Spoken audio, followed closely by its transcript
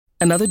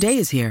Another day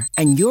is here,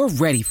 and you're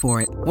ready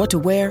for it. What to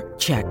wear?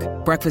 Check.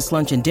 Breakfast,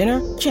 lunch, and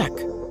dinner? Check.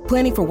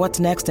 Planning for what's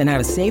next and how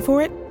to save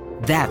for it?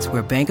 That's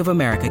where Bank of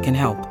America can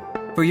help.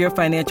 For your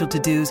financial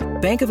to-dos,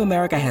 Bank of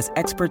America has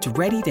experts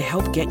ready to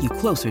help get you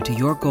closer to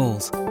your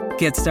goals.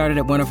 Get started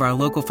at one of our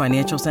local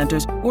financial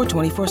centers or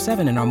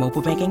 24/7 in our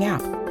mobile banking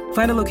app.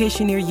 Find a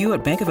location near you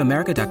at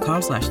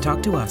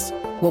bankofamerica.com/talktous.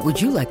 What would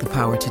you like the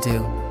power to do?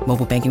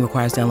 Mobile banking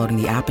requires downloading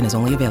the app and is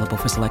only available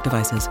for select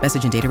devices.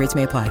 Message and data rates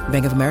may apply.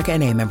 Bank of America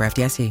N.A., member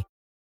FDIC.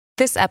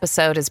 This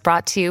episode is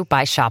brought to you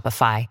by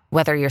Shopify.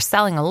 Whether you're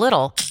selling a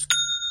little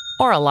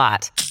or a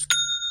lot,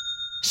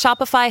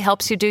 Shopify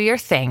helps you do your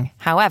thing,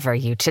 however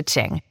you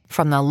cha-ching.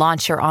 From the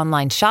launch your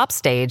online shop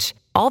stage,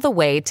 all the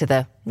way to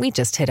the we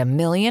just hit 1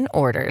 million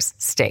orders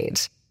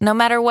stage. No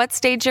matter what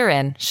stage you're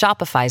in,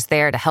 Shopify's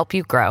there to help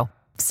you grow.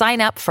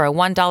 Sign up for a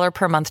 $1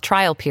 per month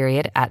trial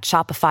period at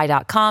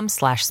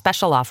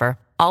shopify.com/special offer,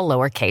 all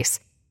lowercase.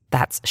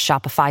 That's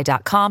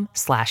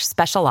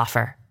shopify.com/special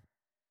offer.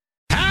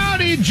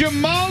 Howdy,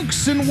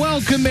 jamokes, and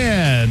welcome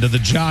in to the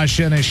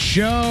Josh Ennis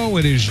Show.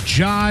 It is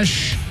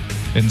Josh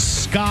and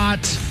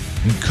Scott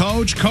and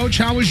Coach. Coach,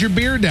 how was your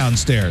beer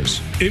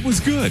downstairs? It was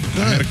good.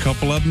 I had a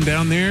couple of them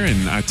down there,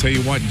 and I tell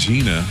you what,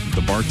 Gina,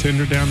 the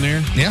bartender down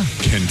there,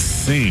 can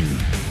sing.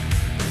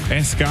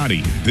 Ask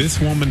Scotty. This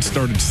woman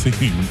started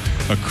singing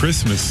a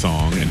Christmas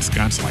song, and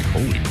Scott's like,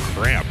 holy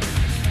crap.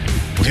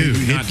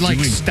 Dude, it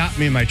stopped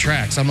me in my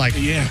tracks. I'm like,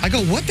 I go,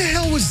 what the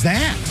hell was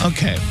that?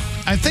 Okay.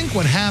 I think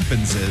what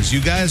happens is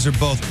you guys are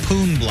both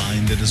poon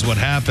blinded is what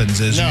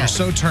happens is you're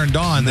so turned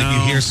on that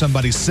you hear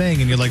somebody sing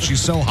and you're like, she's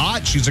so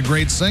hot, she's a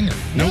great singer.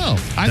 No,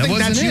 I think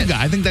that's you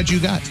guys. I think that you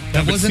got.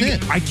 That wasn't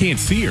it. I can't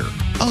see her.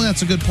 Oh,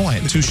 that's a good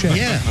point. Touche.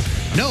 Yeah.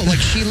 No, like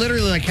she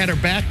literally had her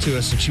back to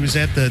us and she was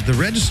at the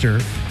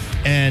register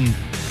and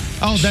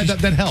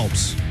that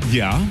helps.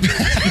 Yeah.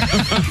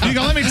 You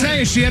go, let me tell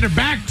you, she had her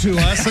back to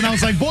us and I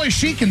was like, boy,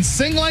 she can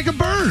sing like a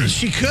bird.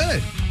 She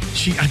could.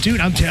 Dude,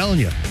 I'm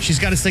telling you, she's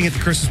got to sing at the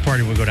Christmas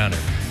party when we go down there.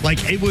 Like,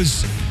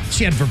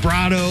 she had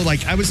vibrato.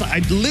 Like, I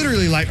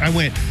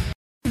went,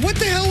 what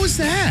the hell was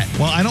that?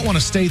 Well, I don't want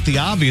to state the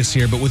obvious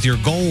here, but with your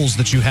goals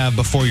that you have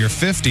before you're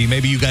 50,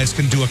 maybe you guys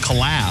can do a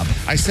collab.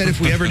 I said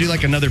if we ever do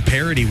like another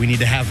parody, we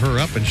need to have her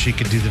up and she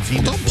could do the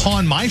Venus. Well, don't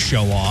pawn my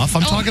show off.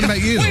 I'm talking about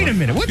you. Wait a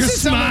minute.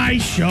 What's my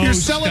show? You're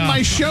selling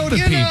my show to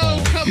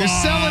people. You're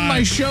selling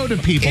my show to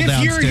people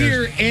downstairs. If you're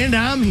here and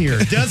I'm here,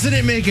 doesn't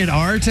it make it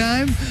our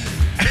time?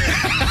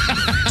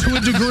 To a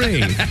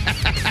degree.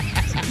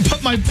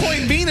 But my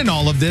point being in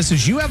all of this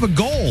is you have a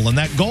goal, and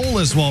that goal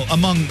is, well,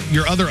 among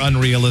your other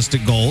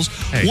unrealistic goals,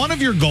 one of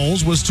your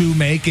goals was to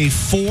make a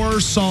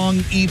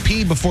 4-song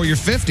EP before you're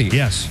 50.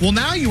 Yes. Well,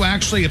 now you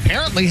actually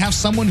apparently have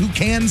someone who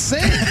can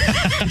sing.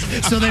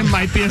 So there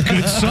might be a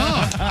good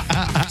song.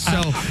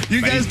 So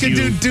you guys can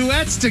do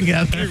duets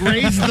together. It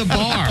raised the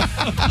bar.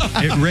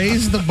 It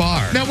raised the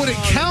bar. Now, would it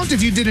count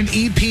if you did an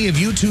EP of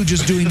you two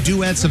just doing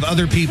duets of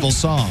other people's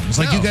songs?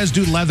 Like you guys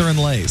do Leather and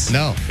Lace?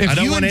 No. If I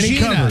don't want any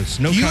covers.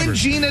 No you covers. And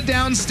Gina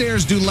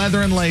downstairs do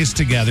Leather and Lace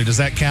together. Does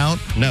that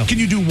count? No. Can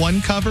you do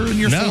one cover in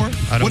your 4? I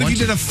don't what if you want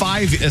did a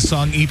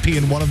 5-song EP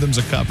and one of them's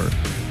a cover?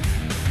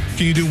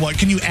 Can you do what?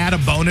 Can you add a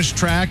bonus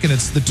track and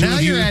it's the two now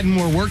of you? Now you're adding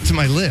more work to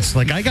my list.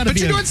 Like I got to be.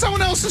 But you're doing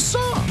someone else's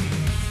song.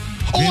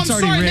 Oh, I'm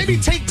sorry. Written. Maybe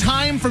take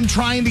time from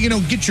trying to,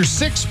 get your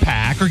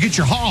 6-pack or get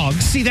your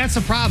hogs. See, that's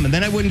the problem. And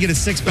then I wouldn't get a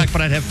 6-pack,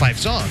 but I'd have 5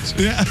 songs.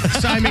 Yeah.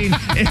 So, I mean,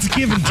 it's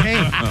give and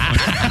take.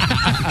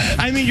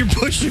 I mean, you're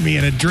pushing me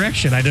in a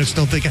direction I just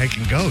don't think I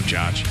can go,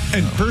 Josh.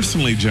 And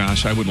personally,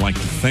 Josh, I would like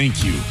to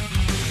thank you,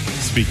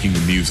 speaking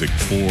of music,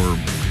 for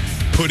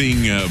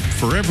putting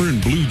Forever in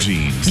Blue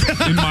Jeans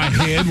in my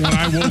head when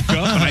I woke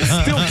up, and I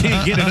still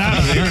can't get it out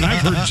of there, and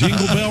I've heard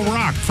Jingle Bell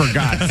Rock, for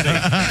God's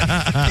sake.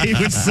 He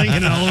was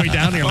singing it all the way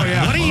down here. What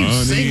are you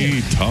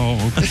singing?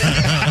 Talk.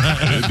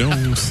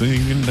 Don't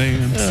sing and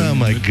dance. Oh,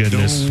 my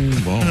goodness.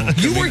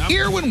 You were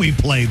here when we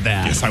played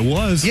that. Yes, I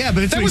was. Yeah,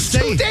 but that was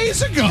 2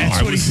 days ago.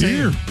 That's what he's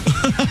here.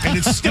 And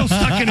it's still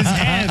stuck in his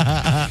head.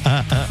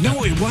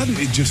 No, it wasn't.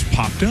 It just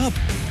popped up.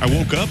 I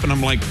woke up, and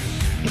I'm like,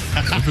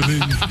 Blue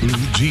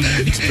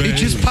Jeans, it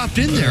just popped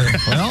in there.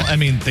 Well, I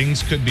mean,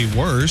 things could be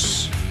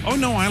worse. Oh,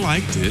 no, I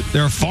liked it.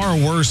 There are far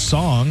worse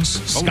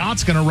songs.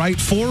 Scott's going to write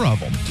 4 of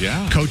them.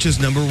 Yeah. Coach's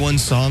 #1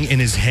 song in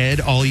his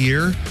head all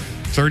year,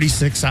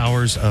 36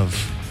 hours of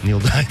Neil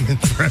Diamond,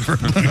 Forever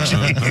Blue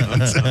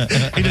Jeans.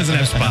 He doesn't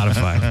have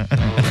Spotify.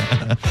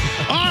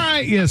 All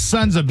right, you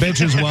sons of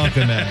bitches,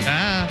 welcome in.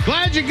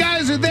 Glad you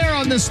guys are there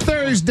on this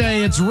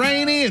Thursday. It's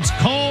rainy, it's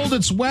cold,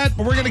 it's wet,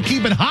 but we're going to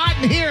keep it hot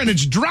in here, and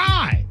it's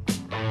dry.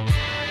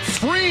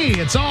 Free.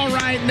 It's all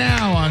right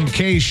now on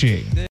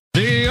Keishi.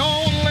 The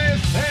only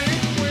thing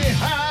we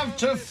have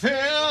to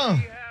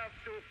fear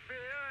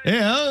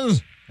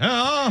is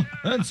the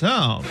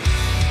sound.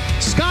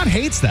 Scott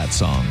hates that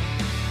song.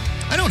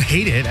 I don't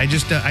hate it. I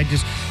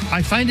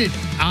find it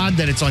odd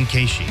that it's on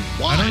Keishi.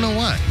 Why? I don't know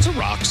why. It's a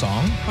rock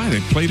song. Why?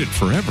 They played it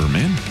forever,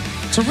 man.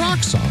 It's a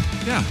rock song.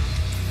 Yeah.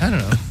 I don't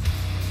know.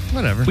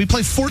 Whatever. We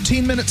play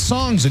 14-minute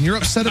songs, and you're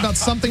upset about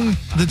something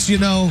that's,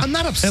 I'm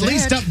not upset. At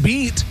least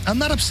upbeat. I'm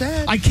not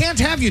upset. I can't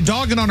have you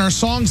dogging on our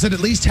songs that at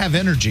least have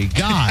energy.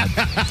 God.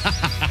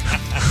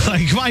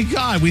 Like, my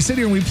God, we sit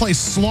here and we play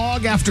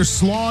slog after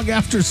slog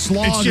after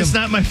slog. It's just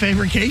not my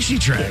favorite Casey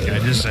track.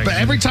 But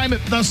every time,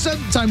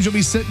 sometimes you'll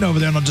be sitting over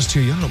there and I'll just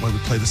hear you. I don't know why we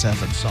play this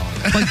effing song.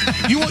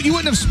 Like, you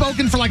wouldn't have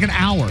spoken for like an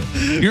hour.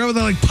 You're over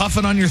there like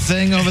puffing on your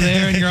thing over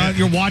there, and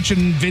you're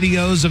watching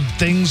videos of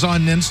things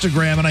on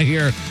Instagram, and I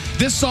hear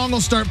this song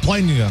will start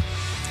playing. You go,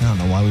 I don't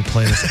know why we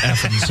play this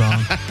effing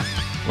song.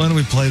 Why do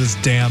we play this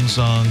damn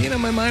song?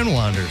 My mind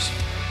wanders.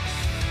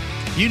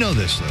 You know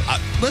this, though.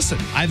 Listen,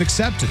 I've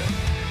accepted it.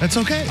 That's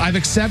okay. I've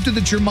accepted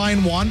that your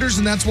mind wanders,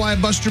 and that's why I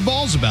bust your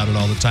balls about it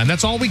all the time.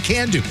 That's all we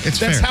can do. That's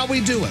fair. how we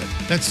do it.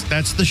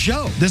 That's the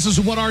show. This is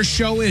what our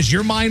show is.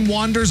 Your mind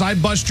wanders, I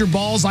bust your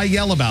balls, I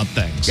yell about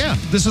things. Yeah.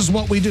 This is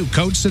what we do.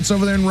 Coach sits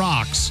over there and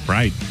rocks.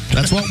 Right.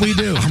 That's what we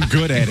do. I'm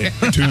good at it,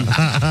 too.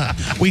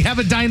 We have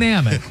a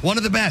dynamic. One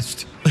of the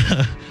best.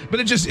 But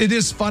it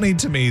is funny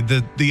to me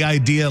that the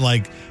idea,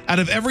 like, out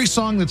of every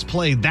song that's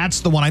played,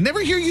 that's the one. I never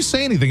hear you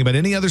say anything about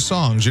any other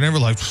songs. You're never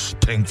like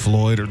Pink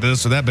Floyd or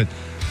this or that, but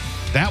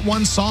that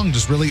one song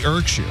just really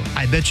irks you.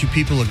 I bet you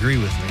people agree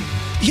with me.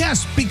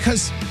 Yes,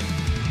 because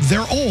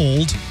they're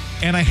old,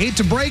 and I hate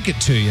to break it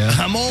to you.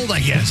 I'm old, I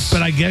guess.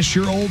 But I guess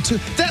you're old, too.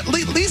 At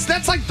least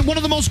that's like one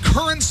of the most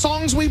current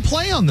songs we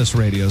play on this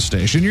radio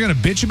station. You're going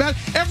to bitch about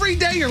it? Every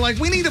day you're like,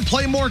 we need to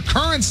play more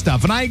current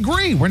stuff. And I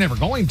agree. We're never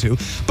going to.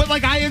 But,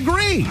 like, I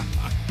agree.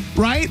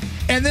 Right?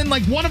 And then,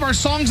 like, one of our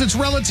songs that's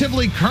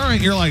relatively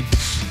current, you're like,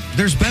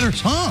 there's better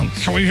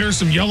songs. Can we hear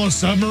some Yellow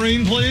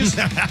Submarine, please?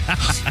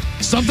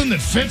 Something that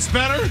fits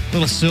better?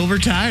 Little Silver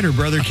Tide or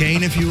Brother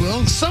Kane, if you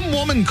will. Some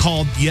woman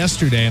called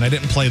yesterday, and I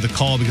didn't play the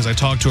call because I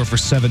talked to her for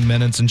 7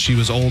 minutes, and she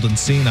was old and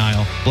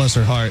senile. Bless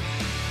her heart.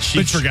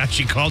 She forgot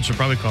she called. She'll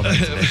probably call back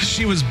today.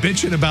 She was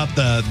bitching about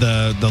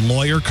the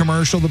lawyer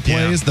commercial that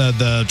plays,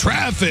 the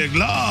traffic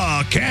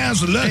law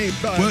cancel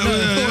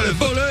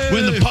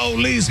when the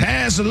police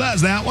has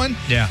us. That one?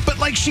 Yeah. But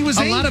like she was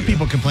a lot of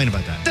people complain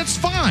about that. That's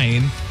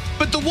fine.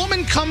 But the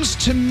woman comes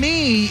to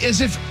me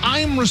as if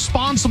I'm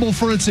responsible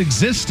for its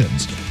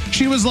existence.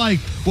 She was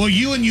like, well,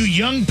 you and you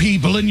young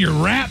people in your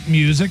rap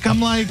music. I'm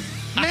like,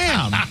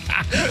 ma'am.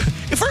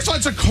 First of all,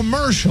 it's a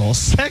commercial.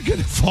 Second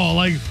of all,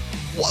 like,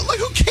 what? Like,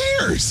 who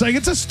cares? Like,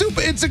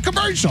 it's a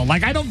commercial.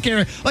 Like, I don't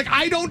care. Like,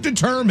 I don't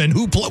determine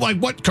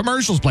what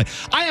commercials play.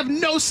 I have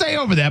no say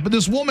over that. But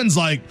this woman's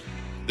like,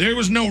 there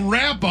was no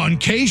rap on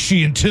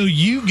Casey until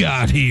you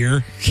got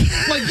here.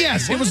 Like,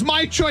 yes, it was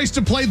my choice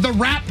to play the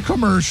rap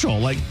commercial.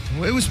 Like,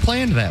 it was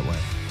planned that way.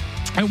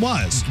 It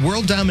was.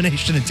 World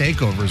domination and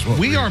takeover is what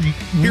we are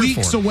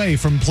weeks away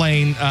from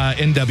playing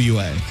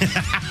NWA.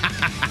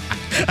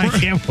 I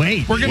can't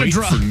wait. We're going to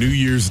drop for New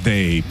Year's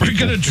Day. We're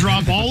going to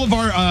drop all of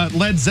our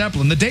Led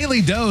Zeppelin. The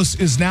Daily Dose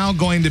is now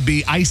going to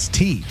be iced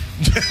tea.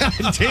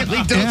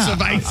 Daily dose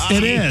of iced tea.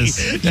 It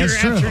is. That's Your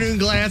true. afternoon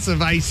glass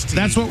of iced tea.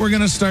 That's what we're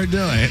going to start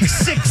doing.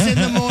 6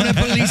 a.m,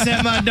 police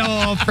at my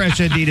door. Fresh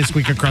Adidas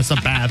squeak across the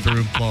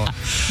bathroom floor.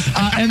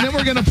 And then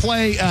we're going to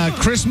play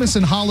Christmas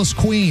in Hollis,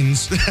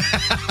 Queens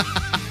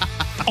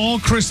all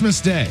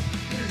Christmas Day.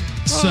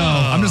 So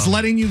I'm just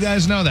letting you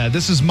guys know that.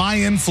 This is my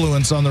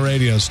influence on the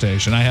radio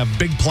station. I have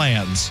big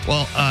plans.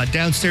 Well,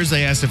 downstairs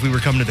they asked if we were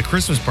coming to the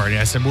Christmas party.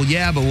 I said, well,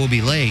 yeah, but we'll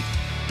be late.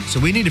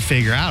 So we need to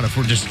figure out if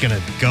we're just going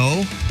to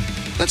go.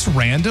 That's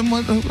random.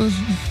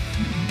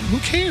 Who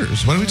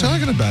cares? What are we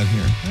talking about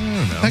here? I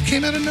don't know. That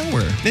came out of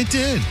nowhere. It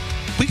did.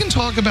 We can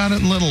talk about it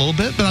in a little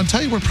bit, but I'll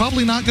tell you, we're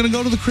probably not going to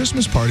go to the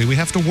Christmas party. We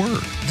have to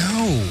work.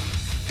 No.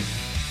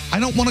 I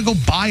don't want to go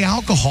buy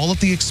alcohol at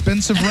the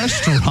expensive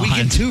restaurant. We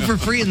get 2 for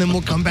free, and then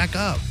we'll come back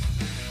up.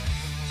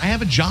 I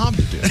have a job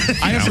to do.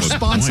 I have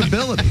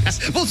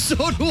responsibilities. Well, so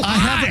do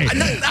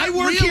I. I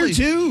work here,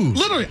 too.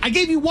 Literally, I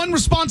gave you one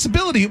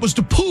responsibility. It was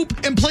to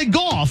poop and play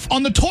golf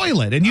on the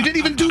toilet, and you didn't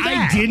even do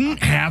that. I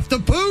didn't have to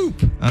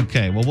poop.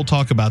 Okay, well, we'll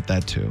talk about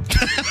that, too.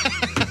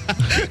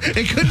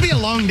 It could be a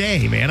long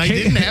day, man. I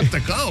didn't have to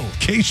go.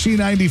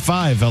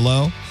 KC95,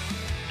 hello.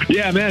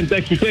 Yeah, man,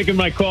 thanks for taking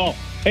my call.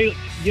 Hey,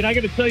 I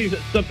got to tell you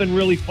something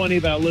really funny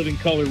about Living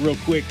Color real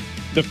quick.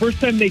 The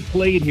first time they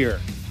played here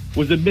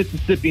was at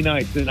Mississippi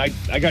Nights, and I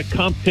got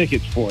comp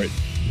tickets for it.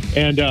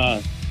 And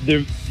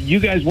you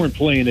guys weren't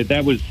playing it.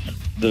 That was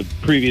the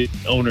previous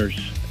owners.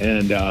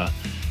 And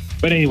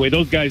but anyway,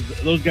 those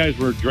guys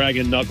were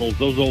dragging knuckles.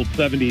 Those old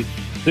 70s,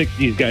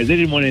 60s guys, they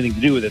didn't want anything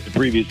to do with it, the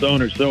previous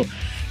owners. So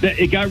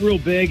it got real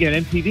big,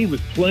 and MTV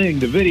was playing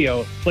the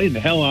video, playing the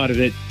hell out of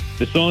it.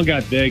 The song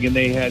got big, and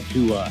they had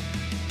to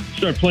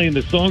start playing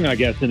the song, I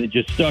guess, and it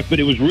just stuck. But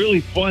it was really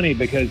funny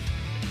because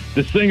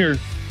the singer,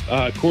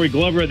 Corey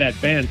Glover of that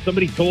band,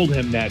 somebody told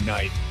him that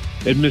night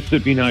at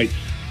Mississippi Nights,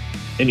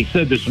 and he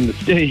said this from the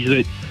stage,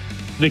 that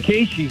the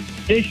Casey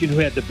station, who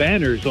had the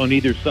banners on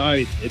either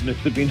side at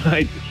Mississippi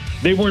Nights,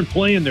 they weren't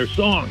playing their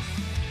song.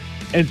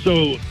 And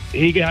so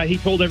he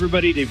told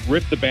everybody to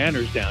rip the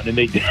banners down, and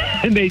they did.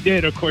 And they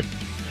did. Of course,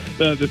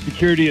 the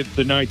security at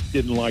the Knights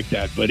didn't like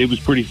that, but it was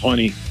pretty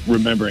funny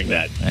remembering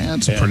that. Yeah,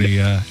 it's a pretty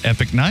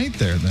epic night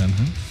there then,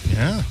 huh?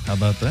 Yeah. How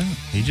about that?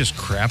 He just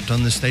crapped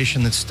on the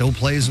station that still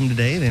plays them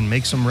today and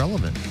makes them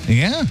relevant.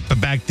 Yeah,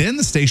 but back then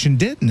the station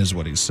didn't, is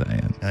what he's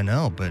saying. I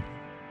know, but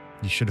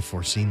you should have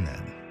foreseen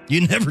that.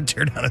 You never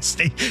tear down a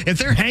station. If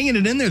they're hanging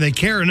it in there, they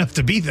care enough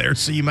to be there,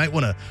 so you might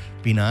want to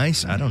be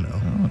nice. I don't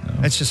know.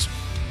 That's just...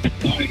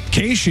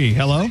 Casey,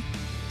 hello?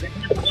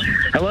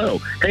 Hello.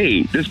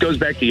 Hey, this goes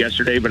back to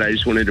yesterday, but I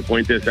just wanted to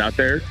point this out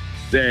there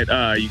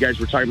that you guys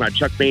were talking about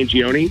Chuck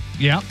Mangione.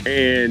 Yeah.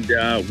 And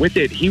with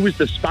it, he was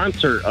the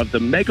sponsor of the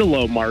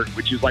Megalo Mart,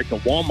 which is like the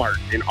Walmart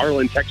in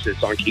Arlen,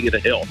 Texas on King of the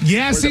Hill.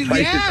 Yes,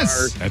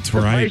 yes. That's the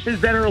right.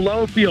 prices that are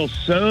low feel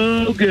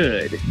so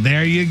good.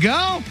 There you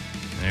go.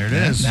 There it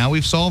is. Now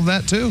we've solved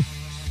that too.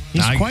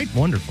 He's quite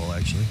wonderful,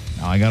 actually.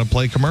 Now I got to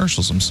play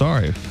commercials. I'm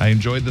sorry. I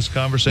enjoyed this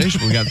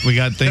conversation. We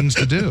got things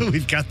to do.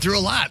 We've got through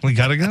a lot. We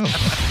got to go.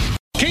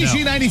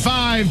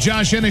 KG95,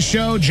 Josh Ennis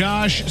Show.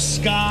 Josh,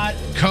 Scott,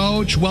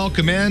 Coach,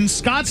 welcome in.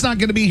 Scott's not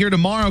going to be here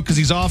tomorrow because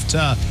he's off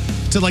to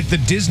like the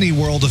Disney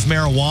World of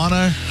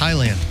marijuana.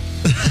 Highland.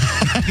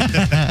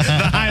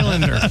 The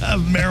Highlander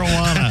of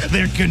marijuana.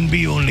 There can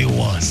be only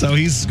one. So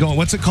he's going,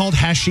 what's it called?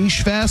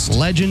 Hashish Fest?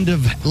 Legends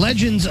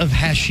of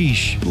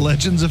Hashish.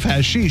 Legends of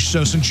Hashish.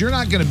 So since you're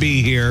not going to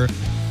be here,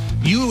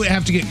 you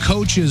have to get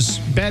Coach's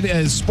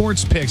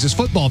sports picks, his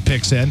football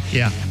picks in.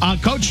 Yeah.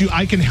 Coach,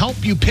 I can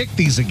help you pick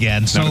these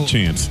again. So Not a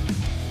chance.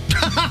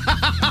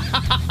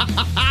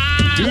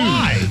 Dude.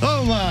 Why?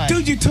 Oh, my.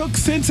 Dude, you took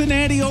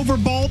Cincinnati over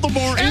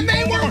Baltimore. And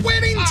they were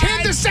winning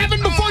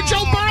 10-7 before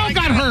Joe Burrow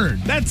got hurt.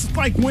 That's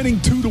like winning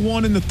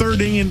 2-1 in the third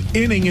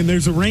inning, and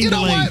there's a rain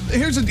delay. You know what?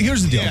 Here's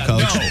the deal,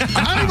 Coach.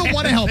 I don't even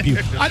want to help you.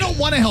 I don't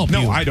want to help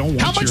you. No, I don't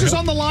want How much your is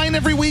help. on the line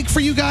every week for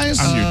you guys?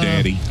 I'm your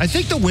daddy. I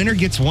think the winner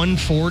gets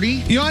 140.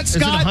 You know what,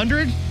 Scott? Is it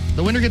 100?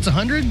 The winner gets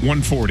 100?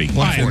 140.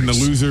 140. And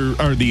the loser,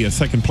 or the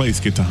second place,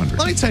 gets 100.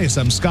 Let me tell you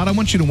something, Scott. I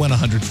want you to win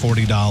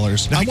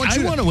 $140. I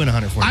want to win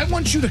 140. I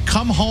want you to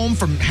come home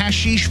from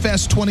Hashish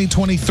Fest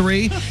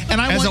 2023,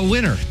 and As a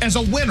winner. As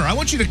a winner, I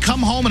want you to come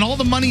home and all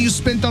the money you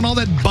spent on all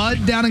that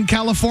bud down in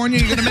California,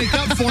 you're going to make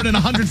up for it in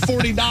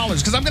 $140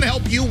 because I'm going to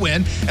help you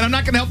win, and I'm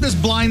not going to help this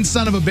blind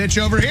son of a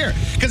bitch over here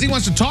because he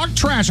wants to talk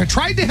trash. I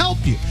tried to help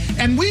you,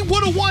 and we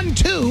would have won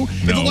too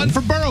if it wasn't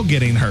for Burrow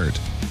getting hurt.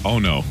 Oh,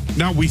 no.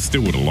 Now we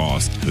still would have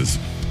lost because...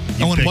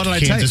 Oh, and what did I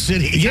tell you? Kansas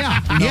City. Yeah,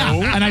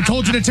 yeah. And I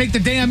told you to take the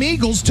damn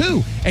Eagles,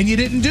 too. And you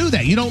didn't do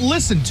that. You don't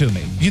listen to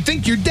me. You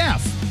think you're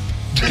deaf.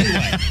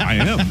 Anyway. I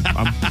am.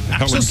 I'm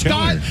Helen So,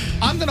 Scott, Keller.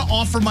 I'm going to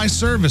offer my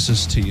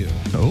services to you.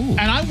 Oh.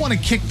 And I want to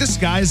kick this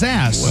guy's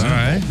ass. All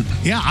right.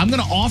 Yeah, I'm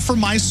going to offer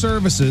my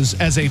services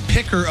as a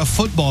picker of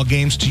football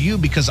games to you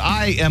because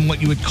I am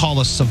what you would call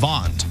a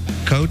savant.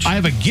 Coach? I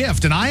have a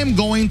gift, and I am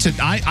going to...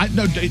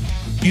 No,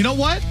 you know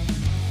what?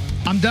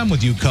 I'm done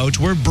with you, Coach.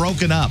 We're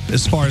broken up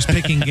as far as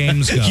picking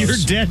games goes. You're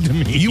dead to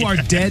me. You are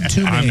dead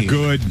to me. I'm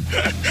good.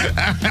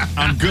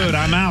 I'm good.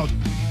 I'm out.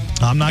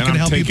 I'm not going to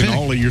help you I'm pick. taking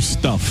all of your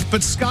stuff.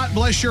 But Scott,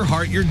 bless your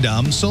heart, you're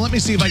dumb. So let me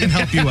see if I can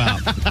help you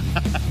out.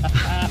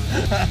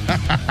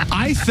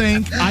 I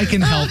think I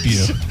can help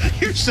you.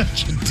 You're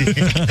such a dick.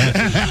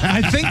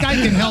 I think I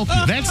can help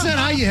you. That's not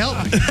how you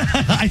help me.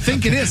 I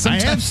think it is.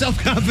 I have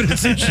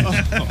self-confidence issues.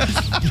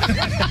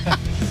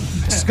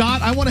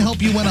 Scott, I want to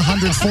help you win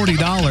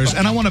 $140,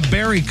 and I want to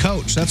bury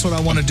Coach. That's what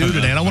I want to do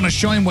today, and I want to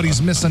show him what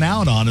he's missing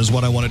out on is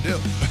what I want to do.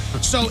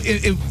 So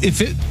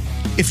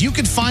if you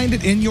could find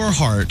it in your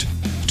heart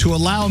to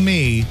allow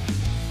me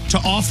to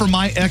offer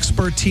my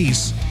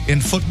expertise in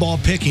football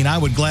picking, I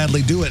would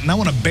gladly do it. And I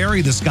want to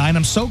bury this guy, and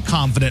I'm so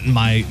confident in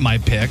my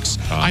picks.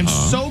 I'm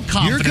so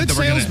confident. You're a good that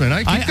we're gonna- salesman.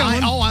 I keep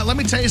going. let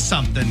me tell you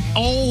something.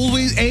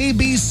 Always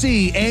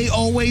ABC, A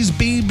always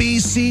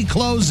BBC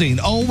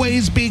closing.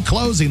 Always be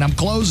closing. I'm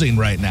closing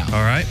right now.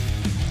 All right.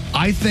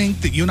 I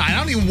think that you and I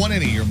don't even want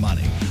any of your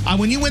money.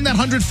 When you win that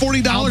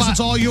 $140, it's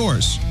all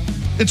yours.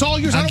 It's all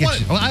yours. I don't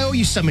want it. Well, I owe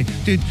you something.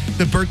 Dude,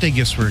 the birthday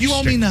gifts were... You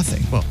owe me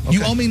nothing. Well, okay.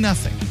 You owe me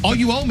nothing. All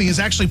you owe me is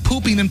actually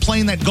pooping and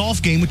playing that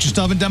golf game, which you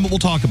still haven't done, but we'll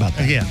talk about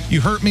that. Yeah. You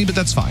hurt me, but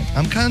that's fine.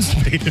 I'm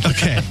constipated.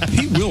 Okay.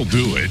 He will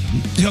do it.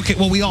 Okay,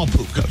 well, we all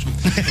poop, Coach.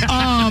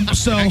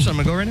 So Actually, I'm going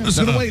to go right now. I was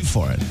going to wait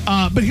for it.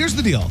 But here's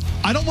the deal.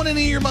 I don't want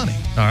any of your money.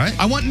 All right.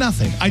 I want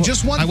nothing. I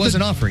just want... I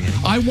wasn't offering it.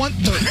 I want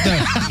the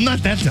I'm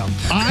not that dumb.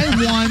 I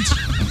want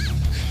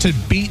to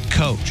beat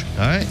Coach.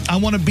 All right. I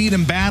want to beat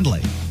him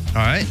badly. All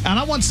right. And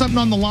I want something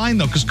on the line,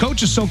 though, because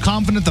Coach is so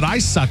confident that I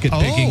suck at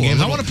picking games.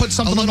 I want to put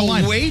something on the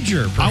line.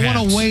 Wager, perhaps. I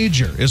want a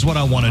wager is what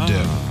I want to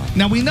do.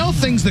 Now, we know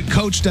things that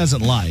Coach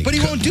doesn't like. But he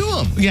won't do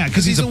them. Yeah,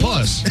 because he's a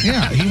puss.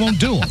 Yeah, he won't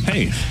do them.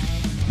 Hey,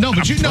 No,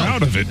 but I'm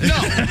proud of it. No.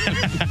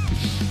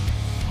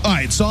 All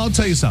right, so I'll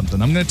tell you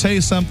something. I'm going to tell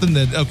you something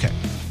that, okay.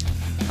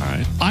 All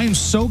right. I am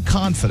so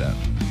confident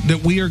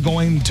that we are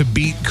going to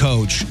beat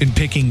Coach in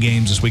picking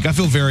games this week. I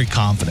feel very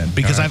confident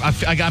because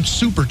I'm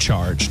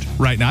supercharged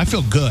right now. I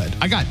feel good.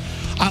 I got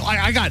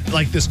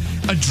like this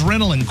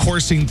adrenaline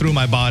coursing through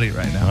my body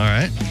right now. All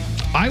right.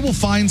 I will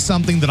find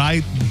something that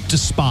I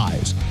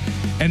despise.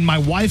 And my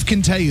wife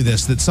can tell you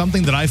this, that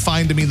something that I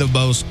find to be the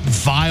most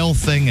vile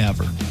thing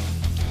ever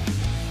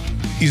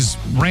is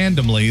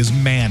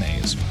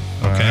mayonnaise.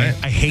 Okay? Right.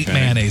 I hate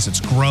mayonnaise. It's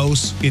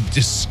gross. It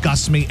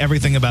disgusts me.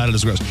 Everything about it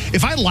is gross.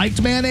 If I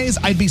liked mayonnaise,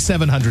 I'd be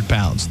 700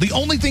 pounds. The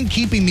only thing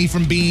keeping me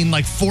from being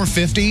like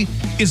 450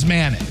 is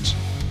mayonnaise.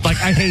 Like,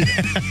 I hate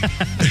it.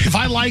 If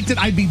I liked it,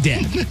 I'd be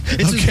dead.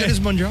 It's as good as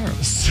Manjaro.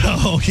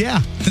 So,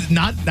 yeah,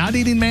 not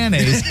eating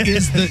mayonnaise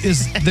is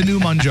the new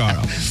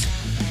Manjaro.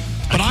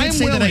 But I can't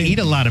say that I eat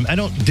a lot of. I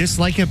don't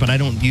dislike it, but I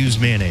don't use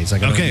mayonnaise.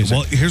 Okay,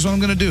 well, here's what I'm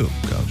going to do,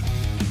 Coach.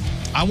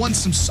 I want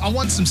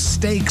some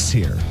steaks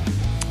here.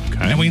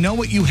 Okay. And we know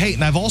what you hate.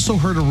 And I've also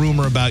heard a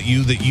rumor about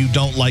you that you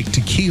don't like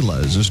tequila.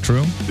 Is this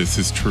true? This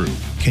is true.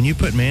 Can you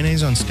put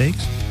mayonnaise on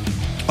steaks?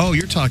 Oh,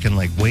 you're talking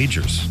like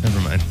wagers. Never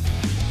mind.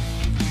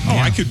 Oh,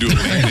 yeah. I could do a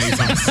mayonnaise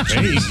on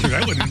steak.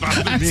 That wouldn't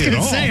bother me at all. I was going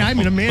to say, I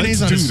mean, a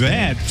mayonnaise on a steak.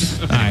 Let's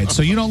do that. All right,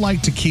 so you don't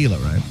like tequila,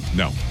 right?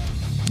 No. All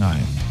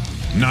right.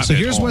 Not so at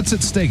here's all. what's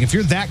at stake. If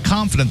you're that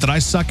confident that I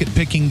suck at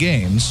picking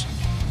games,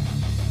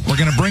 we're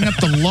going to bring up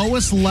the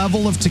lowest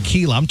level of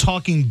tequila. I'm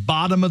talking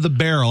bottom of the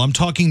barrel. I'm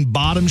talking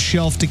bottom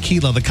shelf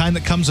tequila, the kind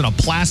that comes in a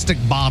plastic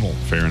bottle.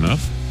 Fair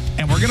enough.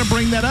 And we're going to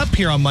bring that up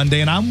here on Monday,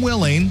 and I'm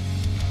willing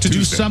to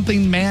do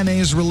something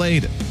mayonnaise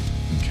related.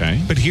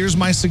 Okay. But here's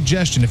my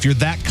suggestion. If you're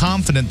that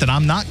confident that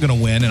I'm not going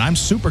to win, and I'm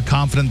super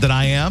confident that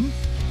I am,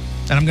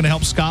 and I'm going to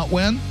help Scott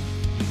win,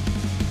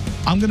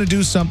 I'm going to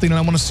do something, and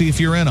I want to see if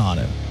you're in on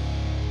it.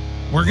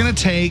 We're going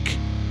to take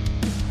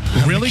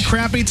really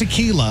crappy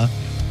tequila,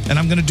 and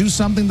I'm going to do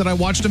something that I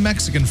watched a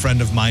Mexican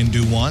friend of mine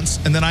do once,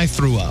 and then I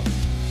threw up.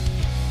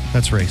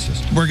 That's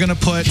racist. We're going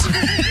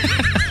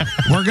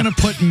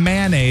to put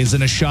mayonnaise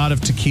in a shot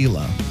of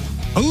tequila.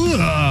 Ooh.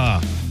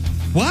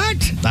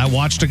 What? I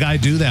watched a guy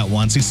do that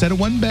once. He said it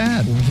wasn't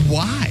bad.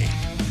 Why?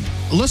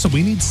 Listen,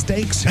 we need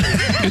steaks.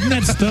 Isn't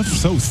that stuff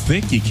so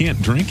thick you can't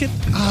drink it?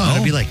 Oh,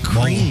 it'd be like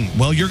cream.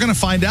 Well, you're going to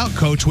find out,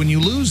 Coach, when you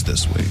lose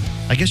this week.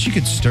 I guess you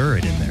could stir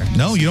it in there.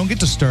 No, you don't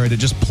get to stir it. It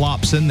just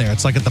plops in there.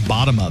 It's like at the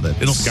bottom of it.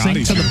 It'll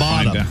sink to the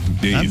bottom.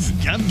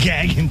 I'm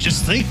gagging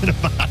just thinking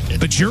about it.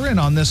 But you're in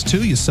on this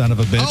too, you son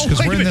of a bitch,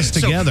 because we're in this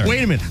together. So,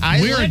 wait a minute.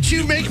 I let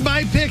you make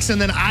my picks, and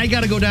then I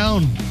got to go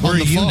down We're on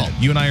the a unit. fall.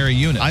 You and I are a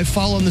unit. I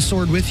fall on the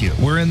sword with you.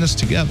 We're in this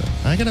together.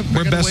 We're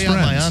best weigh friends. out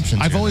my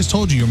options I've here. always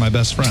told you you're my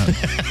best friend.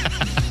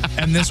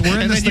 And we're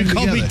in and this then thing you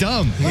call together. me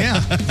dumb. Yeah,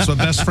 that's what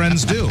best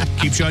friends do.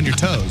 Keeps you on your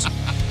toes.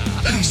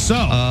 So,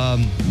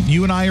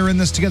 you and I are in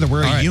this together.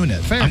 We're a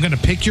unit. Fair. I'm going to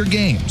pick your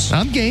games.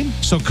 I'm game.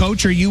 So,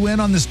 Coach, are you in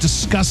on this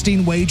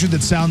disgusting wager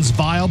that sounds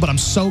vile, but I'm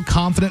so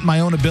confident in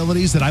my own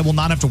abilities that I will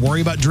not have to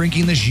worry about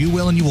drinking this? You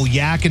will, and you will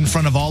yak in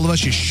front of all of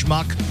us, you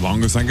schmuck. As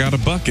long as I got a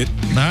bucket.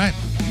 All right.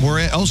 We're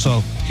in. Also,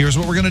 here's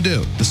what we're going to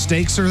do. The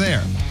stakes are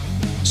there.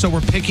 So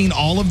we're picking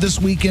all of this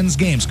weekend's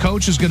games.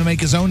 Coach is going to make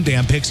his own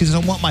damn picks. He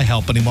doesn't want my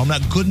help anymore. I'm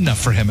not good enough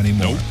for him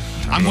anymore. Nope.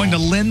 I'm going to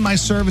lend my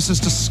services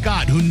to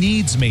Scott, who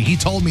needs me. He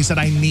told me, he said,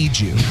 I need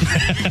you.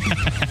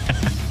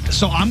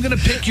 So I'm going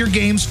to pick your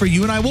games for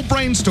you, and I will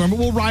brainstorm, but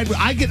we'll ride.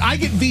 I get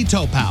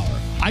veto power.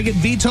 I get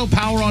veto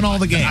power on all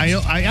the games.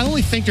 I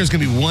only think there's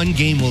going to be one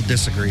game we'll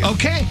disagree on.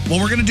 Okay. Well,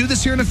 we're going to do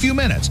this here in a few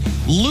minutes.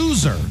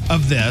 Loser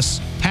of this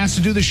has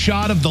to do the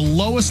shot of the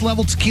lowest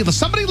level tequila.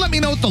 Somebody let me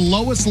know what the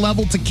lowest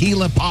level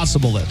tequila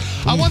possible is.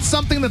 I want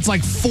something that's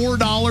like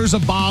 $4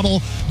 a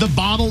bottle. The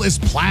bottle is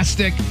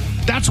plastic.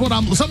 That's what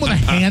something with a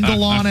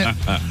handle on it.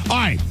 All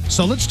right.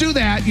 So let's do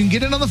that. You can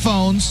get in on the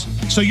phones.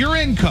 So you're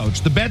in,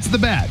 Coach. The bet's the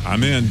bet.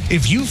 I'm in.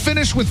 If you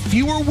finish with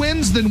fewer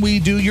wins than we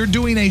do, you're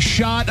doing a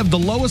shot of the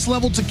lowest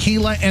level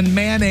tequila and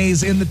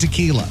mayonnaise in the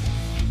tequila.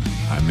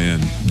 I'm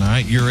in. All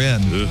right, you're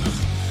in. Ugh.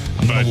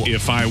 But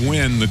if I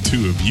win, the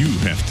two of you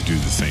have to do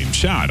the same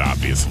shot,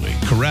 obviously.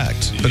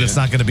 Correct. But it's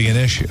not going to be an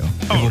issue.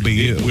 It will be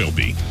you. It will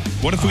be.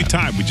 What if we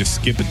tie? We just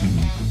skip it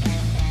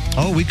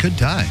and... We could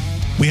tie.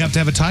 We have to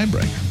have a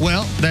tiebreaker.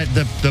 Well,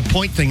 the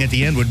point thing at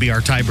the end would be our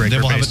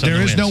tiebreaker.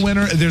 There is no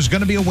winner. There's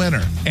going to be a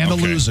winner and a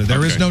loser.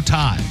 There is no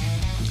tie.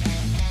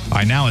 All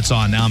right, now it's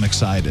on. Now I'm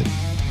excited.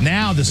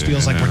 Now this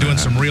feels like we're doing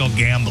some real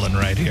gambling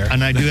right here.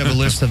 And I do have a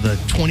list of the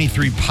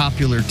 23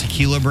 popular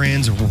tequila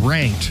brands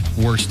ranked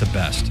worst to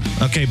best.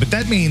 Okay, but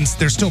that means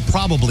they're still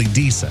probably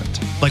decent.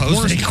 Like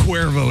Jose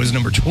Cuervo is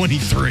number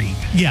 23.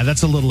 Yeah,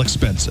 that's a little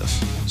expensive.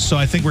 So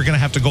I think we're going to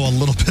have to go a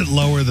little bit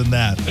lower than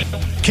that.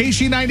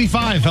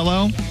 KC95,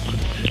 hello.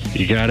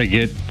 You got to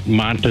get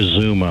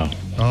Montezuma.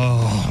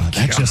 Oh,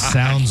 that just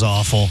sounds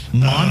awful.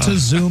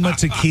 Montezuma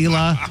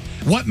tequila.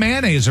 What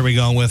mayonnaise are we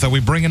going with? Are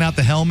we bringing out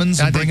the Hellmann's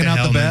and bringing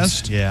out the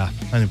best? Yeah,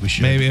 I think we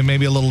should.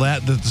 Maybe a little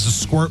of that. There's a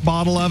squirt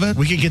bottle of it.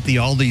 We could get the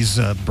Aldi's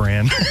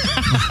brand.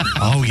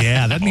 Oh,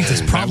 yeah. That means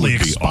it's probably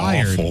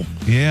expired. Awful.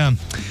 Yeah.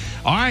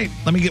 All right.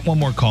 Let me get one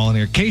more call in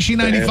here.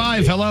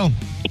 KC95, hello.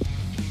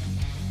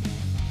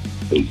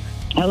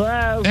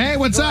 Hello. Hey,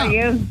 what's Who up? Are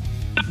you?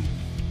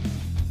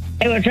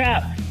 Hey, what's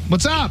up?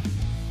 What's up?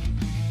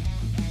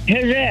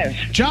 Who's this?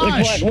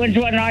 Josh. Which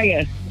one are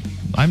you?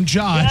 I'm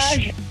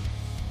Josh.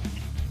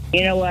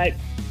 You know what?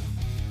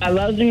 I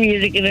love the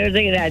music and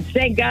everything. And that.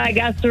 Thank God I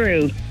got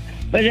through.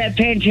 But that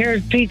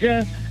Pantera's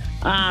Pizza,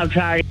 I'm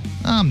tired.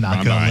 I'm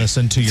not going to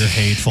listen to your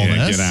hatefulness.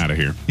 Yeah, get out of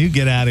here. You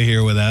get out of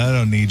here with that. I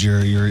don't need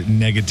your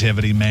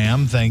negativity,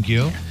 ma'am. Thank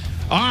you.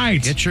 All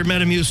right. Get your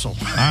Metamucil.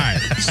 All right.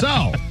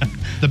 So,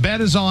 the bet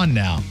is on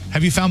now.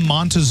 Have you found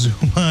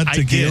Montezuma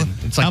tequila? I did.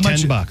 It's like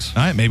 $10.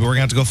 All right. Maybe we're going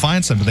to have to go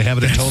find some. Do they have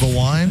it at Total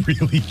Wine?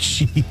 Really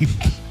cheap.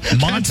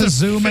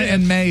 Montezuma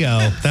and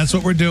Mayo. That's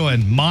what we're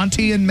doing.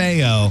 Monty and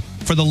Mayo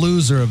for the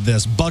loser of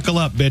this. Buckle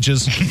up,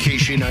 bitches.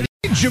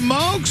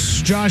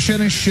 Jamokes, Josh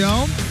and his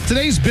show.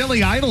 Today's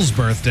Billy Idol's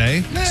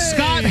birthday. Hey.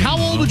 Scott, how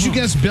old would you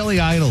guess Billy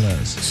Idol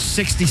is?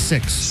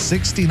 66.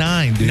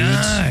 69, dude.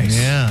 Nice.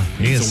 Yeah.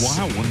 He's a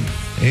wild one.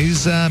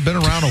 He's been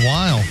around a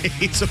while.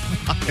 He's a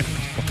wild one.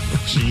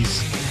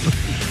 Jeez.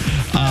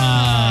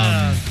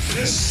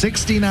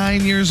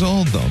 69 years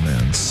old, though,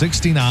 man.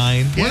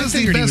 69. Yeah, What I is the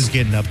figured he was best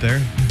getting up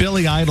there.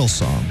 Billy Idol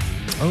song?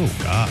 Oh,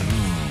 God.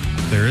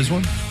 There is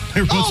one?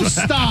 There was Oh, one.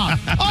 stop.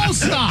 Oh,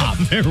 stop.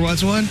 There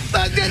was one?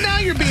 Now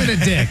you're being a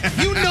dick.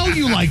 You know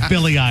you like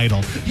Billy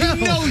Idol. You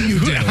know you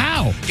do.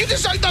 How? You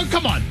just, no,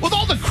 come on. With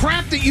all the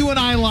crap that you and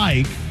I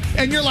like,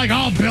 and you're like,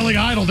 oh, Billy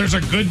Idol, there's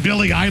a good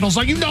Billy Idol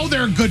song. You know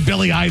there are good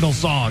Billy Idol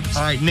songs.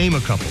 All right, name a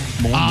couple.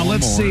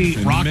 Let's see.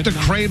 Rock the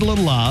Cradle of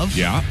Love.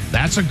 Yeah.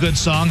 That's a good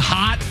song.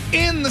 Hot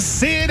in the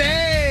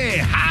City.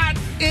 Hot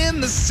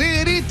in the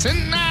City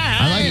tonight.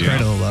 I like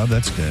Cradle of Love.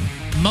 That's good.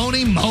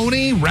 Moni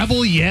Moni,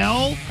 Rebel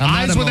Yell, I'm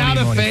not Eyes a Without Moni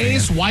a Moni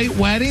Face, fan. White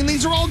Wedding.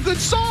 These are all good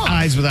songs.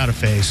 Eyes Without a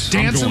Face.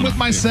 Dancing going with up,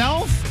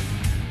 Myself.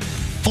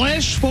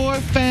 Flesh for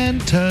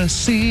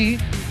Fantasy.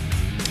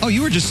 Oh,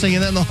 you were just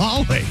singing that in the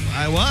hallway.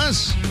 I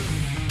was.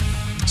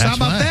 So how That's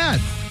about why. that?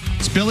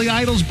 It's Billy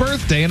Idol's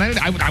birthday, and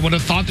I would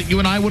have thought that you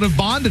and I would have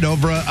bonded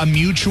over a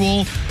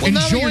mutual Well, now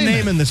that you're enjoyment.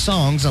 naming the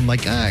songs, I'm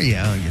like, yeah,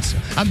 I guess so.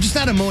 I'm just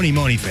not a Moni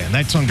Moni fan.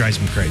 That song drives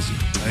me crazy.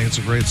 I think it's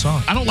a great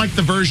song. I don't like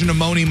the version of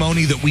Moni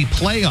Moni that we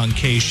play on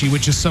Keishi,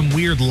 which is some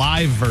weird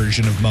live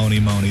version of Moni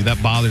Moni.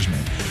 That bothers me.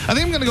 I think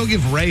I'm going to go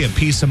give Ray a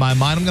piece of my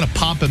mind. I'm going to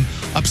pop him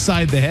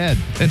upside the head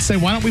and say,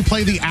 why don't we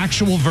play the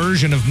actual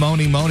version of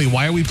Moni Moni?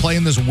 Why are we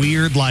playing this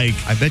weird, like...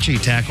 I bet you he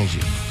tackles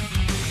you.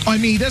 I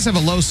mean, he does have a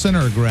low center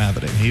of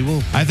gravity. He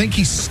will. I think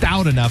he's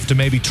stout enough to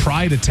maybe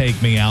try to take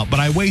me out, but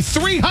I weigh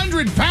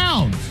 300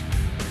 pounds.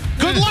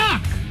 Good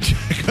luck.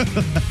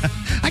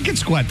 I can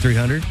squat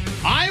 300.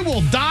 I will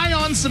die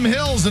on some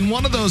hills, and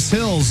one of those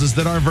hills is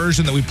that our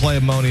version that we play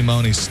of Moni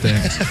Moni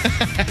stinks.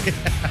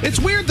 It's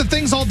weird that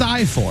things I'll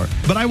die for,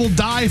 but I will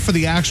die for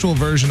the actual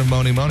version of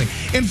Moni Moni.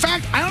 In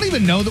fact, I don't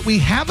even know that we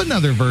have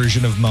another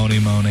version of Moni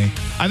Moni.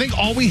 I think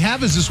all we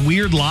have is this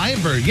weird live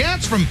version. Yeah,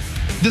 it's from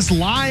this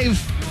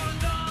live...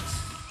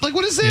 Like,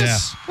 what is this?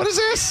 Yeah. What is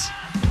this?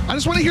 I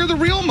just want to hear the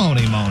real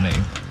Moni Moni.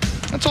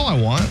 That's all I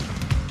want.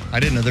 I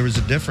didn't know there was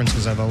a difference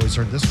because I've always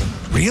heard this one.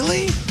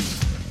 Really?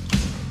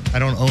 I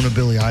don't own a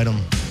Billy Idol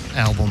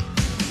album.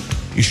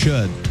 You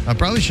should. I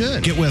probably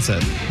should. Get with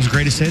it. His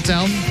greatest hits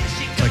album?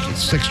 Like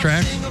 6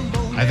 tracks?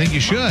 I think you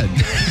should.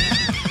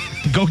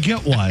 Go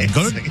get one.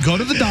 Go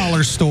to the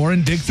dollar store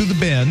and dig through the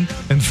bin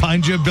and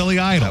find you a Billy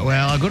Idol.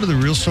 Well, I'll go to the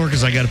real store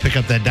because I got to pick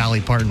up that Dolly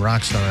Parton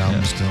Rockstar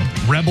album still.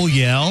 Rebel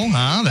Yell,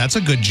 huh? That's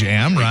a good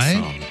jam,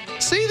 right?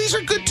 See, these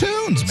are good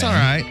tunes, It's man. all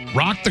right.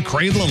 Rock the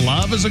Cradle of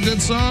Love is a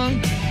good song.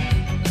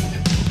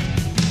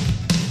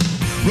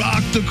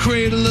 Rock the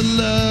Cradle of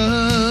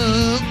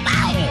Love.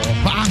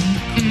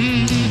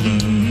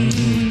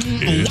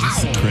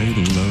 It's a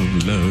cradle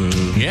of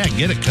love. Yeah,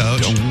 get it,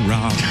 Coach. Don't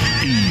rock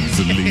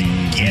easily.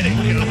 Get it.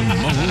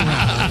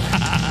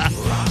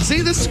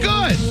 See, this is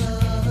good.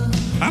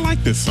 I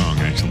like this song,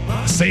 actually.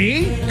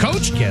 See?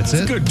 Coach gets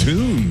It's it. a good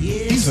tune.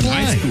 He's in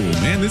high fine. school,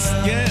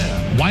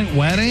 man. White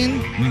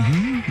Wedding.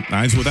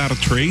 Eyes Without a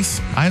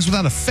Trace. Eyes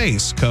Without a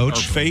Face, Or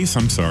Coach. face,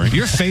 I'm sorry.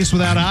 Your face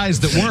without eyes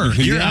that work.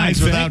 Yeah, Your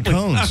eyes without exactly.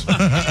 cones.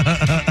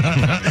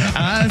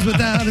 Eyes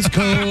without his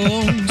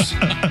cones.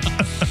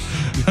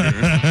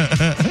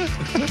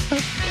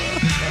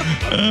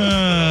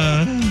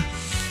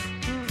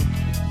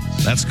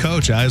 That's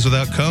Coach. Eyes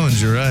Without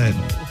Cones. You're right.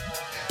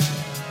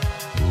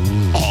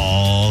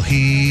 All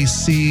he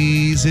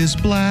sees is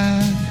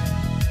black.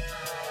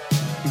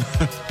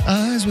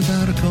 Eyes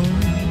without a cone.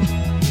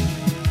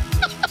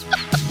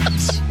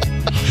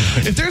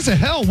 If there's a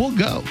hell, we'll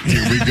go.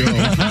 Here we go.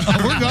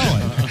 We're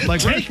going.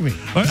 Like, Take me.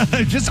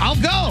 I'll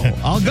go.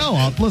 I'll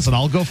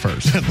go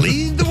first.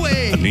 Lead the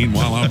way.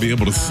 Meanwhile, I'll be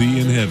able to see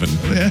in heaven.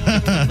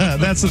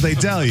 That's what they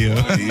tell you.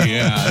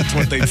 Yeah, that's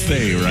what they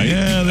say, right?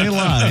 Yeah, they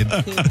lied.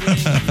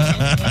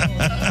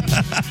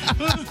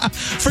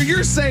 For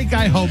your sake,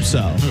 I hope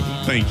so.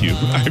 Thank you.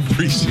 I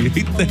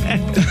appreciate that.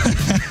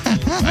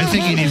 I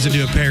think he needs to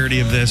do a parody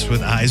of this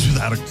with eyes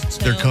without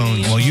their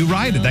cones. Well, you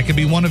write it. That could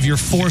be one of your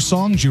 4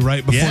 songs you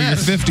write before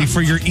Yes. you're 50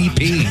 for your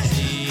EP.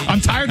 I'm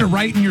tired of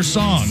writing your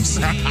songs.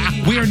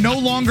 We are no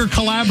longer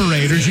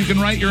collaborators. You can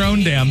write your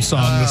own damn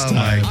song this Oh,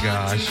 my time.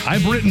 gosh.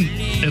 I've written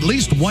at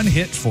least one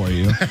hit for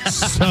you.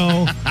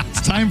 So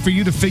it's time for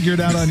you to figure it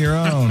out on your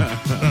own.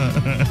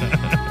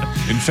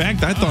 In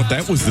fact, I thought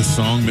that was the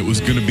song that was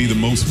going to be the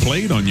most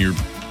played on your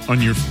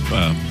on your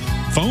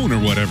phone or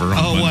whatever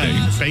on Monday.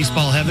 What?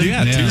 Baseball Heaven?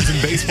 Yeah, Tears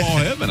in Baseball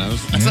Heaven.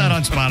 It's not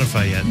on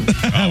Spotify yet.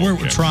 We're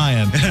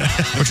trying.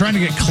 We're trying to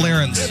get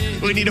clearance.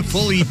 We need a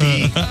full EP.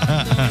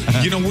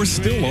 We're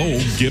still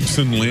old,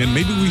 Gibson, Lynn.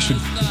 Maybe we should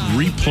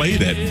replay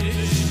that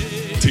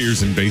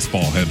Tears in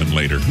Baseball Heaven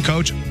later.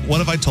 Coach,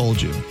 what if I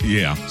told you?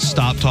 Yeah.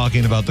 Stop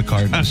talking about the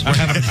Cardinals. We're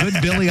having a good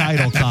Billy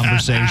Idol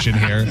conversation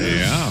here.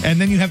 Yeah.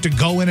 And then you have to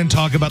go in and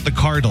talk about the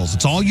Cardinals.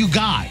 It's all you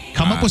got.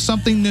 Come up with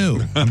something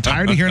new. I'm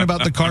tired of hearing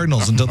about the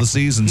Cardinals until the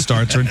season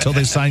starts or until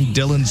they sign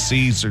Dylan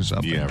Cease or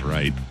something. Yeah,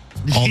 right.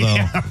 Although,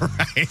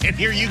 right. And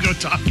here you go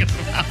talking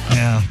about.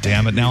 Yeah,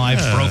 damn it. Now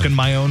I've broken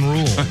my own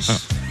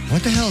rules.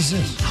 What the hell is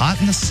this?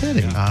 Hot in the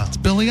City. It's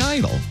Billy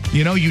Idol.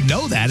 You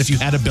know that if you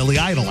had a Billy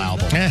Idol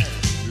album.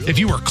 If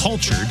you were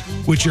cultured,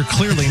 which you're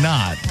clearly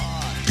not.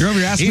 You're over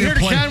here asking me to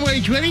play. Conway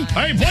Twitty?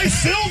 Hey, play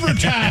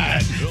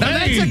Silvertide. Now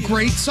that's a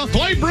great song.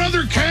 Play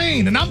Brother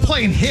Kane, and I'm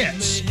playing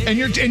hits, and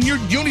you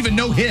don't even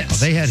know hits.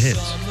 They had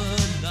hits.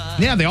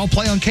 Yeah, they all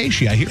play on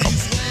Casey. I hear them.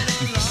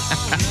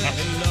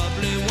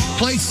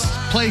 Play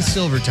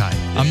Silvertide.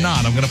 I'm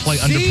not. I'm going to play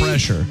Under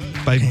Pressure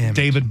by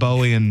David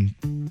Bowie and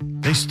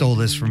they stole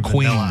this from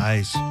Queen. Vanilla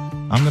Ice.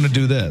 I'm going to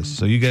do this,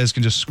 so you guys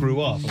can just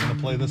screw up. I'm going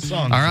to play this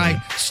song. All right,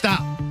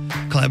 stop.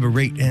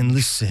 Collaborate and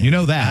listen. You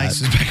know that.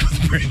 Ice is back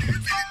with Brandon.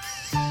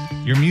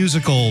 Your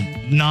musical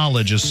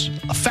knowledge is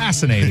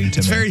fascinating to me.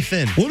 It's very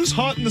thin. What is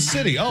Hot in the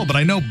City? Oh, but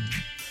I know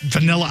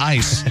Vanilla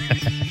Ice.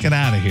 Get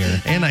out of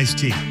here. And iced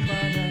tea.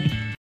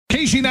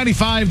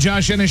 KG95,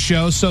 Josh Ennis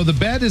Show. So the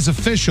bet is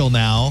official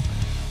now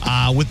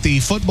with the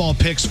football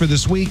picks for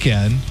this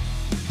weekend.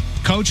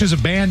 Coach has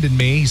abandoned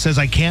me. He says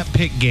I can't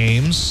pick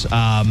games.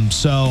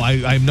 So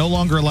I'm no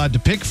longer allowed to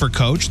pick for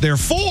Coach.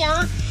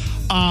 Therefore,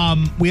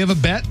 we have a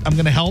bet. I'm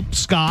going to help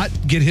Scott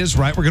get his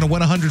right. We're going to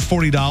win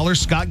 $140.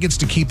 Scott gets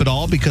to keep it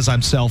all because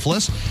I'm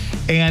selfless.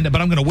 But I'm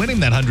going to win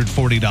him that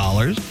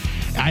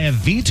 $140. I have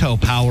veto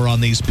power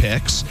on these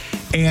picks.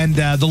 And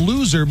the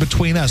loser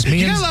between us.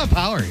 You got a lot of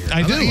power here.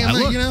 I do.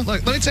 Look,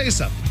 look, let me tell you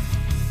something.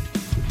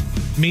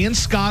 Me and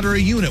Scott are a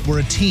unit. We're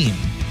a team.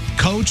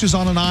 Coach is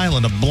on an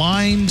island, a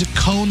blind,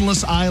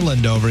 coneless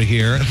island over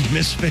here.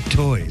 Misfit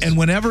toys. And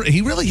whenever,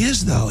 he really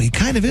is, though. He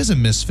kind of is a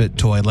misfit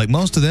toy. Like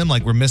most of them,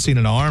 like we're missing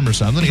an arm or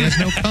something. He has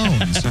no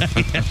cones.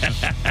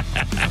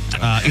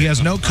 He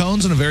has no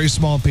cones and a very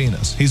small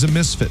penis. He's a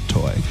misfit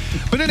toy.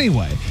 But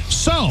anyway,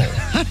 so.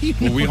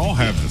 Well, we all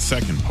have the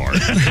second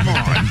part. Come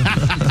on.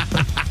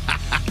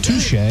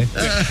 Touche.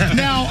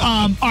 Now,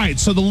 all right,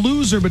 so the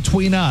loser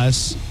between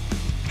us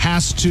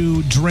has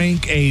to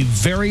drink a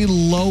very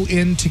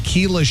low-end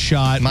tequila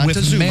shot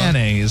Montezuma. with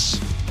mayonnaise.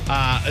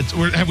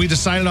 Have we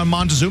decided on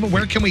Montezuma?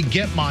 Where can we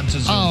get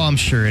Montezuma? Oh, I'm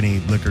sure any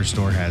liquor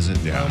store has it.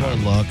 Yeah.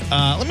 Look.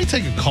 Let me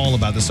take a call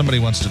about this. Somebody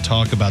wants to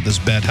talk about this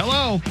bet.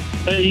 Hello?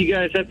 Hey, you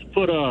guys have to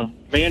put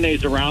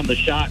mayonnaise around the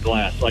shot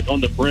glass, like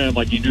on the brim,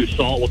 like you do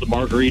salt with the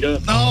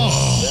margarita.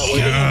 Oh,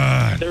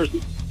 God.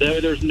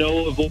 There's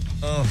no...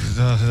 Oh,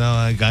 no,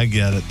 I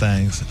get it.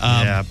 Thanks.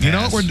 You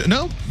know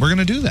what? We're going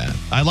to do that.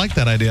 I like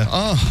that idea.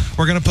 Oh.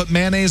 We're going to put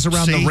mayonnaise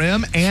around the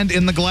rim and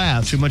in the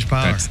glass. Too much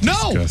power. That's No,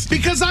 disgusting.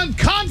 because I'm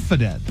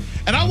confident.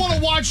 And I want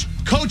to watch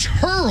Coach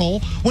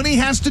hurl when he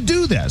has to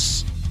do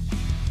this.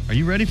 Are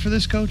you ready for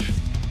this, Coach?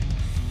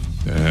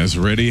 As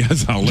ready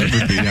as I'll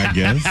ever be, I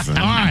guess. All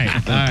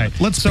right.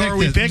 Let's pick are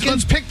we this. picking?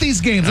 Let's pick these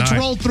games. Let's All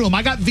right. roll through them.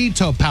 I got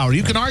veto power.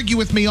 You can argue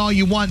with me all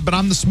you want, but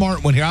I'm the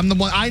smart one here. I'm the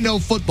one. I know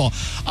football.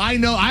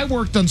 I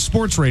worked on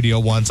sports radio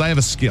once. I have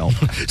a skill.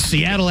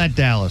 Seattle at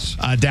Dallas.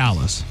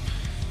 Dallas.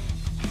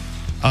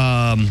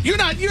 You're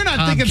not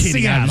I'm thinking kidding.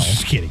 Seattle. I was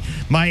just kidding.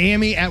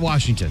 Miami at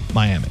Washington.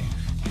 Miami.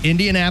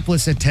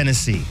 Indianapolis at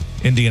Tennessee.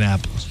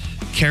 Indianapolis.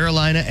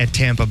 Carolina at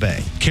Tampa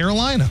Bay.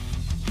 Carolina.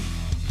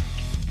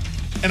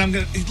 And I'm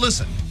going to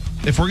listen.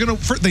 If we're going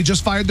to, they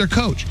just fired their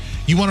coach.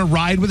 You want to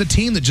ride with a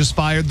team that just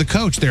fired the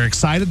coach. They're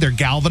excited. They're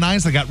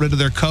galvanized. They got rid of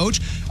their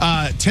coach.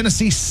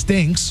 Tennessee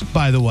stinks,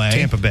 by the way.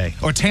 Tampa Bay.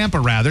 Or Tampa,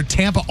 rather.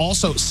 Tampa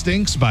also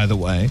stinks, by the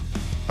way.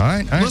 All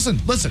right.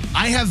 Listen.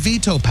 I have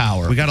veto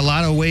power. We got a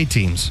lot of away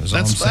teams.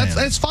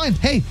 That's fine.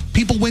 Hey,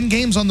 people win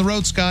games on the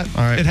road, Scott.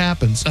 All right. It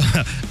happens.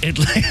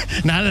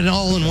 Not at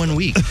all in 1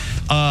 week.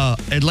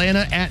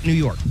 Atlanta at New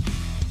York.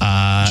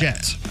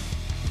 Jets.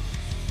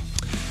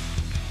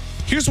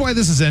 Here's why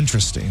this is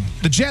interesting.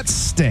 The Jets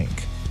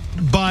stink,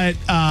 but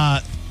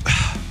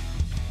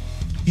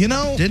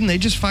didn't they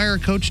just fire a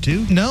coach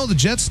too? No, the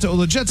Jets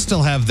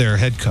still have their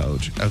head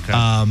coach. Okay.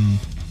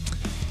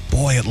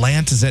 Boy,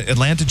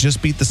 Atlanta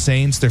just beat the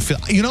Saints.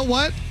 You know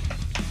what?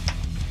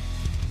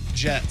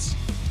 Jets.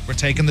 We're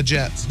taking the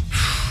Jets.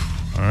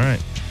 All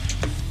right.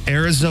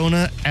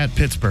 Arizona at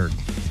Pittsburgh.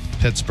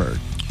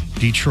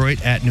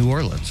 Detroit at New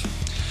Orleans.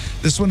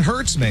 This one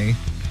hurts me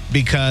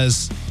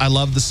because I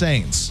love the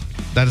Saints.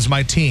 That is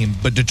my team,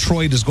 but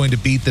Detroit is going to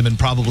beat them and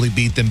probably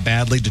beat them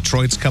badly.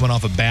 Detroit's coming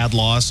off a bad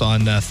loss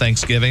on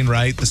Thanksgiving,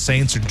 right? The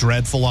Saints are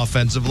dreadful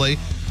offensively.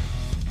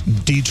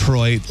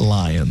 Detroit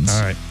Lions.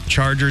 All right.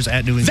 Chargers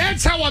at New England.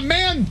 That's how a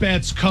man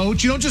bets,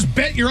 Coach. You don't just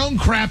bet your own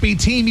crappy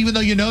team even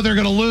though you know they're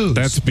going to lose.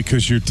 That's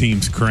because your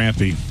team's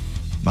crappy.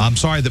 I'm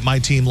sorry that my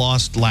team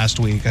lost last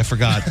week. I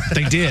forgot.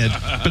 They did,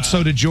 but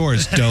so did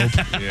yours, dope.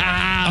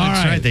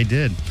 That's right, they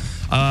did.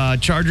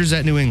 Chargers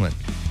at New England.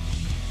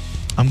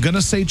 I'm going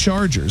to say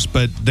Chargers,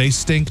 but they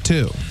stink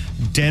too.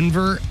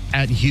 Denver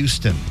at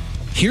Houston.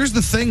 Here's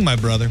the thing, my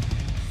brother.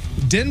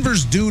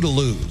 Denver's due to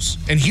lose,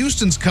 and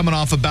Houston's coming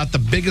off about the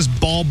biggest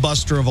ball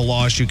buster of a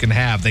loss you can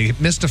have. They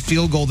missed a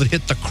field goal that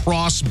hit the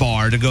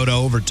crossbar to go to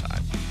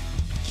overtime.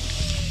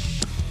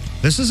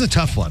 This is a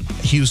tough one.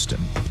 Houston.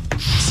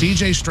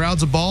 CJ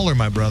Stroud's a baller,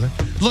 my brother.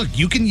 Look,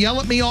 you can yell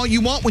at me all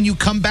you want when you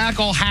come back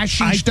all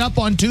hashed up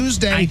on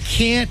Tuesday. I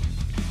can't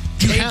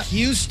take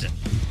Houston.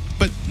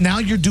 But now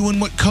you're doing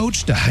what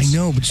Coach does. I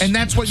know. But and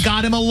that's what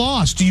got him a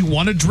loss. Do you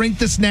want to drink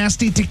this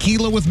nasty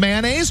tequila with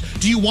mayonnaise?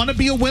 Do you want to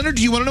be a winner?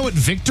 Do you want to know what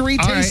victory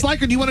tastes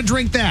like? Or do you want to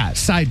drink that?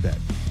 Side bet.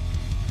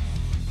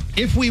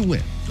 If we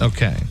win.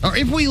 Okay. Or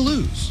if we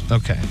lose.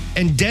 Okay.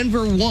 And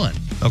Denver won.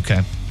 Okay.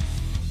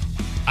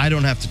 I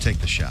don't have to take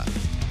the shot.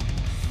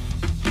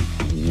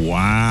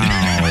 Wow.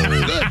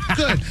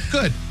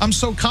 Good. I'm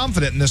so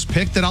confident in this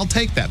pick that I'll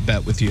take that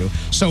bet with you.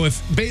 So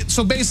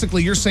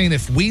basically you're saying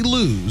if we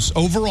lose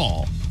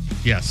overall,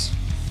 yes.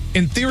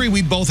 In theory,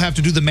 we both have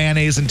to do the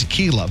mayonnaise and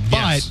tequila.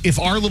 But if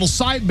our little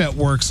side bet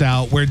works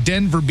out where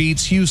Denver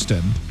beats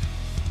Houston.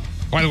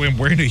 By the way, I'm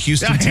wearing a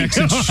Houston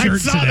Texans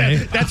shirt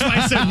today. That's why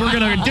I said we're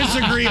going to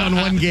disagree on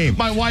one game.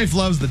 My wife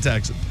loves the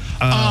Texans.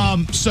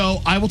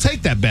 So I will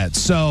take that bet.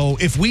 So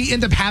if we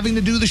end up having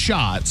to do the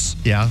shots.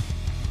 Yeah.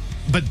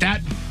 But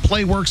that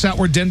play works out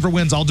where Denver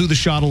wins, I'll do the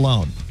shot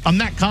alone. I'm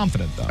that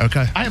confident, though.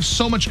 Okay. I have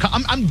so much.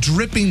 I'm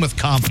dripping with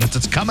confidence.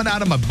 It's coming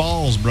out of my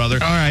balls, brother.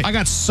 All right. I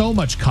got so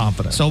much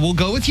confidence. So we'll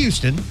go with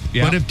Houston.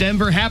 Yeah. But if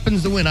Denver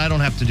happens to win, I don't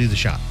have to do the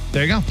shot.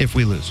 There you go. If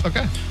we lose.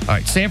 Okay. All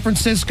right. San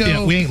Francisco.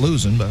 Yeah, we ain't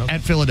losing, but okay.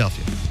 At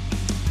Philadelphia.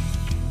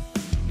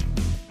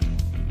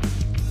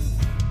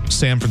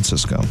 San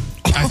Francisco.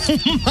 Oh,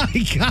 my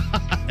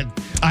God.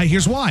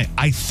 Here's why.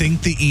 I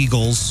think the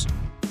Eagles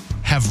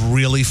have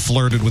really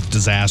flirted with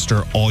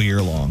disaster all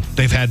year long.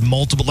 They've had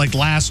multiple, like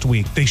last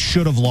week, they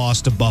should have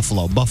lost to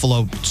Buffalo.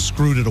 Buffalo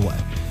screwed it away.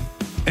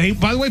 And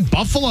by the way,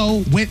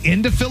 Buffalo went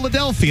into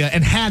Philadelphia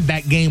and had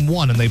that game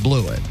won, and they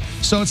blew it.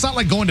 So it's not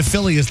like going to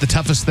Philly is the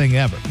toughest thing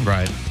ever.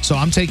 Right. So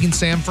I'm taking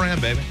San Fran,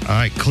 baby. All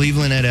right,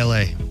 Cleveland at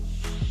L.A.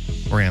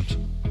 Rams.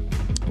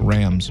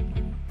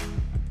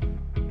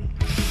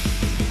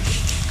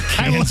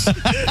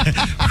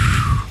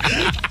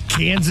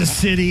 Kansas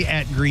City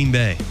at Green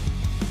Bay.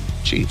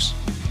 Chiefs.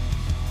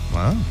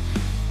 Wow.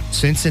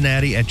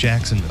 Cincinnati at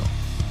Jacksonville.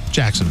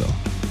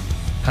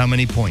 How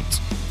many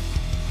points?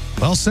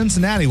 Well,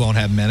 Cincinnati won't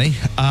have many.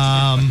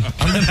 I'm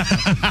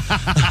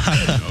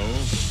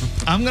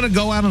going to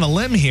go out on a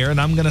limb here, and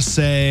I'm going to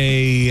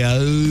say...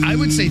 I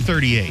would say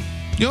 38.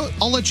 You know,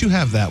 I'll let you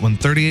have that one.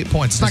 38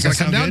 points. It's not going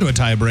to come down to a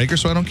tiebreaker,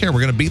 so I don't care.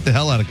 We're going to beat the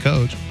hell out of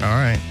Coach. All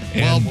right.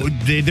 And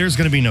there's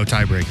going to be no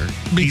tiebreaker.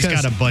 He's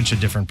got a bunch of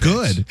different picks.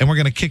 Good. And we're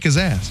going to kick his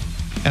ass.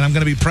 And I'm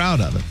going to be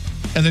proud of it.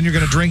 And then you're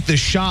going to drink this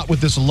shot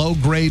with this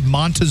low-grade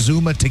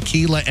Montezuma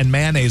tequila and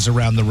mayonnaise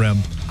around the rim.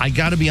 I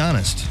got to be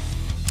honest.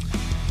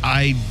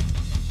 I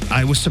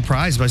was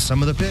surprised by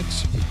some of the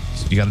picks.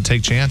 You got to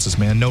take chances,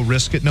 man. No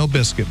risk it, no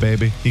biscuit,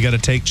 baby. You got to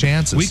take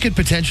chances. We could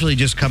potentially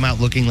just come out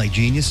looking like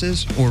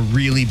geniuses or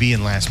really be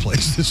in last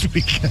place this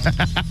week.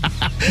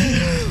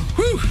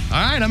 Whew.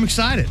 All right, I'm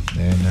excited.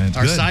 And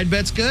Our side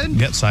bet's good?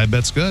 Yep, side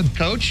bet's good.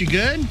 Coach, you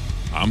good?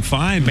 I'm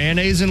fine.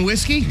 Mayonnaise and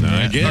whiskey?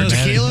 I guess. Or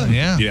tequila?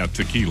 Yeah. Yeah,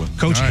 tequila.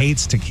 Coach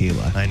hates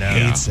tequila. I know.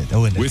 Hates it.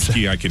 Oh, and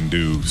Whiskey I can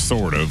do,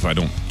 sort of. I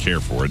don't care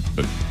for it,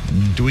 but...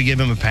 Do we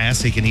give him a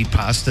pass? He can eat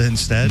pasta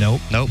instead?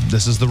 Nope.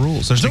 This is the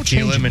rules. There's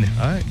Tequila no change.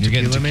 All right. You're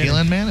getting tequila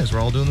and mayonnaise. We're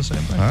all doing the same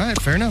thing. All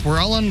right, fair enough. We're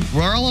all on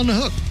the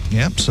hook.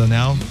 Yep. So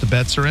now the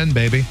bets are in,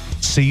 baby.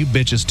 See you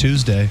bitches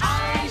Tuesday.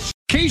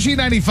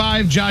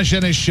 KG95, Josh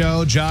Ennis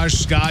Show. Josh,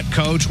 Scott,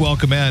 Coach,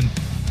 welcome in.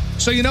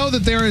 So you know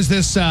that there is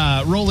this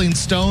Rolling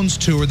Stones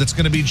tour that's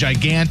going to be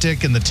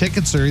gigantic, and the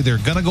tickets are either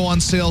going to go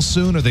on sale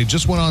soon or they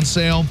just went on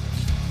sale.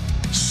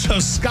 So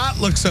Scott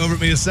looks over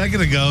at me a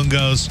second ago and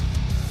goes,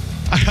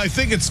 I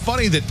think it's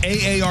funny that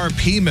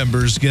AARP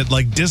members get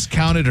like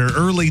discounted or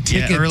early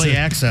ticket. Yeah, early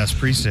access,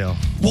 pre-sale.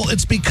 Well,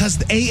 it's because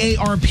the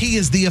AARP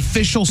is the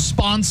official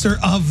sponsor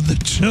of the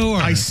tour.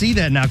 I see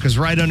that now because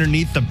right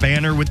underneath the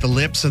banner with the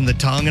lips and the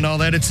tongue and all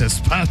that, it says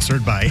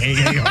sponsored by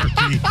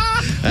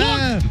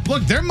AARP.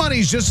 Look, their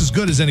money's just as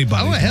good as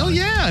anybody. Oh, hell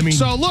yeah. I mean,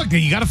 so look,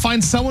 you got to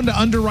find someone to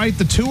underwrite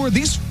the tour.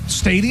 These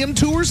stadium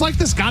tours like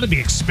this got to be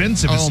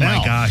expensive as hell. Oh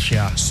my gosh,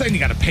 yeah. So you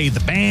got to pay the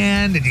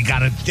band and you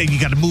got to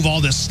move all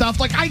this stuff.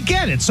 Like I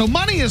get it. So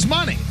money is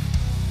money.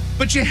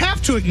 But you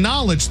have to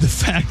acknowledge the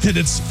fact that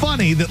it's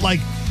funny that like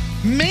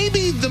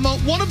maybe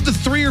one of the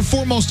 3 or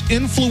 4 most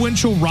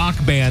influential rock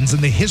bands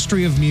in the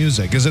history of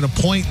music is at a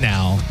point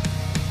now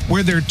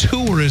where their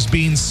tour is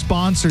being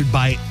sponsored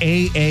by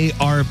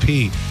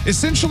AARP.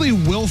 Essentially,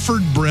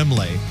 Wilford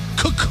Brimley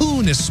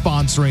Cocoon is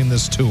sponsoring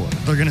this tour.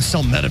 They're going to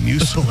sell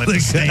Metamucil at the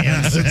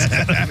stands.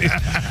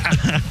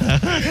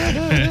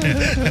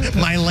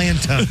 My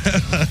Lanta.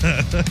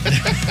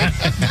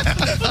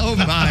 Oh,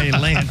 my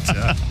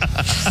Lanta.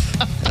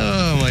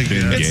 Oh, my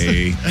God.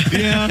 Gay.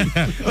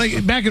 Yeah.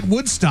 Like back at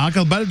Woodstock,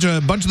 a bunch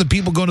of the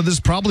people going to this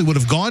probably would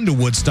have gone to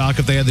Woodstock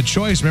if they had the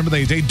choice. Remember,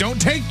 they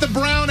don't take the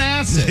brown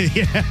acid.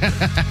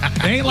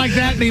 They ain't like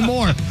that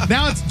anymore.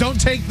 Now it's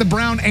don't take the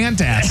brown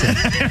antacid.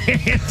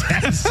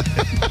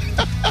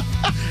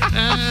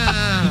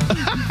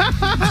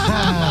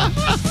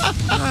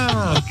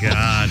 Oh,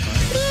 God.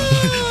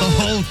 The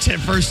whole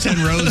first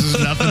 10 rows is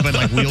nothing but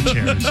like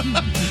wheelchairs.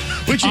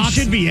 Which it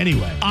should be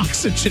anyway.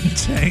 Oxygen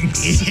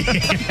tanks.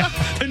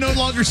 They're no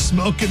longer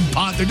smoking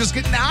pot. They're just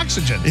getting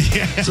oxygen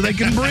so they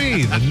can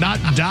breathe and not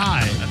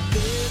die.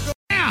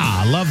 Yeah,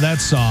 I love that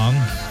song.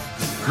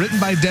 Written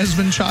by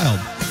Desmond Child.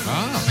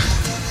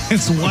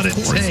 It's what it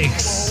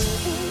takes.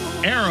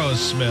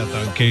 Aerosmith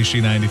on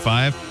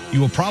KC95. You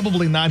will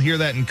probably not hear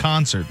that in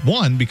concert.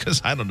 One, because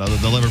I don't know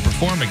that they'll ever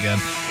perform again.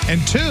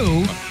 And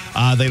two,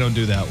 they don't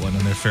do that one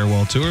in their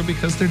farewell tour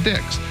because they're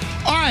dicks.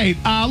 All right,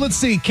 let's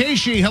see.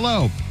 KC,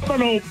 hello. I'm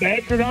an old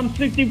bastard. I'm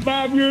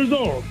 65 years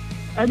old.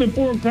 I've been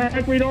pouring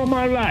concrete all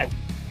my life.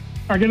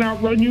 I can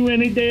outrun you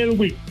any day of the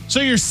week. So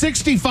you're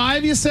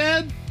 65, you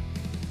said?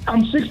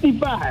 I'm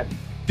 65.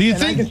 Do you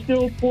and think I can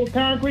still pour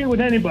concrete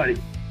with anybody?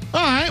 All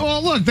right,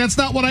 well, look, that's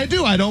not what I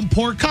do. I don't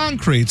pour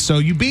concrete, so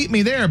you beat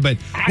me there. But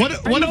what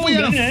if we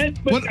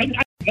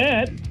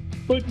had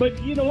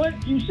But you know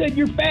what? You said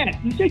you're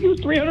fat. You said you're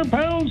 300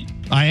 pounds.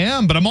 I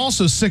am, but I'm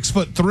also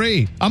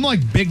 6'3". I'm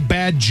like Big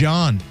Bad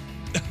John.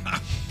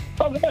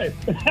 Okay.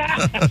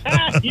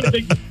 You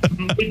think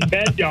Big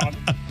Bad John.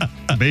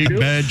 Big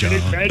Bad John.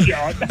 Big Bad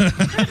John.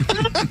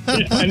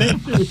 And then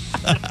too.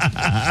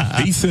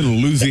 He sent a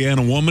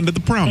Louisiana woman to the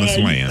promised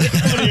land.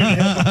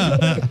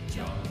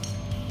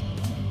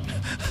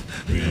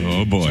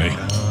 Oh, boy.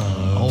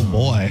 Oh,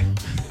 boy.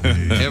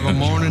 Every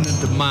morning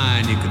at the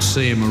mine, you could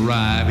see him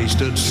arrive. He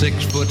stood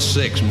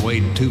 6'6" and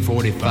weighed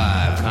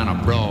 245, kind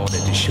of broad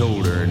at the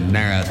shoulder and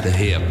narrow at the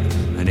hip.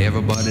 And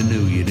everybody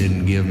knew you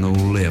didn't give no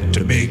lip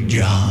to Big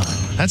John.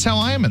 That's how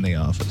I am in the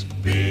office.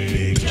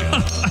 Big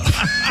John.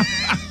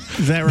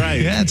 Is that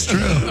right? Yeah, it's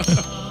true.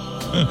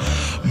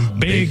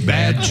 Big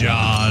Bad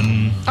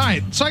John. All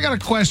right, so I got a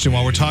question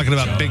while we're talking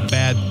about big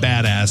bad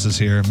badasses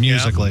here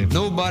musically.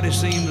 Nobody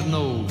seemed to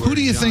know. Who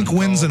do you think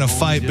wins in a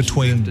fight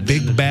between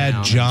Big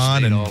Bad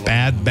John and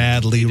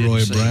Bad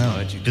Leroy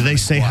Brown? Do they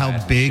say how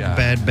big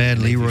Bad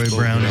Leroy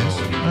Brown is?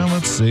 Well,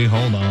 let's see.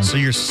 Hold on. So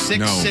you're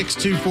 6'6",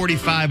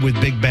 245 with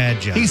Big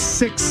Bad John. He's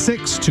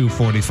 6'6",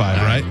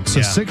 245, right? So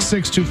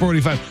 6'6",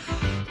 245.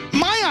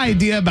 My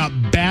idea about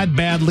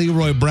Bad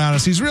Leroy Brown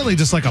is he's really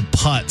just like a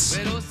putz.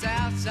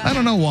 I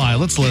don't know why.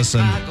 Let's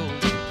listen.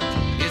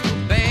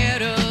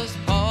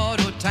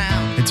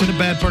 It's in a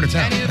bad part of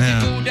town.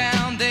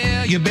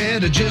 Yeah. You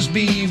better just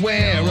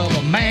beware of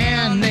a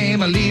man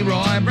named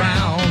Leroy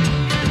Brown.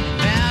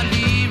 Now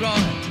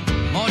Leroy,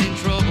 morning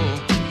trouble.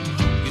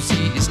 You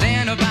see, you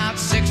stand about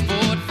 6'4".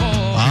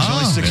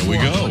 There we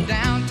go.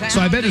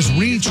 So I bet his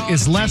reach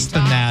is less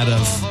than that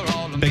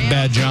of Big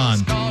Bad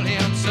John.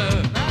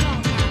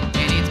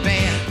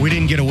 We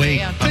didn't get a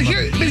weight. But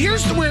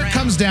here's where it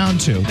comes down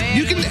to.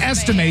 You can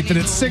estimate that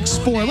it's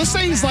 6'4". Let's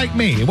say he's like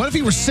me. What if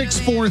he were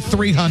 6'4",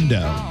 300?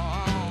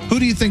 Who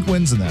do you think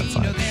wins in that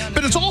fight?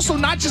 But it's also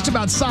not just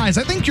about size.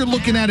 I think you're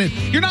looking at it.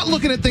 You're not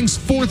looking at things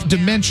fourth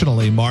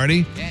dimensionally,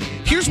 Marty.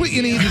 Here's what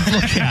you need to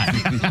look at.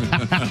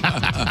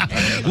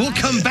 We'll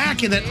come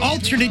back in that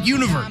alternate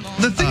universe.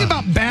 The thing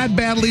about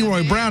Bad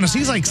Leroy Brown is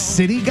he's like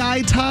city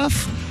guy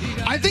tough.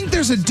 I think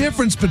there's a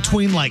difference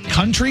between like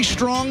country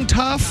strong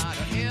tough,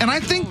 and I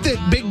think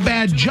that Big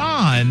Bad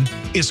John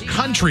is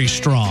country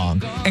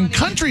strong, and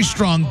country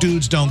strong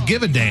dudes don't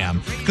give a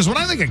damn. Because when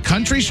I think of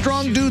country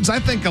strong dudes, I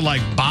think of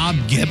like Bob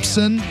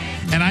Gibson,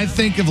 and I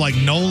think of like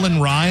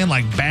Nolan Ryan,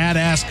 like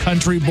badass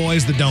country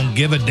boys that don't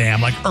give a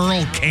damn, like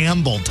Earl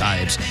Campbell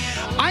types.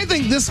 I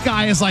think this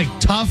guy is like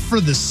tough for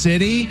the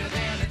city,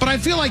 but I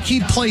feel like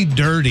he'd play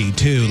dirty,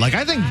 too. Like,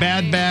 I think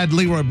Bad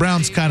Leroy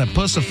Brown's kind of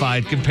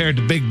pussified compared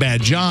to Big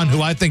Bad John,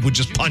 who I think would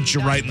just punch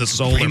you right in the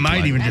solar He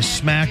might plate. even just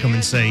smack him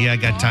and say, yeah, I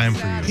got time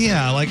for you.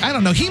 Yeah, like, I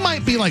don't know. He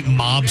might be like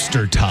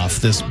mobster tough,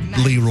 this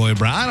Leroy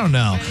Brown. I don't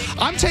know.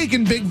 I'm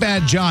taking Big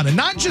Bad John, and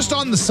not just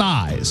on the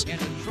size.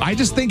 I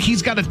just think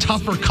he's got a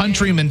tougher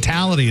country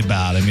mentality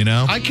about him, you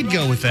know? I could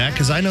go with that,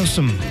 because I know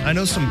some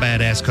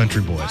badass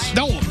country boys.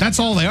 No, that's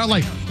all they are.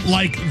 Like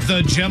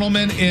the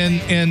gentleman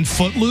in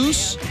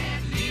Footloose.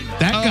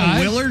 That guy.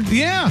 Willard?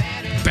 Yeah.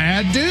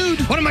 Bad dude.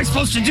 What am I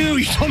supposed to do?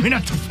 You told me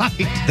not to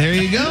fight. There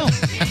you go.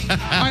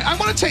 I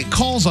want to take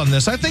calls on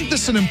this. I think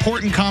this is an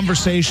important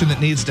conversation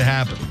that needs to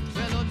happen.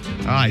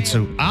 All right,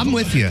 so I'm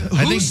with you.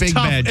 I think Big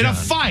Bad John. In a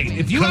fight,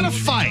 if you had a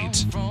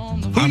fight,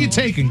 who are you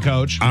taking,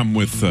 Coach? I'm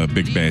with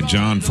Big Bad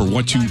John for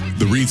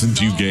the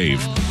reasons you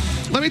gave.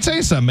 Let me tell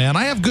you something, man.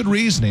 I have good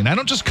reasoning. I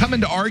don't just come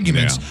into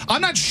arguments. Yeah.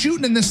 I'm not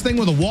shooting in this thing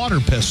with a water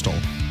pistol.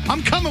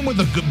 I'm coming with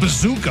a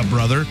bazooka,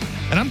 brother,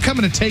 and I'm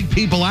coming to take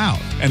people out.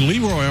 And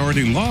Leroy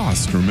already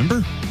lost,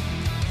 remember?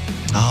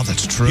 Oh,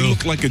 that's true. He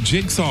looked like a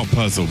jigsaw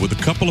puzzle with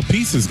a couple of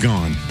pieces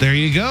gone. There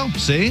you go.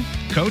 See?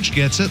 Coach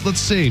gets it.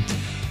 Let's see.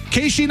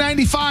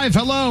 KC95,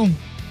 hello.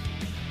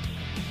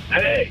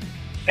 Hey,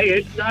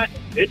 it's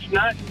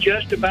not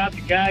just about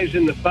the guys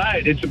in the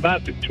fight. It's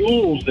about the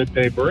tools that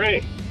they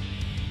bring.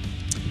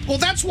 Well,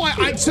 that's why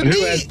I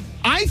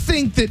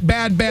think that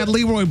bad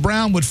Leroy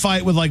Brown would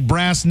fight with like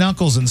brass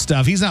knuckles and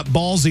stuff. He's not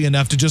ballsy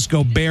enough to just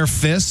go bare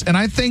fists. And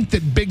I think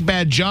that Big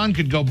Bad John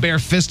could go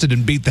bare-fisted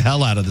and beat the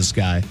hell out of this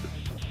guy.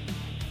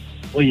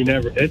 Well, you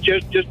never. It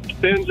just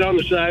depends on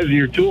the size of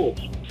your tools.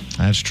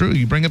 That's true.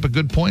 You bring up a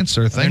good point,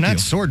 sir. Thank you. They're not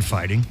sword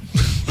fighting.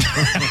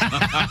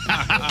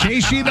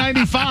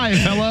 KC95,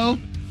 hello.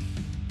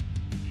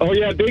 Oh,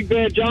 yeah, Big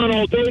Bad John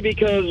all day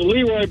because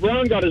Leroy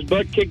Brown got his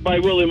butt kicked by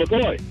Willie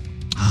McCoy.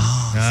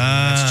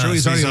 That's true.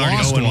 He's already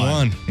lost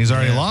 0-1. He's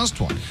already lost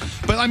one.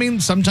 But, I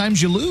mean,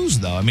 sometimes you lose,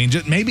 though. I mean,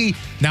 maybe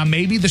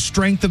the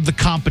strength of the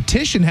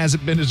competition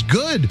hasn't been as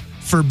good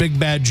for Big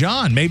Bad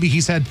John. Maybe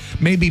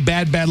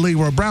bad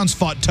Leroy Brown's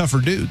fought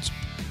tougher dudes.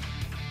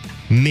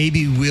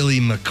 Maybe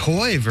Willie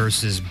McCoy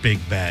versus Big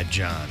Bad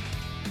John.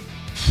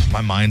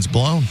 My mind's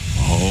blown.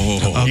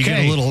 Oh, okay. You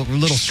get a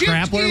little Shift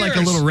scrappler, like a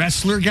gears. little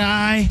wrestler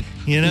guy,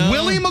 you know?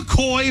 Willie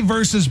McCoy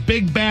versus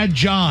Big Bad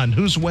John.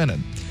 Who's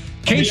winning?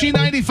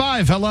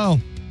 KC95, hello.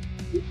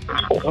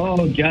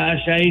 Oh, Josh,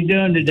 how you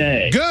doing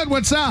today? Good,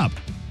 what's up?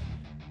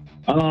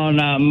 Oh,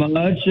 not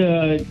much.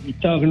 You're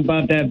talking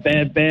about that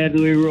bad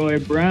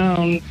Leroy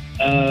Brown.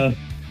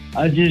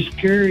 I'm just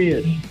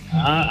curious.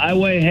 I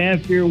weigh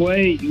half your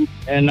weight,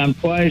 and I'm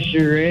twice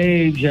your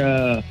age.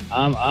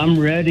 I'm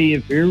ready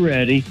if you're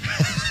ready.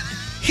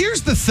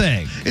 Here's the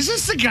thing. Is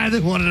this the guy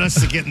that wanted us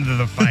to get into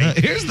the fight?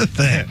 Here's the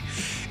thing.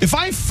 If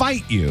I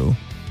fight you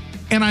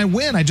and I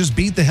win, I just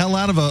beat the hell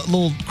out of a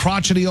little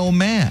crotchety old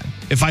man.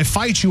 If I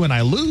fight you and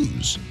I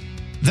lose,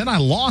 then I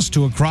lost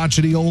to a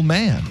crotchety old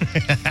man.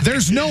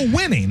 There's no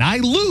winning. I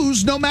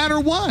lose no matter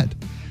what.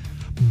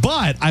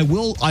 But I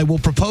will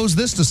propose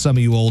this to some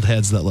of you old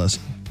heads that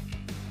listen.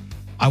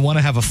 I want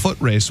to have a foot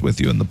race with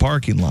you in the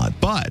parking lot,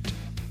 but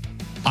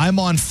I'm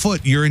on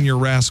foot. You're in your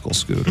rascal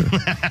scooter.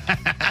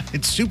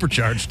 It's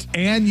supercharged.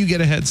 And you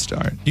get a head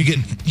start. You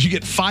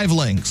get 5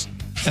 links.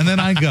 And then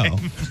I go.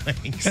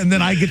 And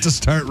then I get to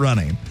start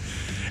running.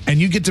 And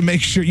you get to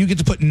make sure you get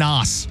to put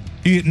NOS.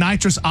 You get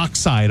nitrous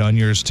oxide on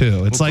yours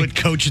too. It's we'll like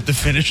put Coach at the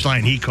finish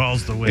line. He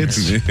calls the winner.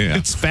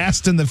 It's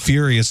Fast and the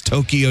Furious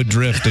Tokyo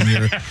Drift in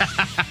your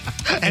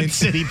and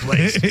City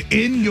Place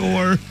in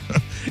your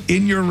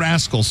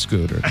rascal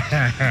scooter.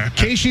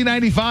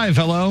 KC95,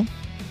 hello.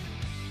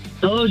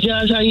 Hello,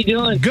 Josh. How you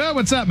doing? Good.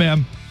 What's up,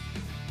 man?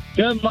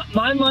 Good.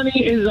 My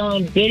money is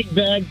on Big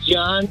Bad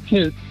John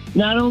because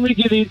not only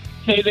do they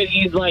say that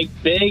he's like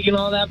big and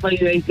all that, but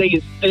they say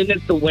he's thin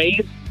at the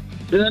waist.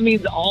 So that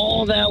means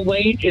all that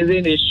weight is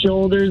in his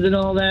shoulders and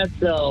all that.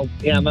 So,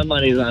 yeah, my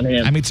money's on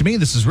him. I mean, to me,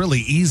 this is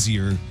really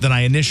easier than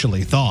I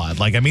initially thought.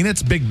 Like, I mean,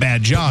 it's Big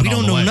Bad John. We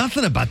don't know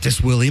nothing about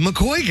this Willie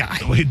McCoy guy.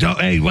 We don't.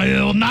 Hey,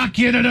 we'll knock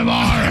you into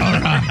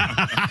tomorrow.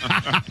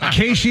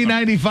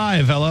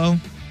 KC95, hello.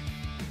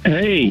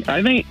 Hey,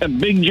 I think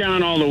Big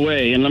John all the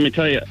way. And let me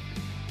tell you,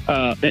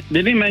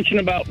 did he mention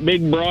about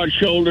big, broad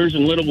shoulders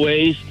and little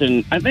waist?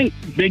 And I think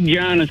Big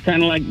John is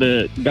kind of like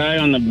the guy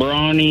on the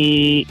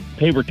brawny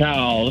paper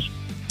towels.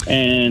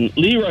 And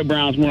Leroy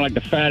Brown's more like the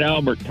Fat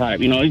Albert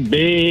type. You know, he's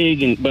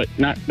big, but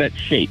not that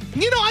shape.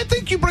 You know, I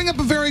think you bring up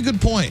a very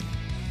good point.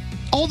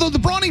 Although the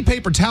brawny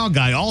paper towel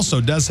guy also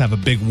does have a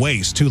big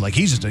waist, too. Like,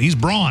 he's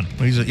brawny.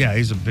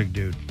 He's a big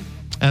dude.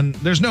 And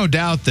there's no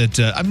doubt that,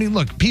 I mean,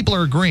 look, people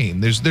are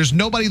agreeing. There's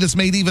nobody that's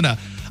made even a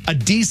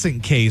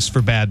decent case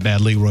for bad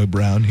Leroy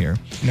Brown here.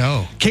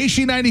 No.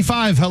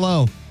 KC95,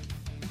 hello.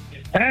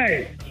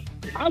 Hey,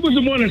 I was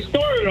the one that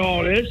started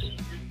all this.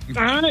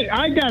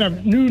 I got a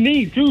new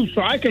knee, too,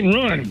 so I can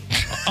run.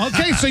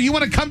 Okay, so you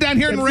want to come down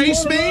here and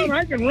race me? Run,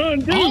 I can run,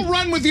 too. I'll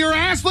run with your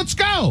ass. Let's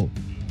go.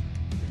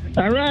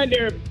 All right,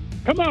 there.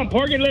 Come on,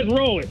 Porky, let's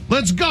roll it.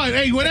 Let's go.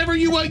 Hey, whatever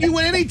you want,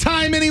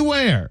 anytime,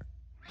 anywhere.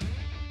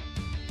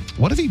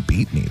 What if he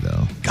beat me,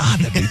 though? God,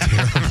 that'd be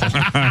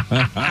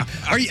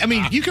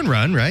terrible. You can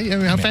run, right? I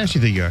mean, how fast do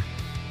you think you are?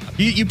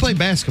 You play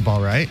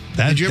basketball, right?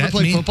 Did you ever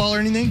play football or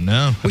anything?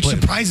 No. Which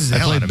surprises the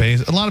hell out of me.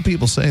 A lot of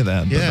people say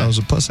that, but I was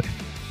a pussy.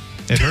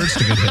 It hurts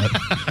to get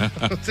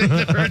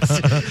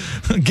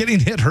hit. Getting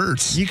hit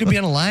hurts. You could be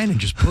on a line and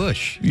just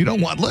push. You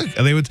don't want, look,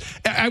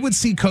 I would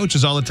see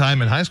coaches all the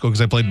time in high school because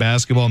I played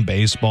basketball and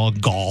baseball,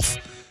 golf,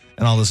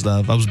 and all this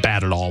stuff. I was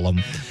bad at all of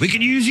them. We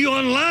can use you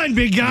on the line,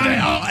 big guy.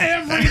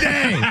 Every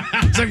day.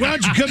 It's like, why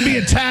don't you come be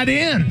a tight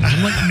end?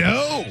 I'm like,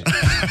 no.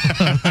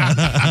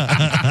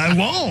 I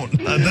won't.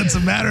 That's a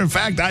matter of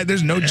fact.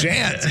 There's no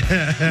chance.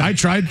 I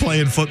tried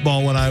playing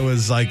football when I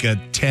was like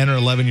 10 or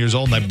 11 years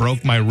old, and I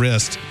broke my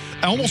wrist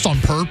almost on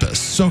purpose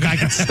so I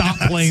could stop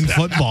playing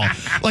football.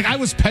 Like, I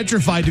was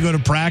petrified to go to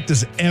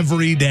practice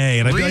every day.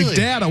 And I'd be like,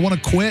 Dad, I want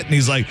to quit. And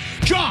he's like,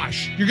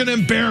 Josh, you're going to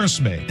embarrass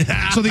me.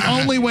 So the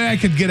only way I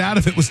could get out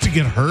of it was to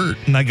get hurt.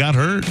 And I got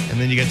hurt. And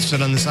then you got to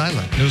sit on the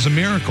sideline. It was a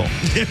miracle.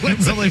 It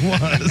really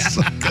was.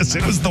 Because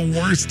it was the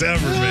worst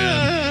ever,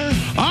 man.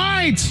 All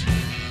right.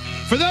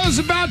 For those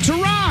about to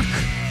rock,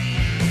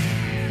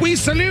 we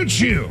salute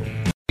you.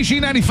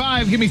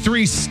 G95, give me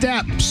 3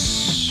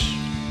 steps.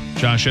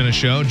 Josh and a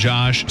show,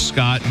 Josh,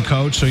 Scott, and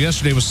Coach. So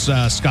yesterday was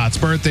Scott's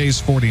birthday. He's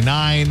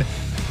 49.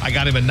 I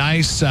got him a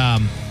nice, I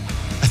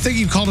think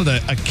you called it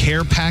a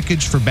care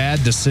package for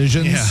bad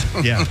decisions.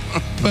 Yeah.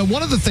 But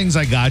one of the things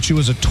I got you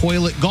was a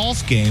toilet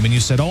golf game, and you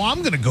said, I'm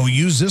going to go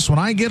use this when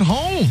I get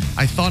home.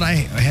 I thought I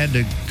had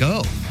to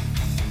go.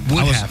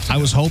 I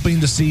was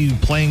hoping to see you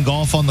playing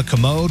golf on the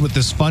commode with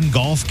this fun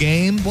golf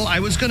game. Well, I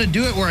was going to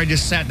do it where I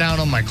just sat down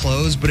on my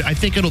clothes, but I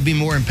think it'll be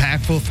more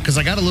impactful because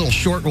I got a little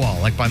short wall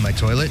like by my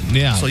toilet.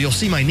 Yeah. So you'll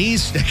see my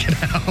knees sticking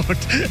out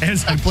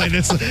as I play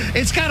this.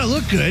 It's got to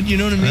look good, you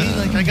know what I mean?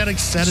 Like I got to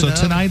set it up.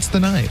 So tonight's the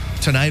night.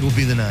 Tonight will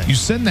be the night. You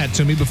send that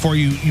to me before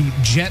you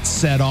jet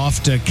set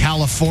off to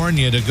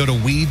California to go to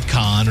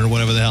WeedCon or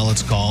whatever the hell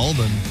it's called.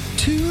 And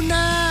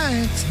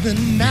tonight's the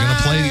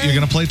night. You're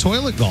gonna play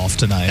toilet golf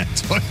tonight.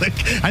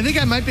 I think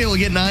I might be able to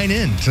get 9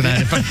 in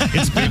tonight.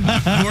 It's been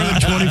more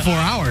than 24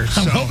 hours.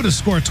 I'm hoping to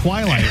score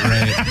Twilight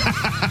rate.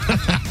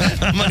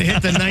 I'm gonna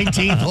hit the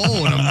 19th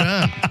hole and I'm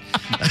done.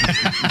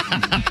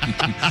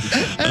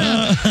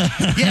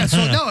 Yeah.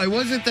 So no, it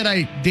wasn't that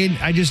I did.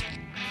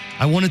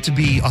 I want it to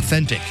be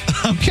authentic.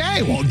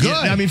 Okay, well, good.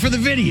 Yeah, I mean, for the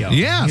video.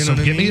 Yeah, you know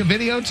so give me mean? a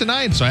video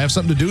tonight so I have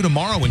something to do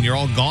tomorrow when you're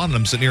all gone and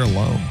I'm sitting here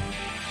alone.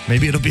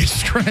 Maybe it'll be a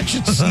scratch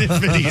and sniff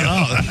video.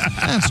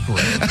 That's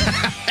great.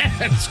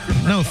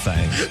 No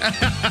thanks.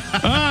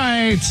 All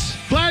right.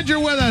 Glad you're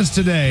with us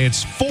today.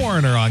 It's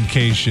Foreigner on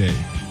K-Shade.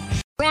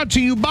 Brought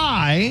to you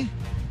by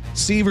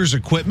Seavers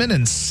Equipment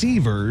and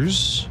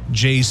Seavers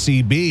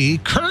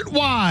JCB. Kurt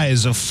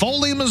Wise of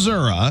Foley,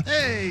 Missouri.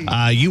 Hey.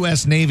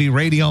 U.S. Navy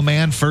radio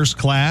man, first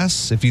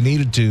class. If you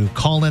needed to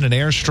call in an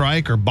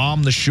airstrike or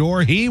bomb the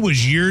shore, he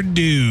was your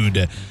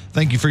dude.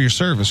 Thank you for your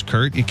service,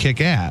 Kurt. You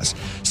kick ass.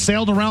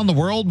 Sailed around the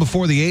world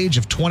before the age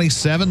of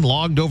 27,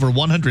 logged over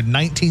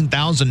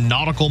 119,000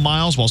 nautical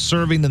miles while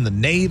serving in the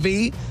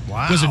Navy.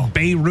 Wow. Was in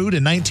Beirut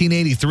in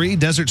 1983,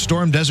 Desert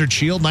Storm, Desert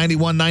Shield,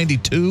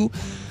 91-92.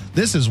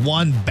 This is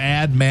one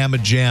bad mamma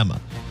jamma.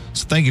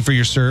 So thank you for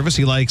your service.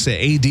 He likes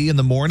AD in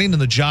the morning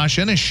and the Josh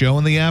Ennis show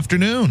in the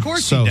afternoon. Of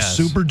course so he does.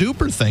 Super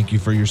duper thank you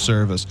for your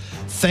service.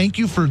 Thank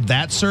you for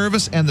that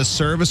service and the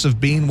service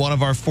of being one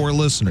of our 4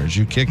 listeners.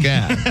 You kick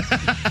ass.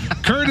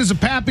 Kurt is a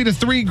pappy to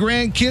 3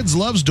 grandkids,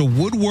 loves to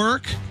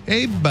woodwork.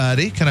 Hey,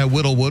 buddy, can I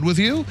whittle wood with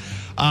you?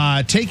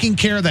 Taking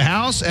care of the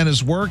house and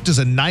has worked as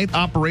a night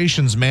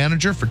operations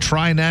manager for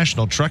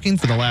Tri-National Trucking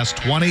for the last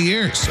 20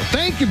 years. So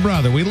thank you,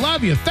 brother. We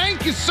love you.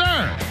 Thank you,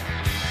 sir.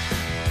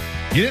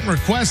 You didn't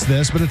request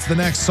this, but it's the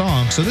next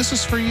song, so this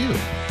is for you.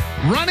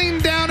 Running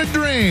Down a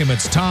Dream.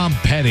 It's Tom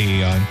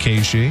Petty on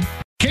KSHE.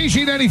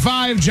 KSHE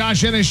 95,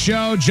 Josh Ennis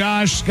Show.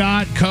 Josh,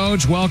 Scott,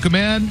 Coach, welcome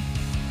in.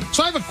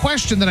 So I have a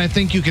question that I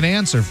think you can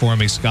answer for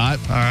me, Scott.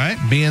 All right.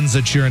 Being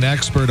that you're an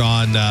expert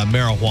on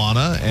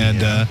marijuana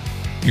and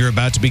you're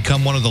about to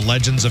become one of the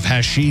legends of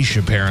hashish,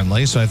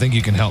 apparently, so I think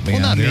you can help me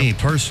out not here. me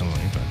personally,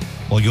 but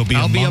well,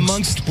 I'll be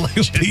amongst the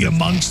legends. You'll be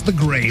amongst the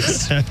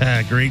greats.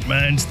 Great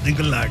minds think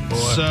alike, boy.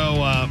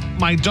 So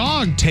my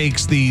dog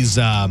takes these.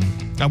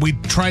 We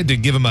tried to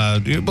give him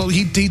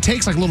he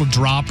takes like little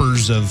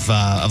droppers of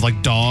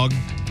like dog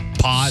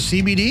pot.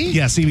 CBD?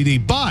 Yeah,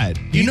 CBD. But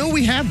you know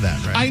we have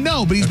that, right? I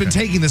know, but he's been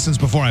taking this since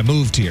before I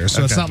moved here.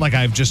 So it's not like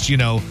I've just,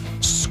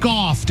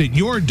 scoffed at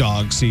your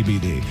dog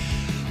CBD.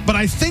 But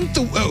I think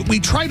we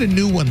tried a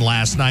new one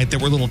last night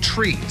that were little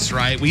treats,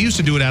 right? We used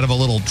to do it out of a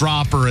little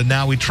dropper, and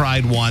now we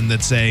tried one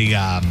that's in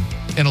a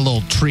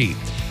little treat.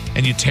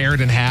 And you tear it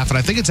in half, and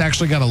I think it's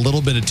actually got a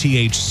little bit of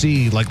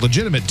THC, like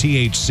legitimate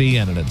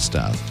THC in it and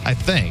stuff, I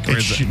think.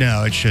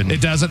 No, it shouldn't.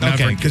 It doesn't?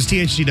 Okay. Because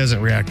THC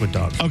doesn't react with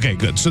dogs. Okay,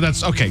 good. So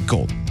that's, okay,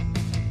 cool.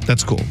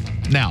 That's cool.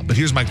 Now, but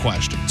here's my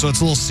question. So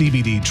it's little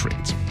CBD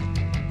treats.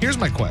 Here's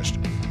my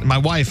question. My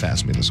wife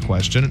asked me this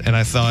question, and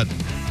I thought,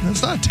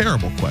 that's not a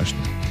terrible question.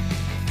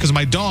 Because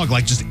my dog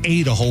just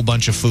ate a whole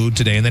bunch of food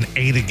today and then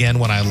ate again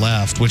when I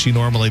left, which he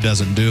normally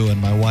doesn't do.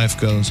 And my wife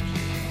goes,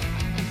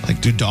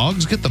 do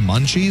dogs get the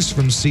munchies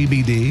from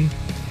CBD?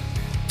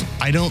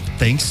 I don't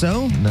think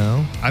so.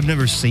 No. I've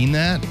never seen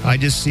that. I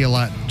just see a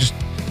lot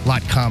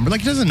calmer.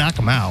 It doesn't knock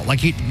him out.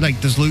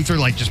 Does Luther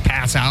just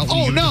pass out?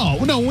 Oh, no.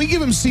 When we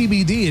give him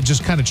CBD, it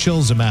just kind of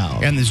chills him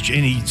out. And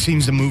he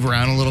seems to move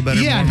around a little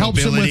better. Yeah, more it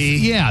helps mobility. him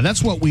with. Yeah,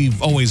 that's what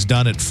we've always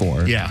done it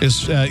for. Yeah,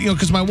 is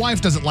because my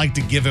wife doesn't like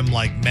to give him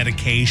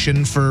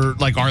medication for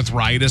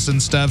arthritis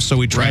and stuff, so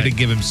we try to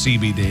give him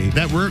CBD.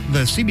 The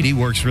CBD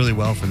works really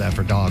well for that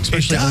for dogs,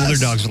 especially older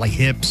dogs with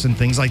hips and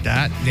things like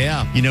that.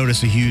 Yeah, you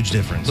notice a huge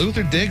difference.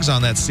 Luther digs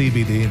on that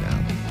CBD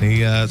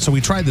now. So we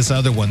tried this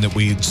other one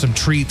that some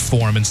treat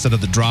form instead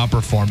of the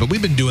dropper form, but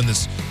we've been doing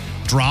this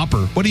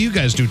Dropper. What do you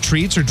guys do?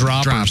 Treats or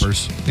droppers?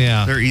 Droppers.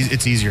 Yeah.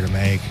 It's easier to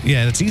make.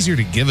 Yeah, and it's easier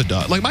to give a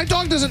dog. Like, my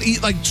dog doesn't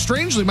eat, like,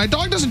 strangely, my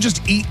dog doesn't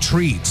just eat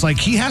treats. Like,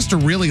 he has to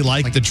really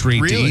like the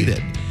treat to eat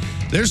it.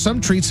 There's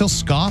some treats he'll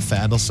scoff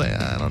at. He'll say,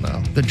 I don't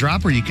know. The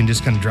dropper you can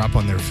just kind of drop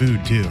on their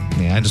food, too.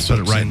 Yeah, I just put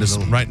it right in his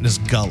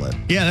gullet.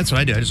 Yeah, that's what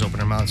I do. I just open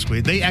their mouth and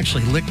squeeze. They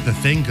actually lick the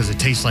thing because it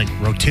tastes like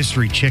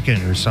rotisserie chicken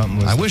or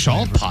something. I wish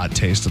all pot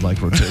tasted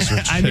like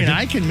rotisserie chicken. I mean,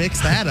 I can mix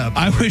that up.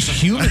 I wish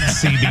human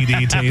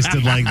CBD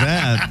tasted like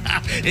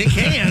that. It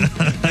can.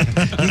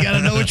 You got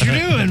to know what you're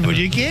doing, but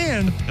you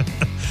can.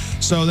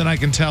 So then I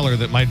can tell her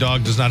that my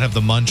dog does not have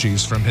the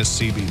munchies from his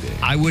CBD.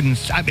 I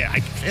wouldn't. I mean,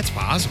 it's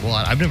possible.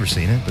 I've never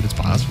seen it, but it's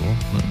possible.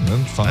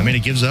 That's fine. I mean,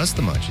 it gives us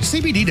the munchies.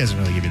 CBD doesn't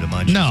really give you the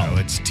munchies. No. So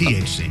it's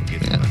THC.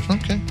 Gives you the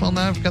munchies. Okay. Well,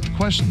 now I've got the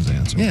questions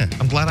answered. Yeah.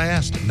 I'm glad I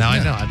asked it. Now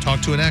I know. I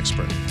talked to an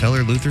expert. Tell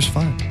her Luther's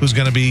fine. Who's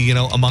going to be,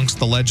 amongst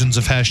the legends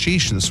of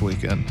hashish this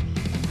weekend.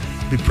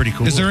 Be pretty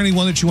cool. Is there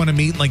anyone that you want to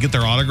meet and like get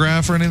their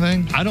autograph or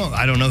anything? I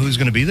don't know who's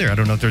going to be there. I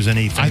don't know if there's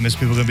any famous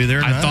people going to be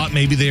there. I thought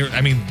maybe they're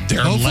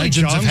Hopefully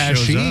legends John of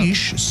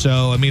hashish.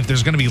 So, I mean, if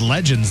there's going to be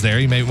legends there,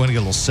 you may want to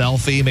get a little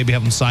selfie, maybe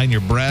have them sign your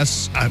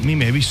breasts. I mean,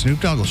 maybe Snoop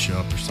Dogg will show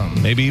up or something.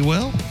 Maybe he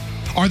will.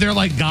 Are there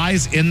like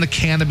guys in the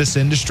cannabis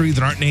industry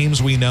that aren't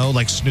names we know,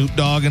 like Snoop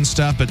Dogg and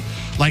stuff, but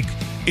like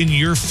in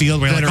your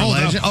field where That like, are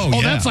legend? oh,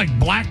 Yeah. that's like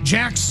Black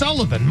Jack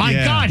Sullivan. My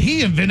God,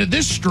 he invented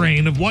this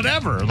strain of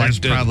whatever.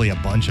 There's like, probably a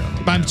bunch of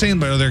them. But I'm saying,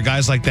 but are there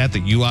guys like that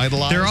you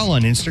idolize? They're all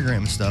on Instagram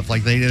and stuff.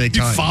 Like they You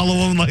talk. follow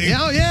them like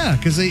Yeah,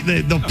 because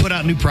they'll put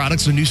out new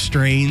products and new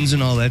strains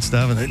and all that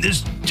stuff, and then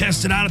just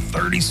test it out at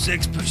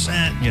 36%,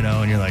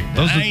 and you're like,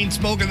 I ain't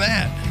smoking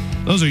that.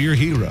 Those are your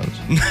heroes.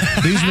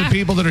 These are the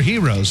people that are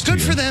heroes to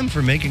Good you. for them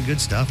for making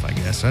good stuff, I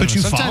guess. But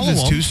you Sometimes follow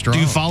it's them. too strong. Do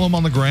you follow them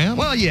on the gram?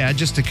 Well, yeah,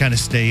 just to kind of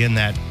stay in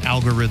that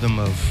algorithm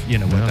of,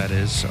 what that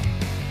is. So,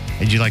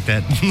 did you like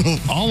that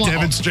little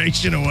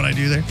demonstration of what I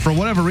do there? For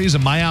whatever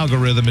reason, my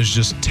algorithm is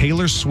just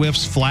Taylor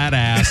Swift's flat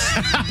ass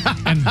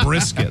and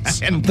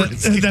briskets.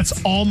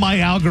 That's all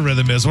my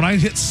algorithm is. When I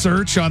hit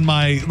search on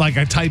I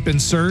type in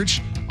search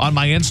on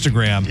my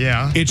Instagram,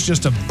 it's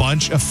just a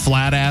bunch of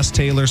flat ass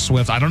Taylor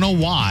Swift. I don't know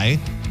why.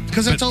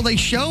 Because that's all they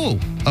show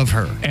of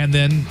her. And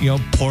then,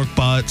 pork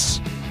butts,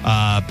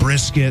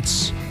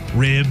 briskets,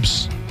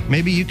 ribs.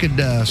 Maybe you could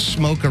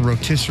smoke a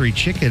rotisserie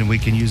chicken and we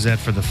can use that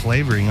for the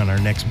flavoring on our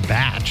next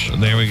batch.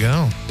 There we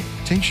go.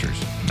 Tinctures.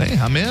 Hey,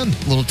 I'm in.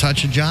 A little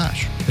touch of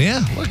Josh.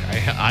 Yeah, look,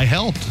 I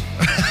helped.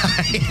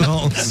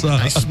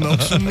 I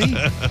smoked some meat.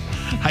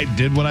 I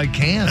did what I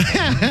can.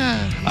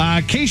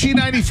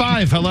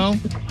 KC95, hello.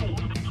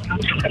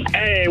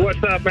 Hey,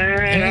 what's up,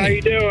 man? How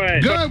you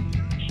doing? Good.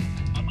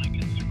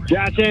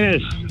 Josh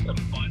Ennis.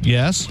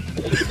 Yes.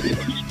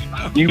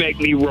 You make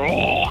me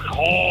rock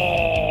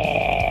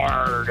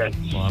hard.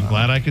 Well, I'm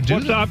glad I could do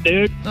What's that. up,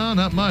 dude? No,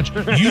 not much.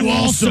 You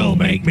also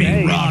make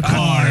me rock I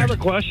hard. have a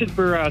question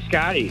for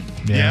Scotty.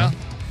 Yeah.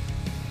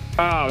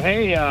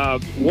 Hey,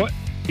 what?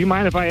 Do you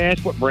mind if I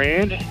ask what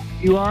brand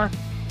you are?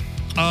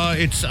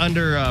 It's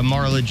under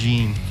Marla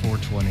Jean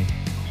 420.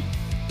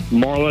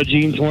 Marla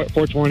Jean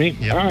 420.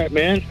 Yep. All right,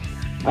 man.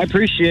 I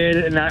appreciate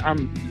it, and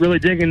I'm really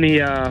digging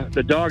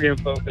the dog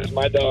info because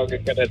my dog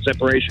has got that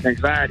separation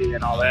anxiety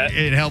and all that.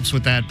 It helps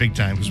with that big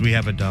time because we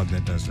have a dog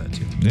that does that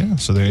too. Yeah,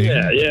 so there you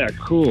go. Yeah,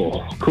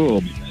 cool.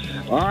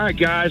 All right,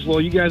 guys.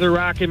 Well, you guys are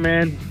rocking,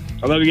 man.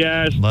 I love you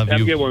guys. Love Have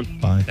you. a good one.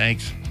 Bye.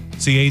 Thanks.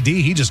 See, AD,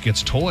 he just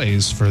gets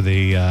toys for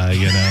the,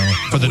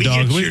 for the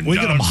dog. We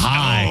get them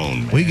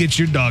high. We get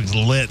your dogs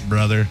lit,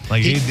 brother.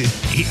 Like We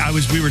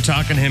were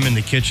talking to him in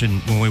the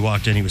kitchen when we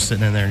walked in. He was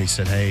sitting in there and he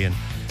said, "Hey," and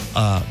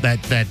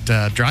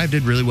that drive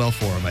did really well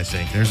for him. I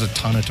think there's a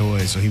ton of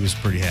toys, so he was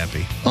pretty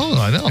happy. Oh,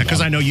 I know.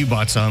 Because I know you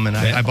bought some, and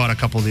I bought a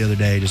couple the other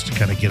day just to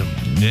kind of get them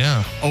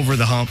over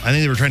the hump. I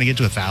think they were trying to get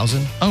to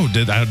 1,000. Oh,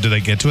 did they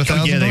get to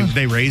 1,000? Yeah,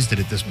 they raised it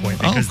at this point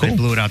because they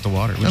blew it out the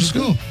water. Which is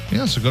cool.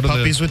 Yeah, so go to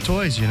Puppies with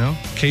toys,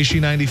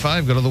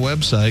 KC95, go to the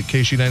website,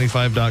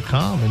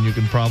 KC95.com, and you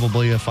can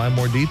probably find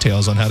more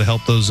details on how to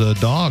help those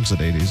dogs at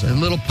 80s. And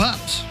little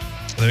pups.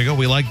 There you go.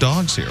 We like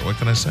dogs here. What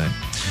can I say?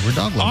 We're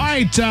dog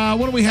lovers. All right,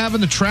 what do we have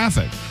in the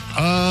traffic?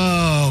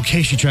 Oh,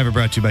 KC Traffic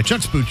brought to you by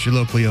Chuck's Boots, your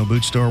locally owned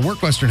boot store.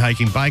 Work Western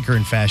Hiking, Biker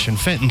and Fashion,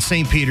 Fenton,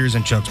 St. Peter's,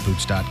 and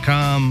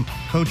chucksboots.com.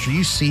 Coach, are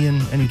you seeing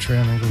any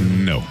traffic?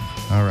 No.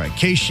 All right.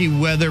 KC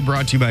Weather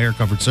brought to you by Air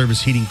Comfort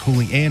Service, heating,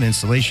 cooling, and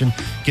installation.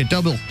 Get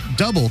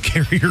double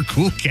carrier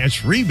cool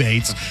cash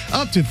rebates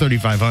up to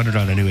 $3,500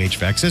 on a new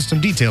HVAC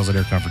system. Details at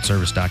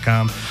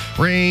aircomfortservice.com.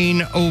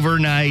 Rain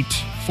overnight,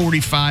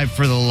 45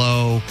 for the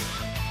low.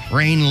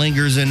 Rain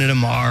lingers into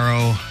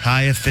tomorrow,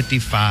 high of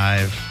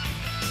 55.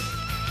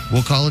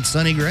 We'll call it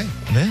sunny gray.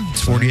 Yeah, it's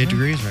 48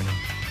 degrees right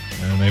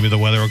now. Maybe the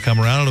weather will come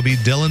around. It'll be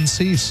Dylan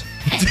Cease.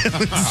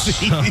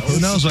 Who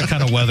knows what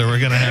kind of weather we're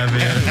going to have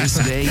here. This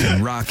day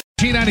in rock.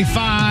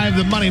 G95,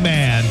 the Money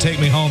Man. Take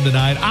me home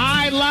tonight.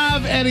 I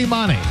love Eddie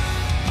Money.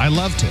 I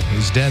loved him.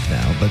 He's dead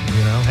now, but,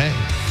 hey.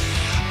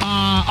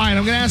 All right,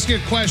 I'm going to ask you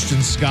a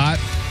question, Scott.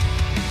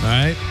 All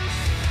right.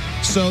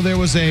 So there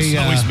was a... This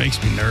always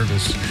makes me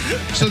nervous.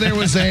 So there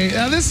was a...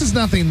 this is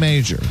nothing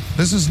major.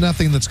 This is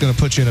nothing that's going to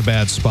put you in a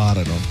bad spot,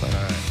 I don't think.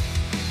 All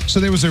right. So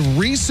there was a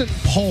recent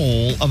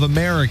poll of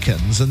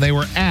Americans, and they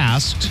were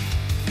asked,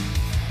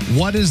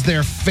 what is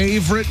their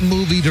favorite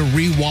movie to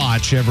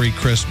rewatch every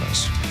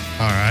Christmas?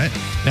 All right.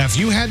 Now, if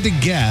you had to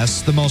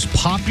guess the most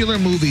popular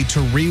movie to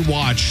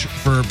rewatch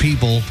for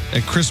people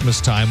at Christmas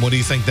time, what do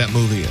you think that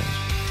movie is?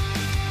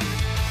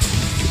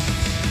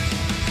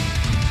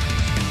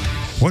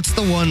 What's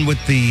the one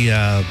with the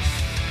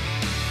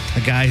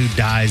guy who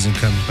dies and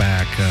comes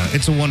back?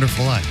 It's a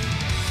Wonderful Life.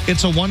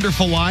 It's a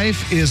Wonderful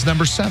Life is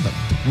number 7.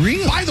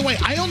 Really? By the way,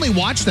 I only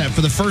watched that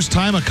for the first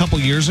time a couple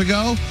years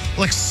ago,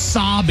 like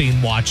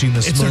sobbing watching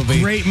this movie. It's a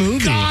great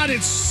movie. God,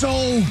 it's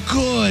so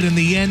good. And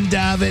the end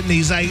of it, and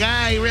he's like,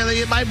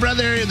 really, my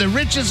brother, the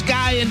richest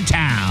guy in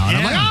town. Yeah.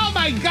 I'm like, oh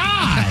my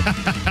God.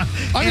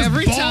 I'm just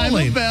Every time a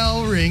bawling.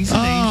 bell rings,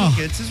 an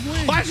angel gets his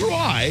wings. That's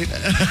right.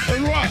 That's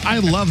right. I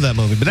love that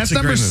movie, but that's It's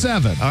a number great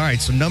movie. 7. All right,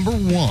 so number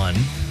 1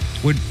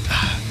 would...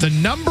 The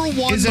number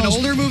 1 Is it an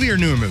older movie or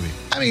newer movie?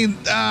 I mean,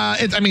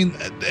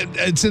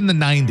 it's in the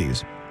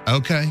 90s.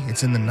 Okay,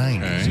 it's in the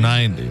 90s. It's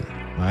 90. All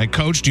right,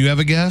 Coach, do you have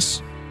a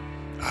guess?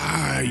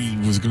 I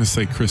was going to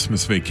say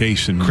Christmas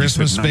Vacation.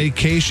 Christmas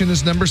Vacation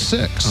is number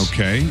 6.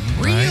 Okay.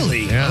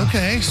 Really? Right, yeah.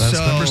 Okay, That's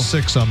so... number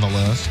 6 on the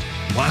list.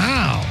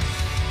 Wow.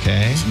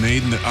 Okay. It's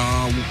made in the,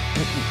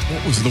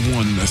 what was the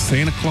one?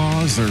 Santa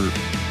Claus or...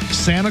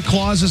 Santa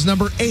Claus is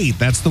number 8.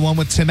 That's the one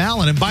with Tim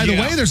Allen. And by the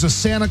way, there's a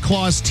Santa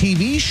Claus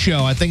TV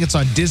show. I think it's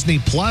on Disney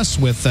Plus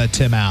with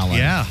Tim Allen.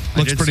 Yeah.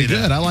 Looks pretty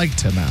good. I like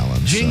Tim Allen.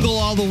 Jingle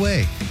All the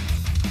Way.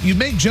 You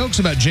make jokes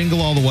about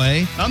Jingle All the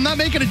Way. I'm not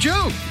making a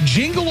joke.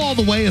 Jingle All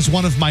the Way is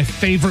one of my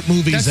favorite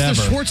movies ever.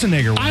 That's the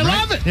Schwarzenegger one, I right?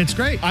 love it. It's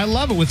great. I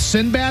love it with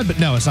Sinbad, but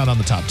no, it's not on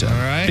the top 10. All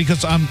right.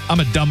 Because I'm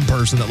a dumb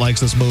person that likes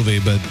this movie,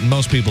 but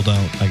most people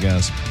don't, I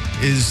guess.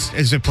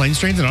 Is it Planes,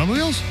 Trains, and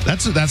Automobiles?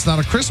 That's not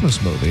a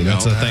Christmas movie.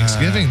 That's a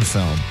Thanksgiving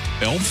film.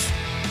 Elf?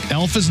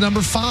 Elf is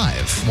number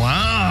 5.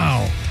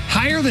 Wow.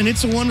 Higher than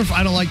It's a Wonderful...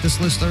 I don't like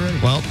this list already.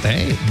 Well,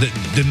 hey,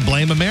 didn't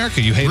blame America.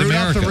 You hate Rudolph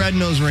America. the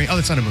Red-Nosed Reindeer. Oh,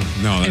 that's not a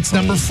movie. No, that's It's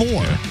number old. 4.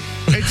 Yeah.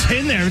 It's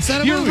in there. It's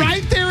not a You're movie.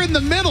 right there in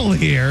the middle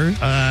here.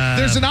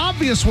 There's an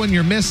obvious one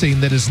you're missing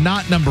that is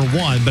not number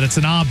 1, but it's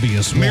an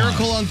obvious one.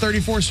 Miracle on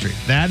 34th Street.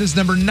 That is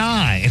number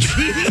 9.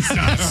 Jesus. What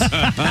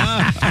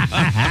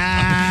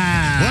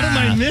am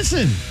I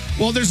missing?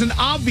 Well, there's an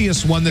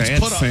obvious one that's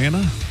Bad put on.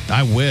 Santa?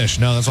 I wish.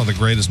 No, that's one of the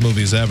greatest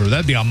movies ever.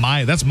 That'd be on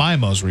that's my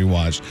most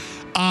rewatched.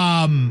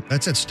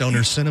 That's at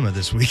Stoner Cinema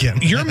this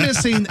weekend. You're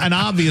missing an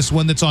obvious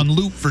one that's on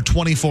loop for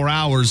 24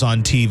 hours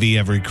on TV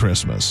every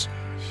Christmas.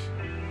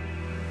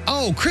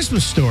 Oh,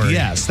 Christmas Story.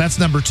 Yes, that's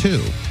number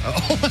 2.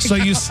 Oh my So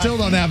you God. still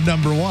don't have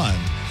number 1.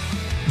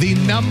 The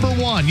number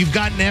 1, you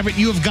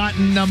have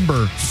gotten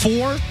number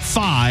 4,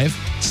 5,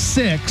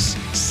 6,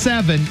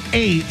 7,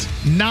 8,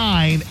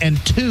 9,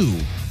 and 2.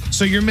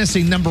 So you're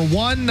missing number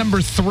 1,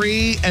 number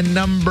 3, and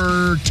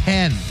number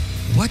 10.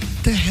 What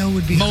the hell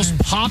would be most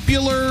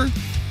popular,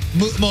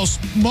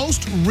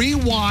 most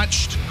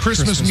rewatched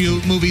Christmas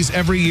movies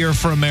every year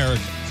for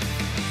America?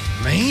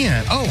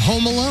 Man. Oh,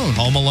 Home Alone.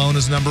 Home Alone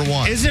is number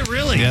 1. Is it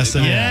really? Yes,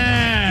 it is.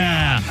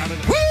 Yeah.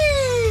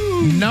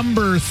 Woo!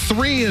 Number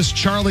 3 is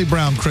Charlie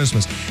Brown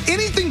Christmas.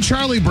 Anything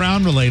Charlie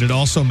Brown related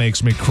also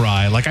makes me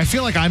cry. Like, I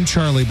feel like I'm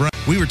Charlie Brown.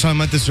 We were talking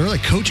about this earlier.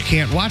 Coach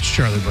can't watch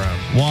Charlie Brown.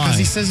 Why? Because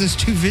he says it's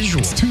too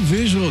visual. It's too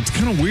visual. It's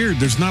kind of weird.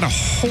 There's not a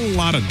whole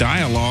lot of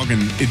dialogue,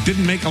 and it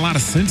didn't make a lot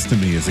of sense to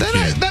me as a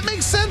kid. That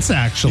makes sense,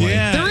 actually.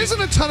 Yeah. There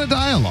isn't a ton of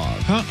dialogue.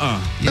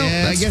 No,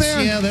 that's I guess,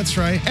 fair. yeah, that's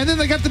right. And then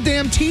they got the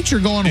damn teacher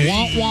going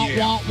wah, wah,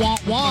 wah, wah,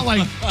 wah.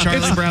 Like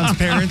Charlie Brown's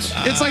parents.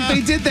 It's like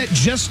they did that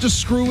just to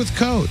screw with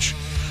Coach.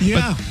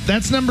 Yeah. But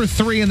that's number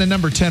 3, and then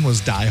number 10 was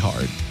Die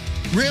Hard.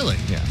 Really?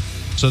 Yeah.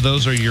 So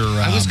those are your...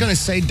 I was going to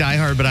say Die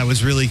Hard, but I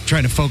was really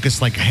trying to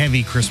focus like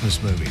heavy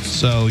Christmas movies.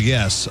 So,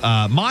 yes.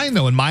 Mine,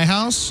 though, in my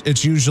house,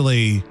 it's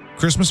usually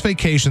Christmas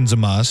Vacation's a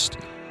must.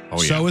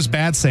 Oh, yeah. So is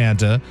Bad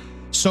Santa.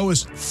 So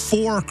is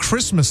 4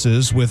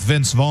 Christmases with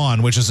Vince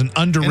Vaughn, which is an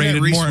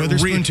underrated... Reese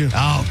Witherspoon, too.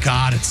 Oh,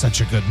 God, it's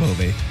such a good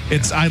movie.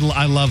 It's I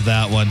love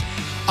that one.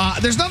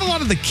 There's not a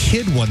lot of the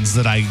kid ones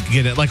that I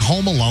get it. Like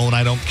Home Alone,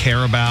 I don't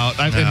care about.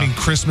 I mean,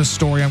 Christmas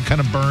Story, I'm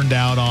kind of burned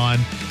out on.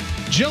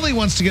 Jilly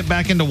wants to get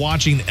back into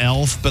watching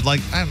Elf, but like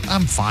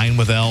I'm fine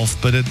with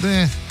Elf, but it's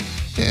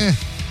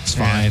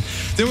fine.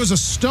 There was a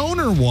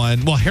stoner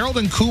one. Well, Harold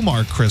and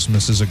Kumar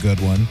Christmas is a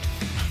good one.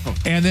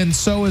 And then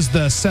so is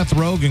the Seth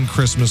Rogen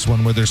Christmas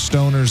one where there's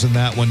stoners in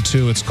that one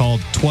too. It's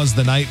called 'Twas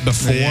the Night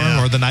Before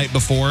or The Night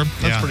Before.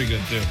 That's pretty good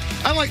too.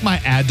 I like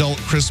my adult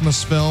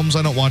Christmas films.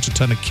 I don't watch a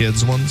ton of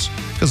kids ones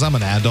because I'm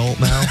an adult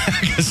now.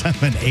 Because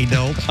I'm an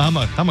adult. I'm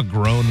a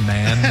grown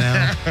man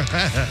now.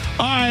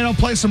 All right, I'll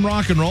play some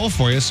rock and roll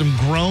for you. Some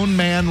grown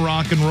man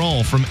rock and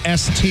roll from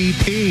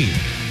STP.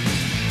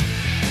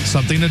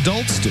 Something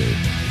adults do.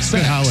 It's a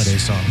good holiday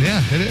song.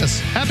 Yeah, it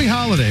is. Happy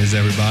holidays,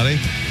 everybody.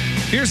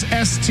 Here's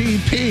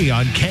STP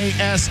on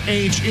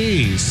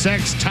KSHE.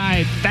 Sex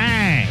Type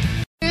Thing.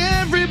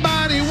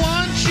 Everybody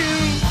wants you.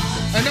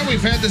 I know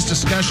we've had this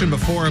discussion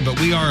before, but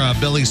we are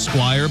Billy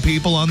Squier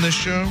people on this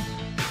show.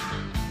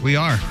 We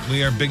are.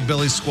 We are big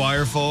Billy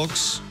Squier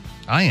folks.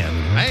 I am.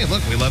 Hey,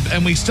 look, we love,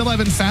 and we still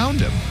haven't found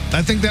him.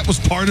 I think that was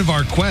part of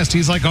our quest.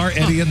 He's like our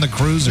Eddie and the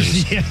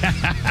Cruisers. Yeah.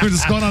 We're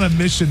just going on a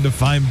mission to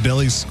find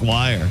Billy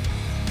Squier.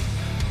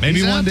 Maybe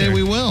He's one out day there.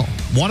 we will.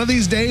 One of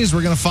these days,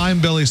 we're going to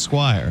find Billy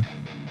Squier.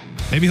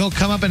 Maybe he'll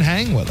come up and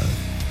hang with us.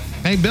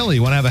 Hey, Billy,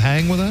 you want to have a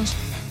hang with us?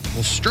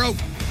 We'll stroke.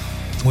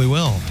 We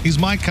will. He's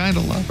my kind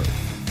of lover.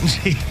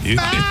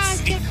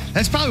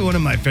 That's probably one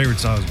of my favorite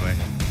songs by him.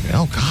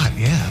 Oh, God,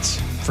 yeah. It's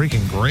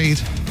freaking great.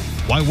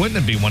 Why wouldn't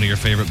it be one of your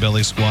favorite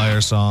Billy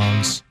Squier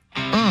songs?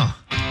 Yeah.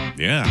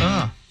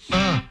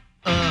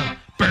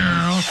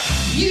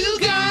 You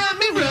got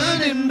me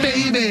running,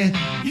 baby.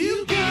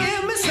 You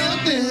give me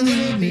something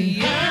in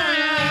me.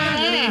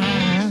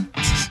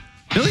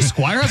 Billy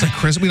Squier has a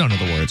Christmas. We don't know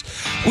the words.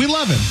 We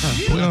love him.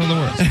 We don't know the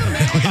words.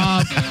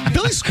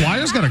 Billy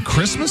Squier's got a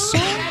Christmas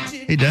song?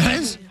 He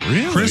does?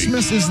 Really?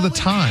 Christmas is the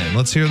time.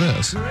 Let's hear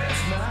this.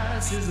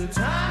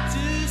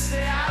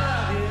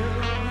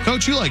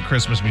 Coach, you like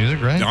Christmas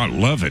music, right? I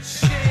love it.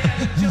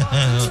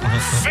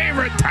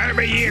 Favorite time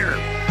of year.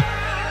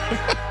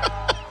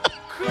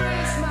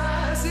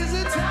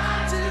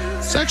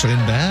 It's actually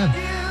isn't bad.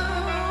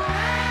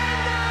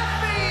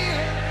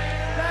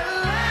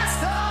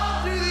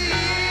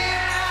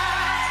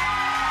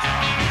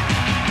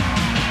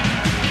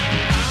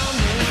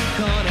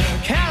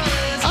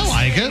 I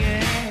like it.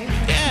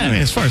 Yeah, I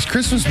mean, as far as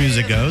Christmas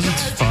music goes,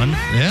 it's fun.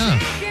 Yeah.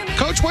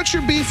 Coach, what's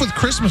your beef with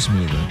Christmas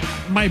music?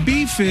 My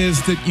beef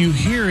is that you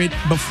hear it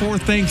before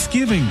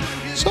Thanksgiving.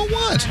 So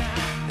what?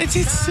 You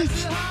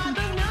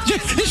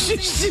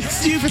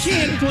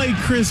can't play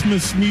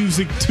Christmas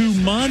music 2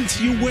 months.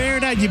 You wear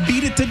it out. You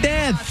beat it to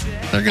death.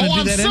 They're going to do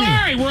I'm that sorry.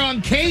 anyway. We're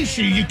on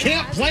Casey. You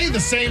can't play the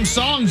same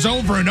songs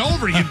over and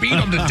over. You beat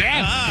them to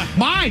death.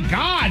 My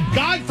God.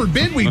 God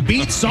forbid we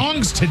beat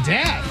songs to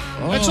death.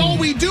 That's all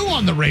we do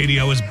on the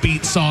radio is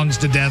beat songs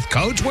to death,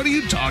 Coach. What are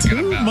you talking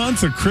 2 about?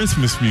 months of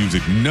Christmas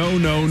music. No,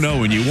 no,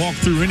 no. And you walk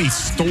through any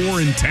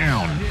store in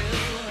town.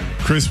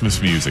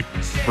 Christmas music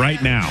right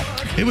now.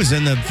 It was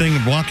in the thing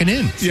of walking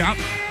in. Yeah.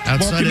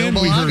 Outside Walking in,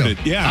 El we Balago. heard it.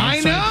 Yeah.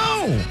 I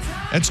know.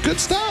 It's good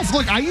stuff.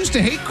 Look, I used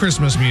to hate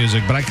Christmas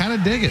music, but I kind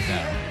of dig it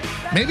now.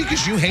 Maybe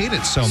because you hate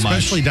it so much.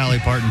 Especially Dolly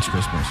Parton's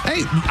Christmas.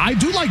 Hey, I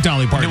do like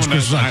Dolly Parton's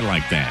Christmas. I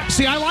like that.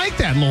 See, I like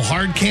that little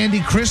hard candy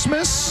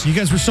Christmas. You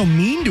guys were so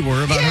mean to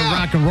her about her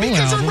rock and roll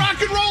because album. her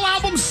rock and roll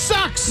album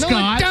sucks, No,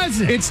 Scott. it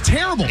doesn't. It's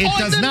terrible. It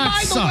does and then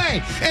not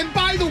suck.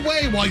 By the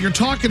way, while you're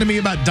talking to me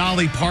about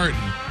Dolly Parton,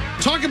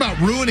 talk about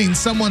ruining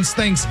someone's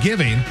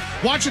Thanksgiving,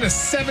 watching a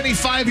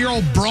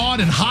 75-year-old broad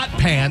in hot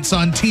pants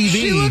on TV.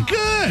 She looked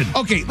good.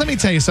 Okay, let me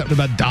tell you something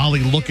about Dolly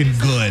looking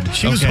good.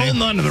 She was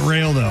holding on to the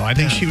rail, though. I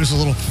think she was a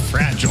little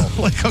fragile.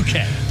 Like,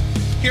 okay,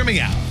 hear me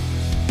out.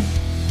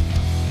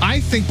 I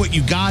think what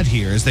you got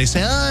here is they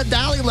say,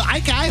 Dolly,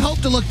 I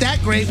hope to look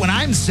that great when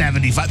I'm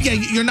 75. Yeah,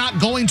 you're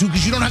not going to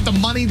because you don't have the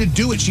money to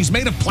do it. She's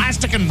made of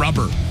plastic and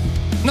rubber.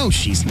 No,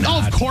 she's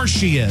not. Oh, of course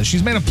she is.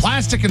 She's made of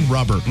plastic and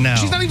rubber. No.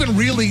 She's not even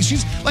really,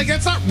 she's like,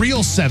 that's not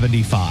real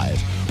 75.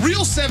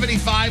 Real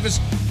 75 is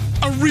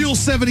a real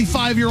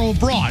 75-year-old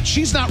broad.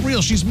 She's not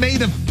real. She's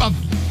made of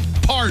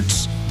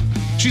parts.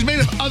 She's made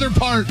of other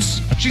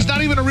parts. She's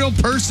not even a real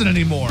person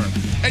anymore.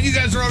 And you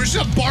guys are over, she's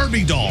a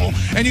Barbie doll.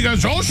 And you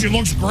guys, she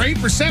looks great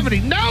for 70.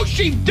 No,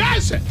 she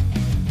doesn't.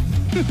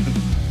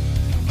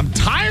 I'm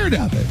tired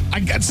of it.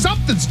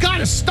 Something's got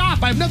to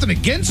stop. I have nothing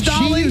against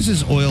Dolly. She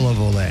uses oil of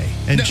Olay,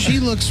 and she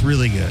looks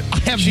really good.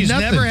 She's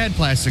never had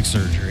plastic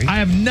surgery. I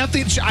have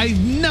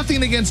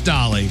nothing against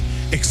Dolly,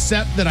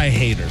 except that I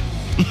hate her.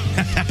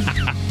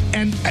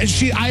 And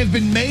I have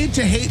been made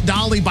to hate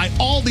Dolly by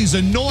all these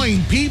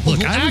annoying people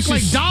who act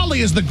like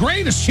Dolly is the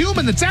greatest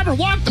human that's ever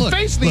walked the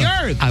face of the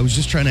earth. I was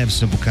just trying to have a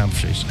simple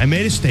conversation. I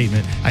made a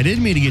statement. I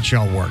didn't mean to get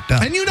y'all worked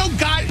up. And you know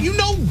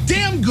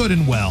damn good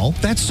and well.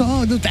 That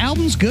song, the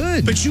album's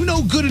good. But you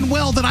know good and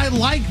well that I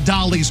like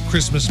Dolly's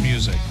Christmas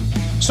music.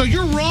 So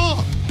you're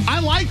wrong. I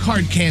like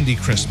Hard Candy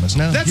Christmas.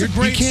 No, that's a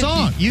great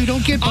song. You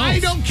don't get both. I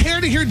don't care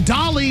to hear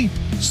Dolly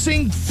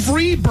sing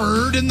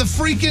Freebird in the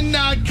freaking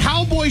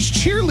Cowboys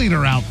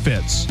cheerleader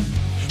outfits.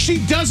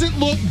 She doesn't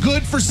look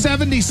good for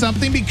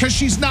 70-something because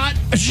she's not.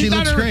 She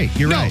looks great.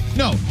 You're right.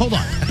 No, hold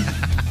on.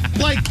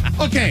 Like,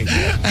 okay,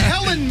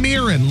 Helen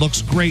Mirren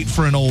looks great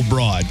for an old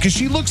broad because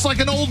she looks like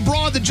an old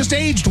broad that just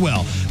aged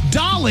well.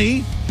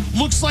 Dolly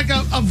looks like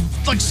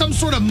like some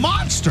sort of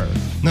monster.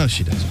 No,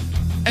 she doesn't.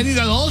 And you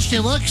go, she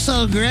looks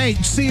so great.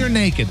 See her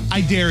naked.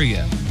 I dare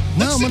you.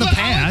 No, I'm going to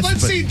pass.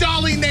 Let's see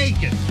Dolly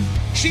naked.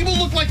 She will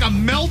look like a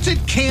melted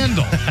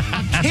candle,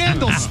 a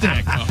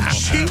candlestick.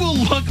 She will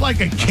look like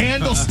a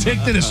candlestick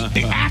that is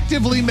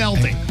actively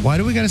melting. Why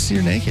do we got to see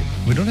her naked?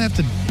 We don't have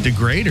to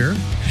degrade her.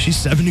 She's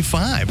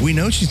 75. We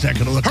know she's not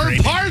going to look Her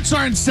great. parts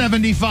aren't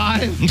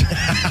 75.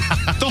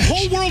 The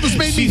whole world has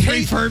made me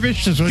hate.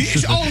 Refurbished is what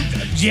she's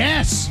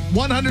yes.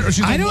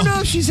 100. I don't know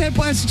if she's had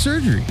plastic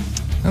surgery.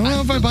 I don't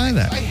know if I buy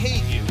that. I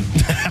hate you.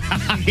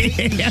 I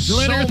hate you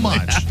so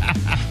much.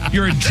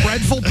 You're a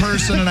dreadful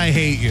person, and I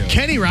hate you.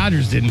 Kenny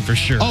Rogers didn't for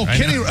sure. Oh,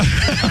 Kenny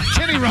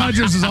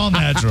Rogers is all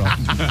natural.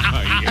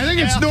 I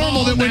think it's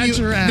normal that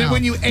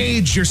when you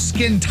age, your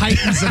skin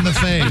tightens in the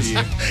face.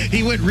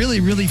 He went really,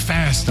 really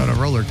fast on a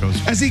roller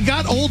coaster. As he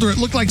got older, it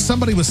looked like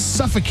somebody was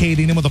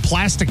suffocating him with a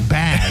plastic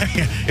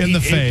bag in the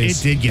face.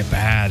 It did get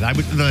bad.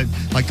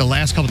 Like the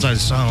last couple times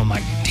I saw him, I'm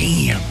like,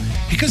 damn.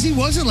 Because he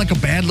wasn't like a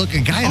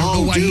bad-looking guy. I don't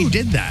know why he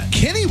did that.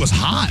 Kenny was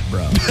hot,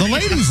 bro. The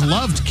ladies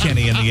loved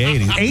Kenny in the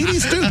 80s.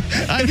 80s, dude.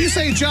 If you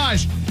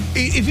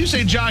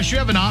say, Josh, you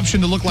have an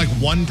option to look like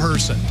one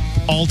person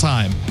all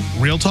time.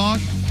 Real talk?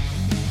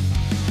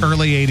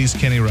 Early 80s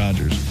Kenny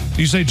Rogers.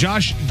 You say,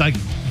 Josh, like,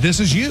 this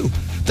is you.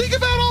 Think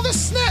about all the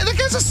snatch. That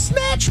guy's a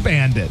snatch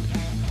bandit.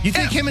 You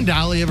think him and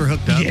Dolly ever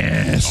hooked up?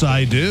 Yes,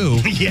 I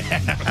do. Yeah,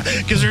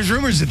 because there's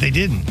rumors that they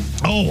didn't.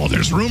 Oh, well,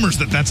 there's rumors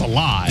that that's a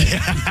lie.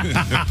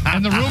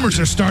 And the rumors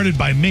are started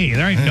by me.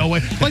 There ain't no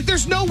way. Like,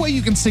 there's no way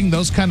you can sing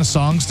those kind of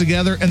songs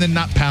together and then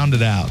not pound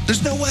it out.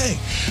 There's no way.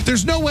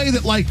 There's no way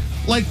that, like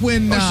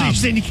when... so you're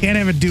saying you can't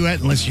have a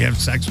duet unless you have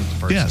sex with the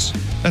person? Yes,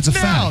 that's a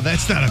fact. No,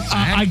 that's not a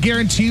fact. I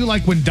guarantee you,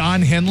 like when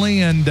Don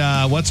Henley and,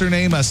 what's her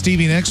name,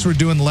 Stevie Nicks were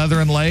doing Leather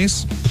and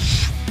Lace...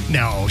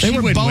 No, she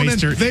wouldn't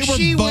waste her.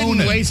 She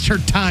wouldn't waste her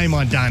time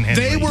on Don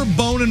Henley. They were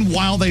boning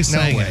while they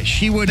sang it.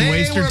 She wouldn't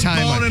waste her time.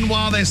 They were boning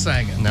while they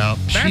sang it. No,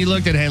 she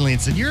looked at Henley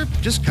and said, "You're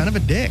just kind of a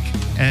dick,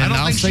 and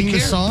I'll sing the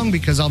song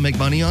because I'll make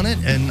money on it."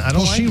 And I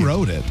don't. Well, she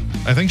wrote it.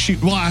 I think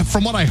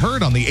from what I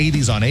heard on the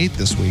 80s on 8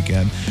 this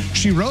weekend,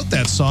 she wrote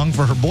that song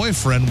for her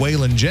boyfriend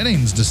Waylon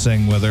Jennings to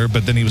sing with her,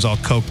 but then he was all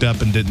coked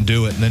up and didn't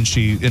do it, and then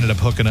she ended up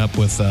hooking up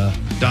with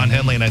Don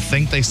Henley, and I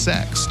think they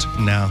sexed.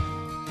 No.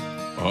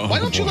 Why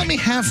don't you let me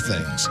have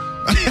things?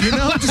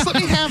 Just let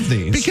me have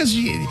these. Because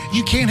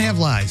you can't have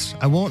lies.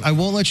 I won't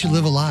let you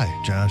live a lie,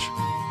 Josh.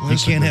 You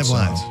can't have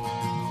lies.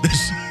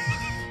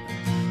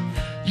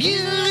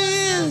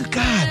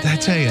 God, I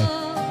tell you,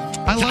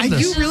 I love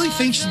this. You really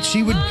think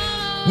she would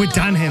with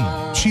Don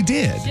Henley? She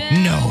did.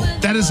 No,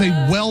 that is a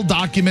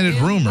well-documented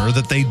rumor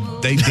that they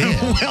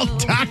did.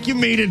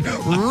 Well-documented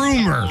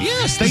rumor.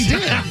 Yes, they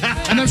did.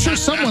 And I'm sure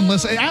someone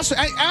listened. Ask,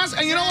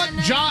 you know what?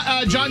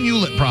 John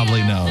Hewlett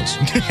probably knows.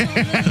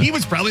 He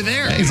was probably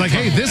there. He's like,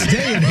 hey, this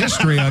day in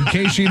history on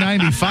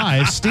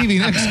KC95, Stevie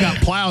Nicks got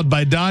plowed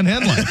by Don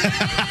Henley.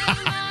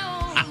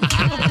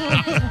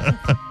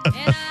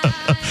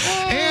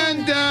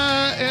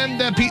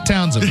 and Pete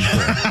Townsend.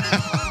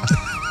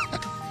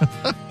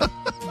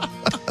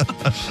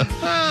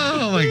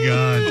 Oh, my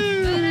God.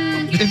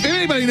 If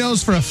anybody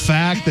knows for a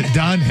fact that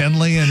Don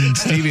Henley and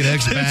Stevie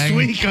Nicks banged...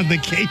 This week on the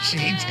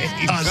KC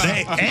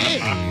tape.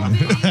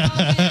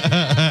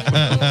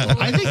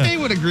 I think they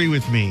would agree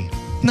with me.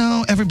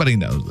 No, everybody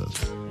knows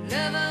this.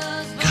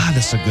 God,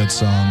 this is a good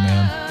song,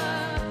 man.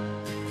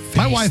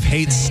 My wife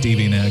hates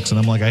Stevie Nicks, and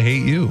I'm like, I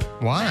hate you.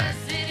 Why?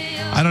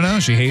 I don't know.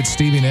 She hates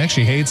Stevie Nicks.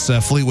 She hates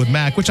Fleetwood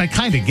Mac, which I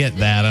kind of get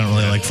that. I don't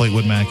really like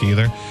Fleetwood Mac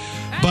either.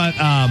 But,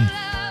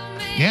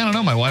 yeah, I don't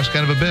know. My wife's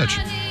kind of a bitch.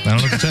 I don't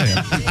know what to tell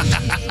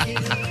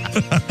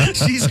you.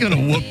 She's going to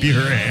whoop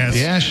your ass.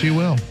 Yeah, she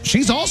will.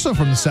 She's also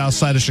from the south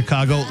side of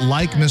Chicago,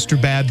 like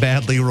Mr.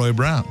 Bad Leroy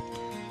Brown.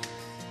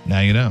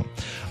 Now you know.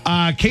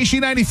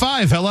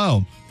 KC95,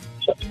 hello.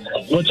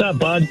 What's up,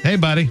 bud? Hey,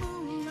 buddy.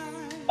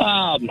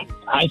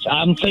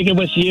 I'm thinking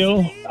with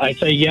you. I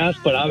say yes,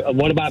 but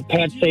what about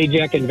Pat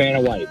Sajak and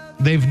Vanna White?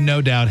 They've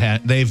no doubt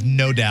had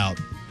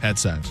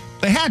sex.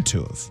 They had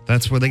to have.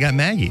 That's where they got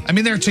Maggie. I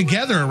mean, they're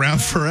together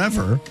around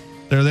forever.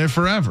 They're there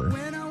forever.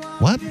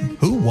 What?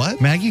 Who? What?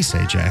 Maggie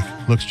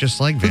Sajak. Looks just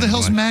like Vanna. Who the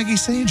hell's White. Maggie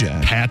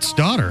Sajak? Pat's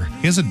daughter.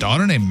 He has a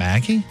daughter named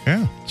Maggie?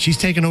 Yeah. She's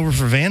taking over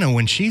for Vanna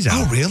when she's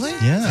out. Oh, really?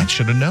 Yeah. I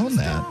should have known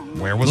that.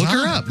 Where was I? Look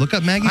her up. Look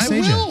up Maggie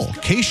Sajak. I will.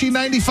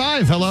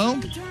 KC95, hello.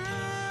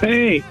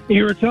 Hey,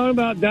 you were talking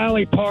about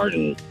Dolly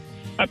Parton.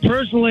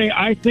 Personally,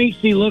 I think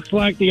she looks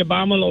like the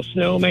abominable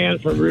snowman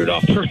from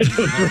Rudolph the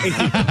Red-Nosed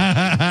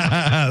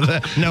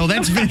Reindeer. No,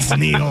 that's Vince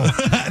Neil.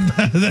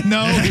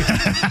 No.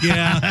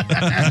 Yeah.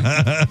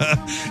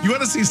 You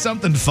want to see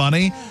something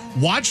funny?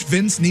 Watch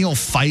Vince Neil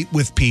fight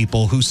with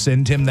people who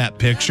send him that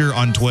picture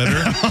on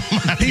Twitter.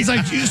 He's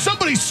like,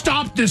 somebody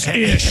stop this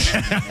ish.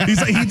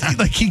 He's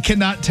like, he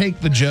cannot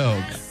take the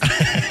joke.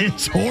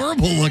 It's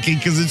horrible looking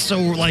because it's so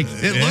like,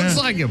 it looks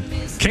like him.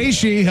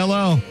 Keishi,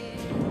 hello.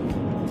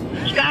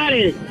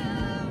 Scotty.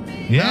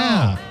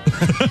 Yeah.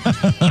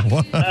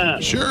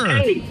 Sure.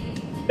 Hey,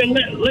 been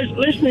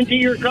listening to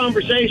your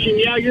conversation.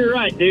 Yeah, you're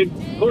right, dude.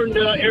 According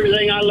to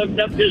everything I looked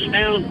up just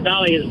now,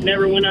 Dolly has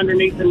never went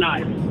underneath the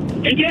knife.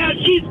 And yeah,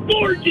 she's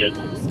gorgeous.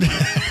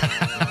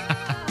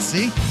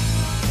 See?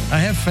 I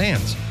have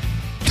fans.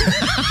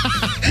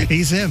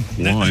 He's him.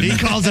 One. He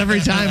calls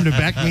every time to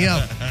back me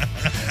up.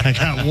 I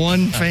got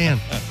one fan.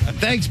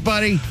 Thanks,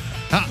 buddy.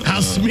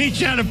 I'll meet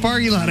you at a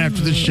parking lot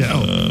after the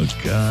show. Oh,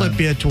 God. Flip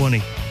you at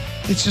 20.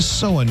 It's just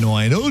so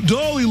annoying. Oh,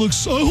 Dolly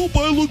looks, I hope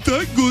I look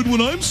that good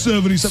when I'm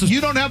 70. You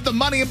don't have the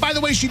money. And by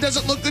the way, she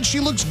doesn't look good. She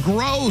looks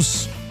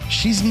gross.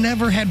 She's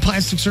never had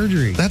plastic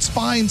surgery. That's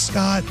fine,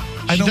 Scott.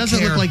 She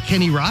doesn't look like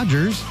Kenny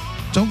Rogers.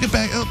 Don't get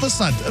back. Let's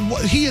not.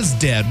 He is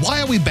dead.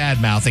 Why are we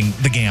bad-mouthing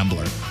the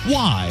gambler?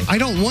 Why? I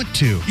don't want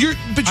to.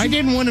 I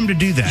didn't want him to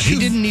do that. He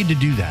didn't need to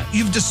do that.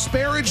 You've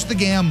disparaged the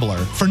gambler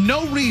for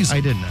no reason.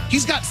 I did not.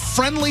 He's got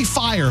friendly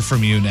fire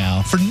from you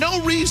now for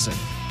no reason.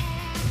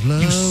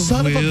 Love you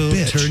son of a will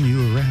bitch. Turn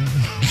you around.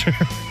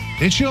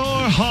 It's your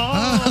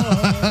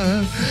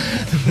heart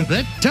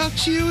that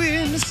talks you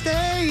into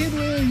staying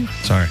where you.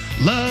 Sorry.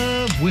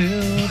 Love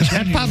will.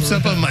 That pops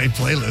up on my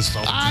playlist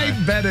all the time.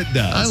 I bet it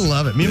does. I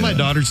love it. Me and my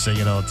daughters sing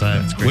it all the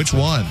time. It's great. Which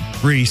one?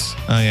 Reese.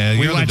 Oh, yeah. We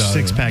you're the watch daughter.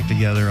 Six Pack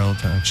together all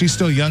the time. She's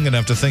still young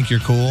enough to think you're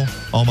cool,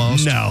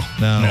 almost? No.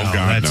 No. Oh,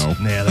 God, that's,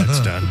 no. Yeah, that's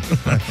done.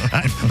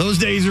 Those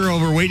days are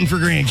over. Waiting for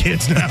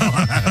grandkids now.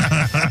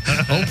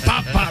 Oh,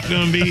 Pop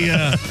gonna be.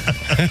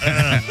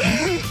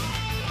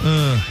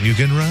 You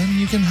can run,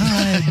 you can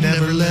hide,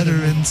 never let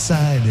her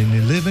inside, and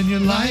you're living your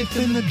life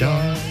in the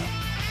dark.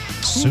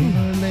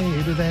 Sooner or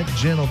later, that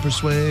gentle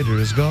persuader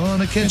is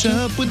gonna catch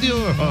up with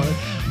your heart,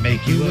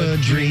 make you a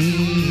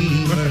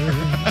dreamer,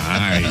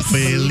 Nice.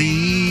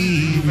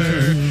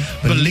 believer,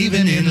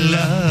 believing in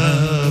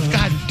love.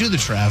 God, do the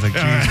traffic,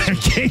 All right,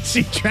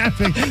 KC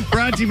Traffic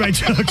brought to you by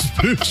Chuck's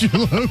Boots,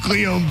 your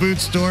locally owned boot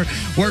store.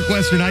 Work,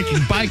 Western hiking,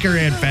 biker,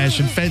 and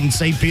fashion. Fenton,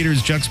 St.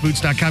 Peter's,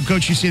 chucksboots.com.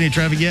 Coach, you see any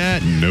traffic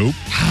yet? Nope.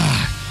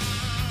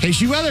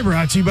 KC Weather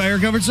brought to you by Air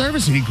Comfort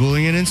Service, heating,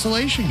 cooling, and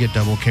installation. Get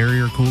double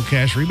carrier cool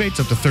cash rebates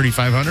up to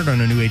 $3,500 on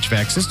a new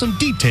HVAC system.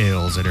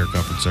 Details at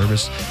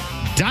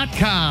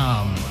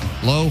aircomfortservice.com.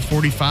 Low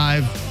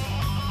 45,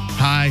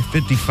 high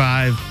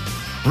 55.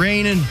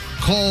 Raining,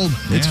 cold.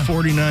 It's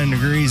 49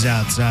 degrees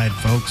outside,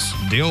 folks.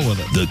 Deal with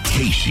it. The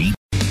KC.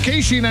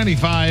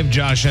 KC95,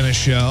 Josh Ennis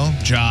Show.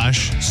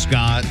 Josh,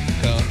 Scott,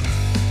 Coach.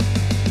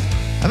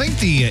 I think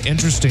the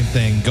interesting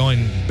thing,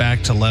 going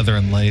back to Leather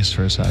and Lace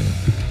for a second,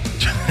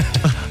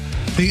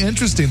 the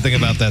interesting thing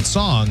about that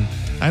song,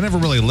 I never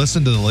really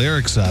listened to the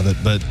lyrics of it,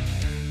 but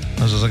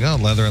I was just like, oh,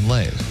 Leather and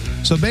Lace.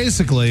 So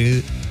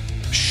basically,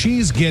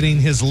 she's getting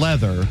his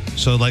leather,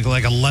 so like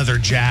a leather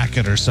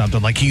jacket or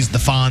something, like he's the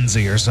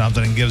Fonzie or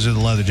something, and gives her the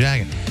leather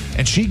jacket.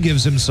 And she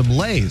gives him some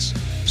lace.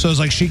 So it's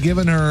like she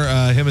giving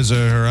her him as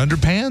her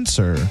underpants,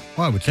 or?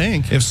 Well, I would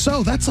think. If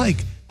so, that's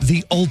like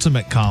the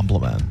ultimate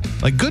compliment.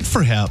 Like, good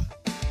for him.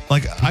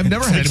 Like, I've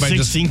never had anybody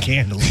 16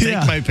 candles. Yeah.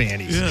 Take my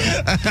panties.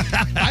 Yeah.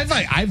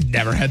 I've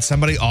never had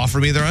somebody offer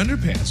me their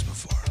underpants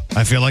before.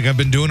 I feel like I've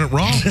been doing it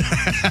wrong.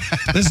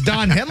 This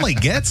Don Henley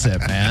gets it,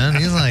 man.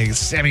 He's like,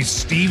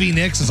 Stevie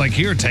Nicks is like,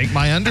 here, take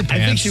my underpants.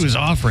 I think she was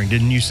offering.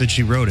 Didn't you said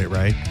she wrote it,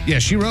 right? Yeah,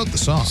 she wrote the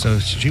song. So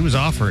she was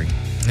offering.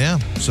 Yeah.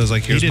 So it's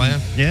like, here's my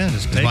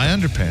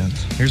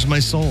underpants. Here's my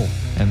soul.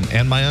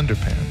 And my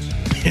underpants.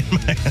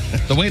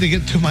 The way to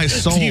get to my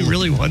soul. Do you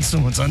really want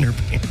someone's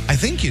underpants? I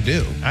think you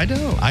do. I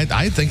don't.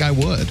 I think I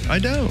would. I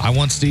don't. I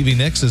want Stevie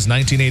Nicks'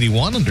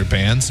 1981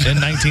 underpants in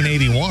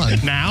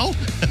 1981. Now?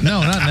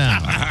 No, not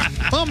now.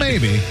 Well,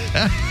 maybe.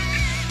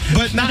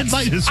 But not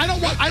like I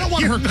don't want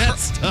her.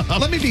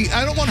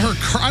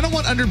 I don't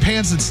want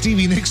underpants that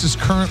Stevie Nicks is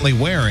currently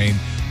wearing,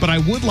 but I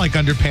would like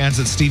underpants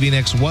that Stevie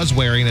Nicks was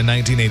wearing in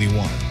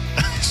 1981.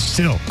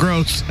 Still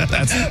gross.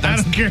 I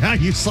don't care how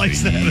you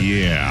slice that.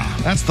 Yeah.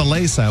 That's the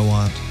lace I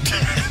want.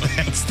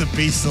 That's the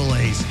piece of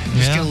lace.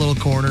 Just get a little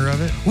corner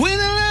of it. When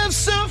I love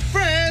so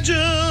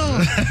fragile.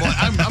 Boy,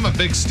 I'm a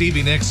big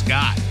Stevie Nicks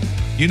guy.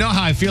 You know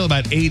how I feel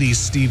about 80s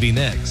Stevie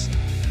Nicks.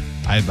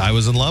 I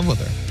was in love with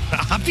her.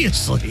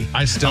 Obviously.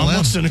 I still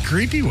almost am. in a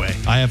creepy way.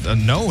 I have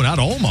no, not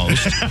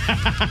almost.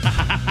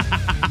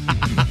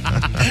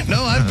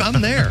 No,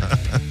 I'm there.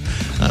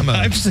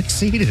 I've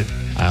succeeded.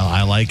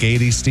 I like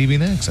 80s Stevie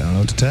Nicks. I don't know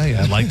what to tell you.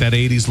 I like that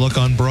 80s look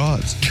on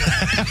broads.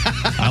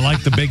 I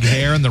like the big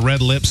hair and the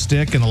red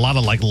lipstick and a lot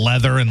of like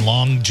leather and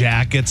long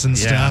jackets and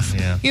stuff.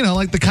 Yeah. You know,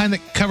 like the kind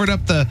that covered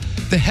up the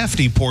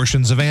hefty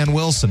portions of Ann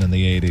Wilson in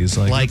the 80s.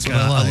 Like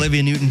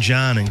Olivia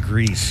Newton-John in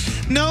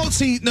Grease. No,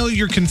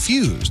 you're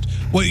confused.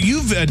 What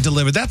you've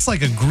delivered, that's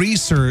like a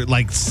greaser,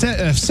 like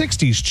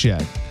 60s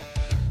chick.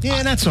 Yeah,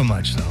 not so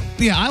much though.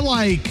 Yeah, I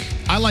like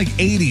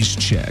 80s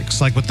chicks.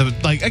 Like with the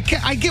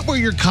I get where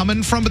you're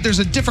coming from, but there's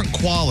a different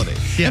quality.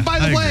 Yeah, and by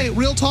the way,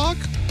 real talk,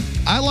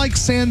 I like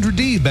Sandra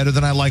D better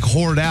than I like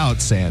Hoard Out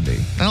Sandy.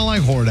 I don't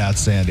like Hoard Out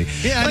Sandy.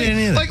 Yeah, I didn't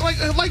either. Like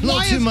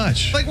why too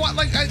much? Like what?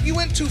 Like you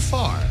went too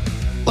far.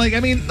 Like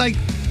I mean, like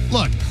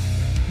look.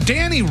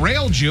 Danny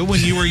railed you when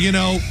you were,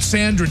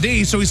 Sandra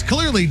D, so he's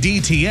clearly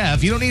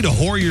DTF. You don't need to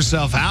whore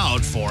yourself out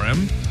for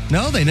him.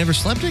 No, they never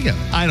slept together.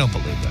 I don't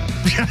believe that.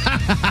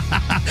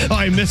 Oh,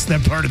 I missed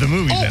that part of the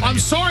movie. Oh, I'm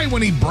sorry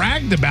when he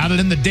bragged about it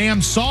in the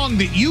damn song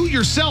that you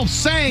yourself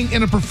sang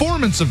in a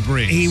performance of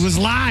Grease. He was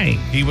lying.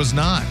 He was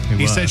not.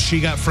 He said she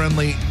got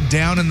friendly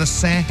down in the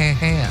sand.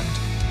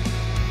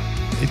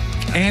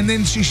 And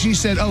then she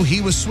said, oh,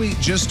 he was sweet,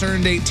 just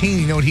turned 18.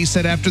 You know what he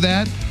said after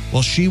that?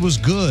 Well, she was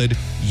good.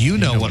 You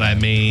know what I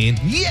mean.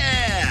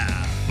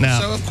 Yeah. No.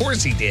 So, of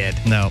course he did.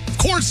 No. Of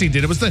course he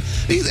did. It was it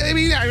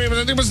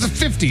was the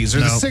 50s or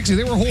the 60s.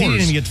 They were whores. He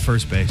didn't even get to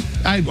first base.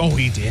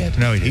 He did.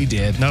 No, he did. He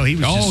did. No, he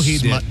was just he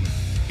smutting.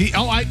 did.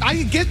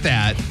 I get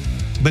that.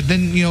 But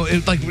then, you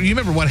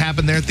remember what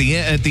happened there at the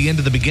end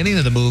of the beginning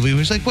of the movie? He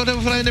was like, what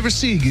if I never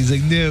see you? He's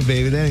like, no,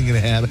 baby, that ain't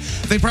going to happen.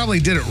 They probably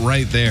did it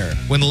right there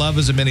when Love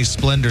Is a Mini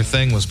Splendor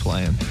thing was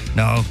playing.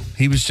 No,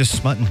 he was just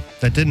smutting.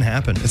 That didn't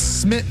happen. It's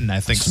smitten, I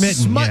think.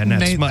 Smitten, yeah,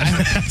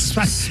 not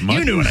smutting.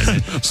 You knew what I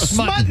said.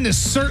 Smutting is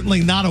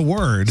certainly not a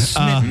word.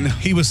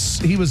 He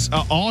was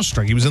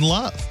awestruck. He was in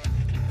love.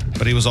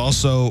 But he was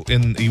also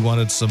he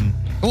wanted some...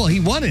 Well, he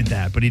wanted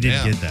that, but he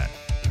didn't get that.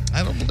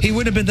 I don't believe he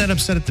wouldn't have been that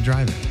upset at the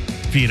drive-in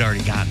if he had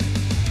already gotten it.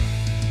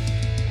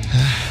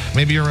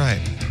 Maybe you're right.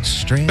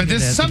 Stranded But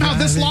somehow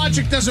this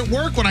logic doesn't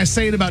work when I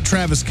say it about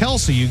Travis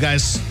Kelce. You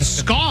guys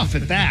scoff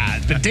at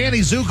that. But Danny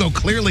Zuko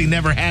clearly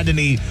never had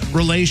any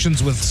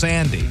relations with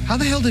Sandy. How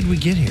the hell did we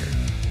get here?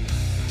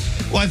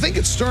 Well, I think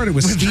it started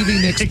with Stevie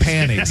Nicks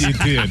panties. You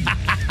did.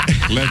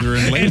 Leather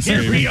and lace.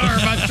 And here we are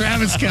about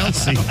Travis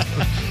Kelce.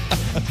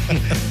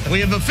 We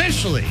have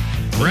officially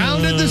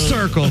rounded the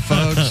circle,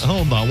 folks.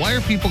 Hold on. Why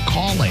are people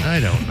calling? I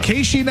don't know.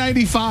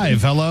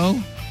 KC95, hello?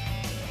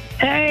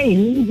 Hey,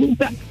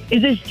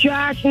 is this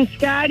Josh and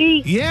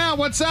Scotty? Yeah,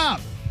 what's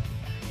up?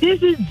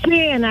 This is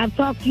Jan. I've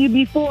talked to you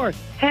before.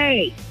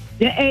 Hey,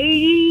 the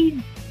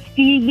 80s,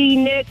 Stevie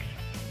Nicks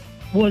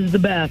was the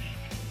best.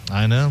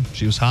 I know.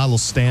 She was hot. Little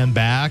Stand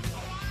Back.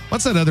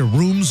 What's that other?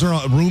 Rooms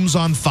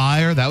on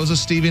Fire. That was a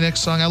Stevie Nicks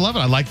song. I love it.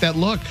 I like that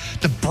look.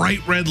 The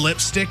bright red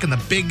lipstick and the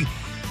big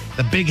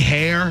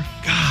hair.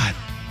 God,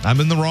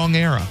 I'm in the wrong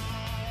era.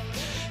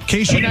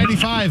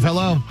 KC95,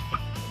 hello.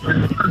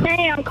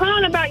 Hey, I'm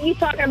calling about you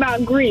talking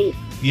about grease.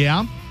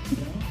 Yeah?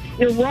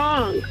 You're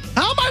wrong.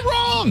 How am I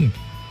wrong?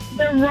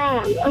 They're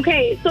wrong.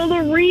 Okay, so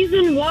the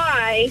reason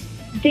why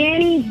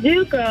Danny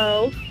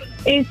Zuko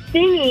is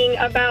singing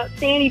about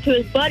Sandy to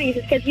his buddies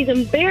is because he's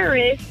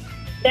embarrassed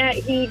that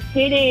he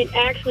didn't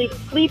actually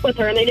sleep with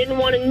her, and they didn't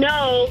want to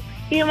know.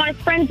 He didn't want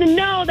his friends to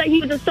know that he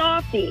was a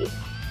softie.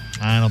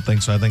 I don't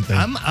think so. I think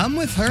I'm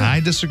with her. I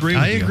disagree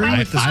with you. I agree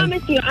with this. I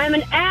promise you, I'm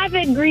an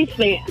avid Grease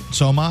fan.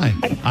 So am I.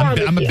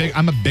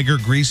 I'm a bigger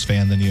Grease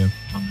fan than you.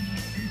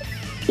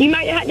 You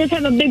might just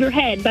have a bigger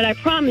head, but I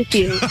promise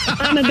you,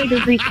 I'm a bigger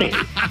Grease fan.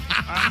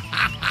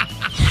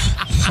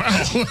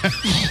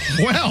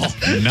 Well,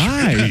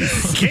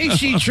 nice.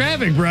 KC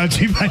Traffic brought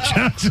to you by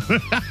Johnson.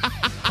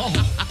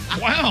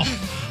 Wow.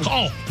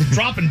 Oh,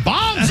 dropping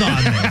bombs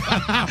on me.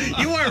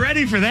 You weren't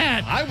ready for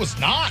that. I was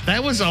not.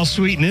 That was all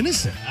sweet and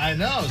innocent. I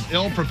know. I was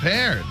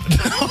ill-prepared.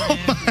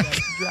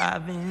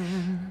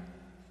 Driving.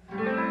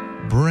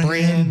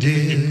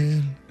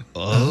 Branded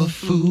a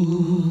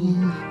fool.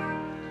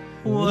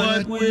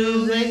 What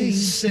will they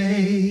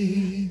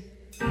say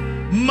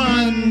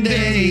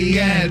Monday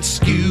at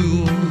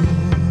school?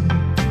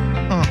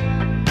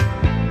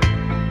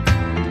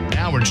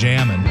 Now we're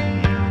jamming.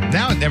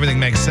 Now everything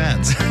makes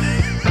sense.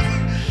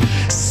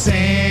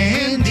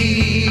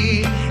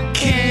 Sandy,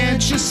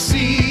 can't you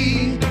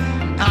see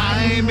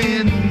I'm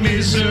in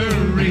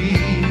misery?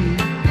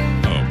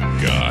 Oh,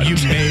 God. You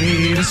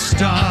made a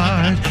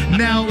start,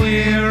 now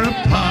we're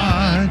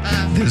apart.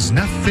 There's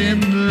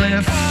nothing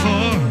left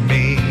for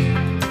me.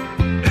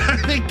 I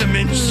think the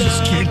mints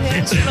just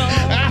kicked in.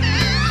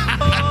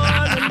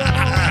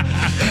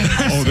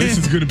 Oh, this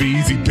is going to be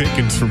easy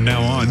pickings from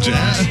now on,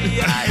 Josh.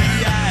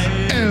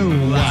 Oh,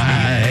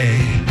 why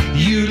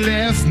you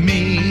left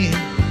me?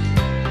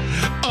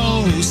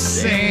 Oh,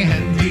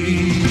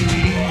 Sandy.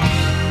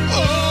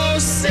 Oh,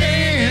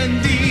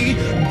 Sandy,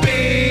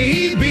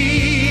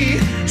 baby.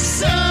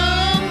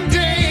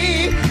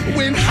 Someday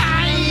when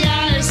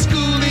high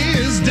school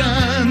is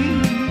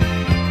done,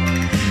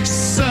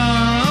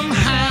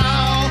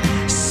 somehow,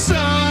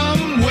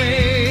 some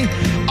way,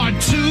 our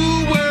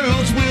two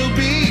worlds will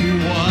be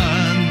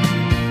one.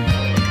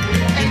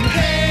 And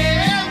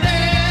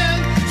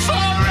heaven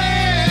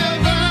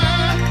forever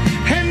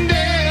and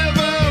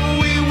ever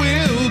we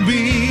will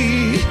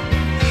be.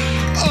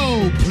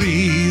 Oh,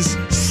 please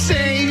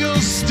say you'll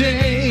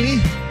stay.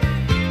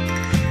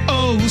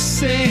 Oh,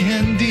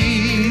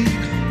 Sandy.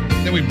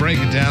 Then we break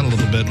it down a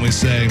little bit and we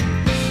say,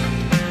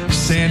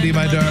 Sandy,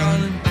 my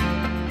darling,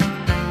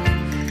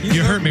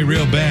 you hurt me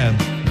real bad.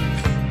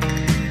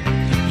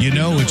 You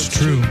know it's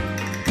true.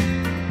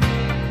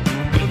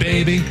 But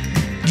baby,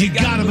 you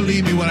gotta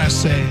believe me when I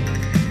say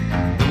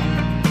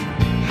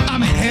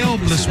I'm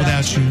helpless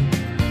without you.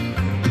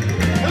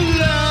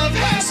 Love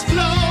has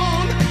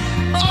flown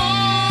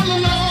all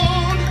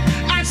alone.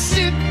 I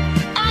sit,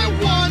 I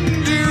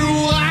wonder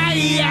why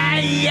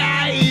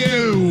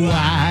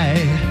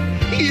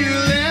you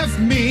left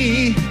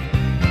me.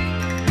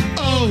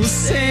 Oh,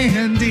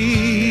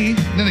 Sandy.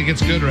 Then it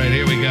gets good right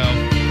here. We go.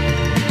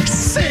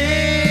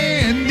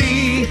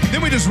 Sandy.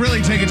 Then we just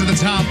really take it to the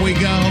top. We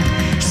go.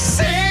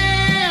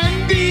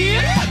 Sandy.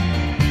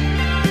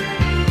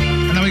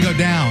 And then we go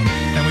down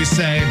and we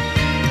say,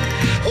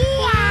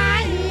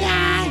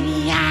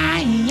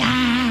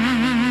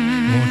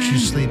 Won't you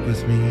sleep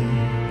with me?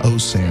 oh,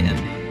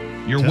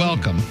 Sandy. You're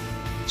welcome.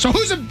 So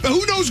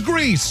who knows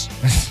Grease?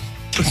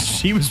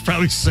 She was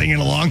probably singing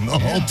along the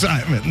whole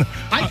time. And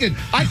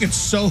I could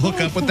so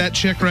hook up with that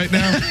chick right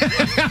now.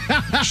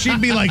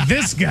 She'd be like,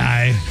 this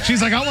guy.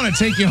 She's like, I want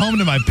to take you home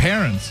to my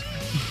parents.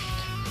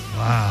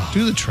 Wow.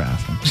 Do the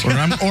traffic. Or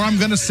I'm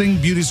going to sing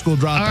Beauty School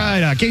Dropout.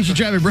 All right, Casey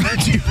Traffic brought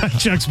to you by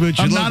Chuck's Boots.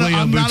 I'm not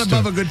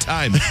above a good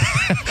time.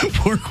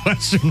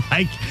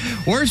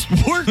 Worst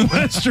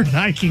Western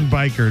hiking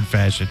biker in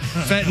fashion.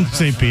 Fenton,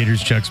 St.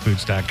 Peter's,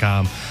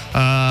 chucksboots.com.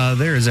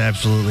 There is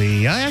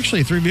absolutely,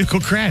 actually a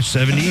 3-vehicle crash,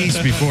 70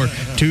 East before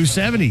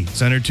 270.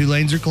 Center 2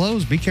 lanes are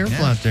closed. Be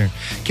careful out there.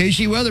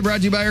 KC Weather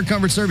brought to you by Air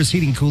Comfort Service,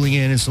 heating, cooling,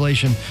 and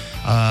installation.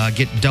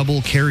 Get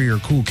double carrier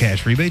cool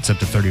cash rebates up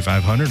to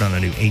 $3,500 on a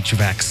new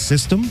HVAC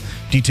system.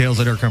 Details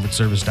at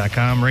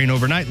aircomfortservice.com. Rain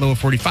overnight, low of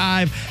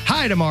 45.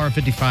 High tomorrow,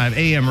 55.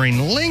 AM rain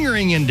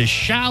lingering into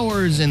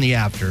showers in the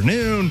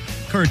afternoon.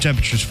 Current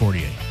temperature's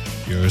 48.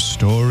 Your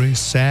story's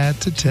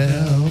sad to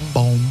tell.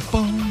 Boom,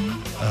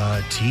 boom.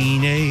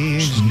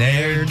 Teenage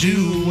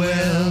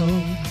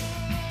ne'er-do-well.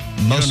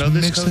 Most know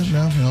this, Coach?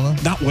 No,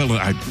 Not well.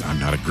 I'm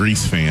not a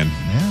Grease fan.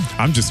 Yeah.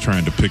 I'm just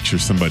trying to picture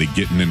somebody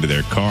getting into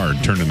their car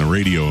and turning the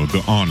radio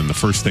on, and the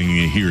first thing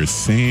you hear is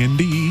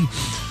Sandy.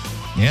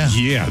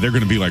 Yeah, they're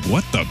going to be like,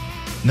 what the?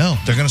 No,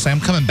 they're going to say, I'm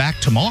coming back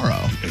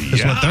tomorrow,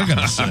 is what they're going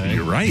to say.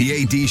 You're right.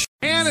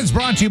 And it's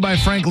brought to you by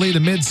Frank Lita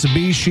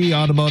Mitsubishi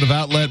Automotive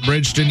Outlet,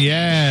 Bridgeton.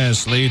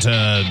 Yes, Lita.com.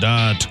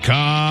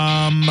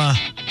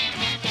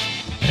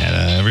 And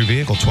every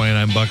vehicle,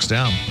 $29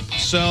 down.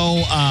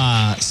 So,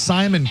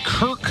 Simon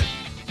Kirk,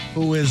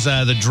 who is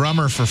the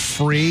drummer for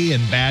Free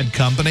and Bad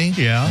Company.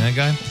 Yeah. That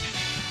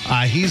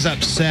guy. He's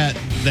upset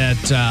that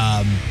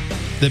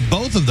that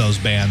both of those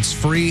bands,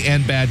 Free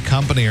and Bad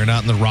Company, are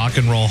not in the Rock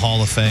and Roll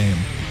Hall of Fame.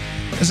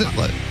 As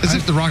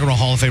if the Rock and Roll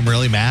Hall of Fame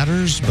really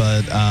matters,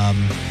 but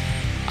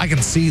I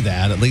can see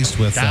that, at least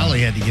with...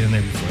 Dolly had to get in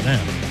there before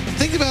them.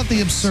 Think about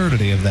the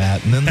absurdity of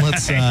that, and then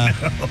let's...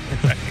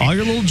 all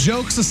your little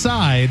jokes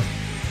aside...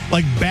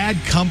 Like Bad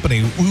Company,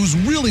 who's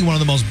really one of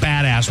the most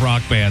badass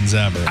rock bands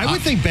ever. I would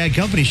think Bad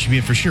Company should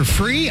be for sure.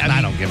 Free?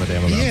 I don't give a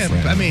damn about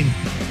Free. I mean,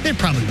 they're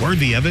probably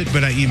worthy of it,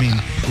 but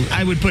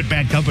I would put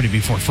Bad Company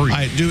before Free.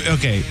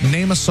 Okay,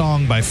 name a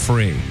song by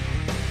Free.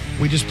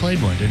 We just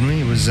played one, didn't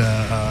we? It was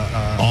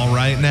All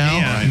Right Now?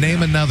 Yeah,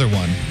 name another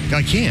one.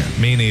 I can't.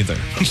 Me neither.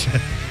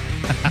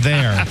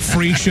 There.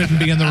 Free shouldn't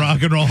be in the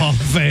Rock and Roll Hall of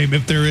Fame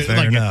if there is.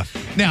 Fair enough.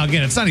 Now,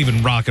 again, it's not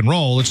even rock and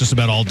roll. It's just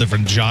about all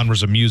different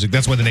genres of music.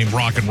 That's why the name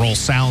rock and roll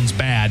sounds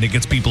bad and it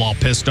gets people all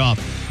pissed off.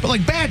 But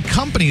like Bad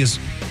Company is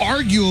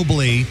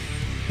arguably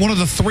one of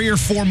the 3 or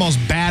 4 most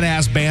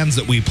badass bands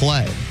that we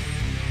play.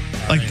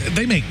 Like,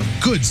 they make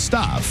good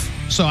stuff.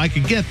 So I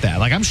could get that.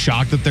 Like, I'm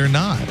shocked that they're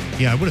not.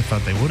 Yeah, I would have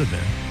thought they would have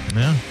been.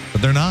 Yeah,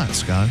 but they're not,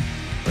 Scott.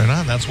 They're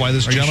not. That's why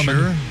this gentleman...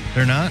 You sure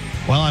they're not?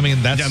 Well,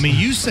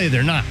 you say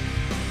they're not.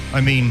 I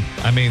mean,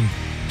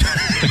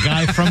 the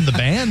guy from the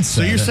band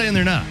said so you're saying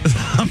they're not?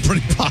 I'm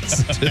pretty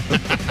positive.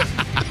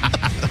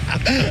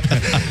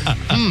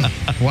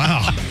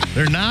 Wow.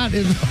 They're not?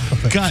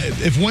 God,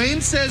 if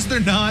Wayne says they're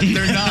not,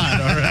 they're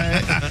not, all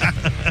right?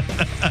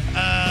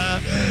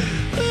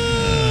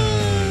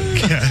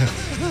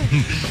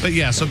 But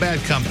yeah, so Bad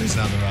Company's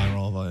not in the Rock and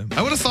Roll Volume.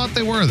 I would have thought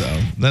they were, though.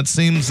 That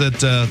seems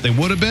that they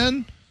would have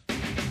been,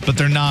 but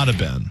they're not have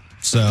been.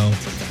 So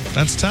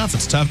that's tough.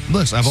 It's tough.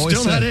 Listen, I've always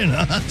still said... Still not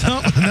in,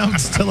 huh? No,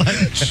 it's still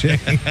etching.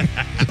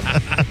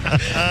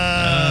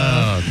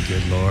 Oh,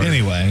 good Lord.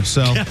 Anyway,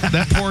 so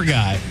that poor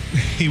guy,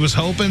 he was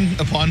hoping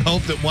upon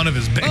hope that one of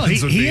his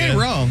bands would be he ain't in.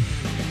 wrong.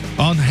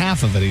 On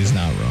half of it, he's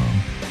not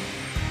wrong.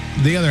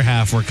 The other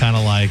half were kind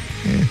of like...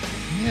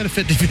 He had a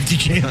 50-50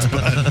 chance,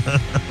 but...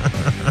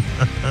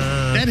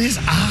 that is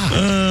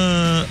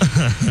odd.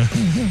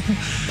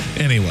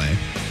 Anyway...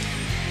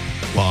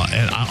 Well,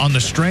 and on the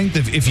strength,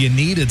 if you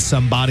needed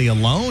somebody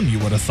alone, you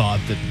would have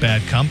thought that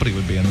Bad Company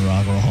would be in the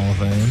Rock and Roll Hall of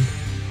Fame.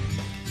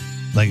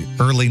 Like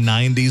early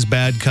 90s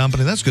Bad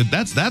Company. That's good.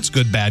 That's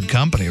good Bad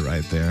Company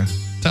right there.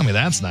 Tell me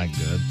that's not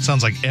good.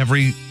 Sounds like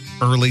every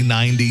early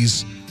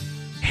 90s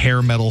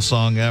hair metal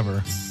song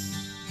ever.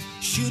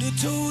 Should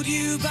have told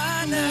you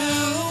by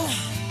now.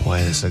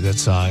 Boy, this is a good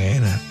song,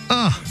 ain't it?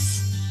 I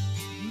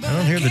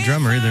don't hear the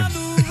drummer either.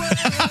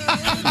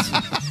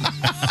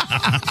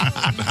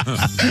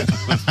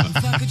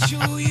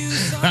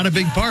 Not a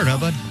big part, huh,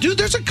 bud? Dude,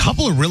 there's a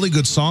couple of really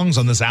good songs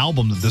on this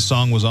album that this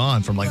song was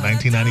on from like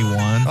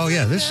 1991. Oh,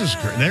 yeah, this is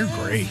great. They're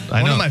great. I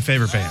know. One of my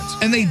favorite bands.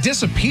 And they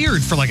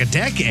disappeared for like a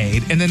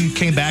decade and then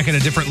came back in a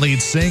different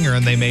lead singer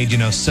and they made,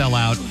 sell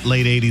out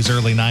late 80s,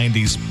 early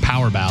 90s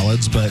power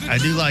ballads. But I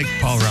do like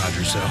Paul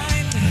Rodgers, though.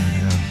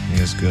 Yeah,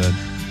 he is good.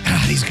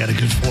 God, he's got a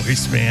good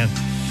voice, man.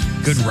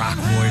 Good rock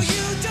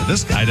voice. But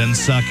this guy doesn't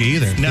suck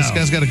either. No. This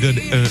guy's got a good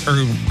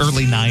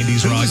early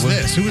 90s rock. Who was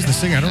this? Who was the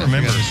singer? I don't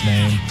remember his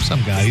name.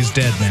 Some guy. He's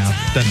dead now.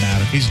 Doesn't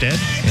matter. He's dead?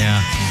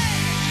 Yeah.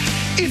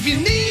 If you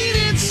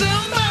needed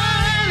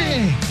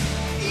somebody,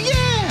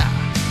 yeah,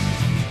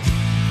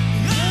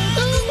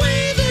 the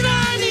way that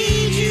I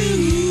need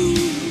you,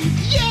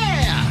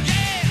 yeah.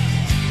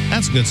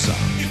 That's a good song.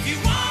 If you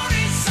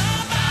wanted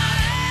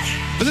somebody,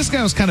 But this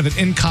guy was kind of an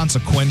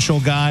inconsequential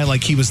guy.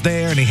 Like, he was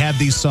there and he had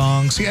these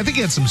songs. I think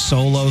he had some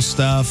solo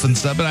stuff and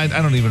stuff, but I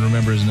don't even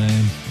remember his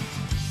name.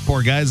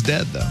 Poor guy's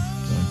dead, though.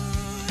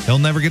 So he'll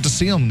never get to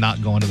see him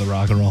not going to the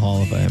Rock and Roll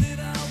Hall of Fame.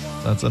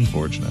 That's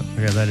unfortunate.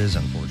 Yeah, that is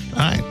unfortunate.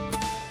 All right.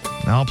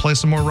 Now I'll play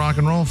some more rock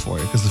and roll for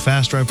you, because the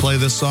faster I play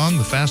this song,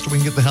 the faster we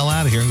can get the hell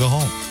out of here and go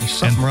home. There's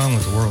something wrong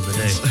with the world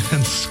today.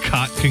 And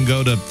Scott can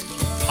go to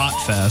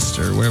Potfest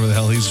or wherever the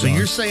hell he's going. So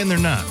you're saying they're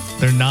not?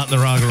 They're not in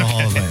the Rock and Roll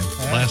Hall of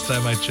Fame. Last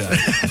time I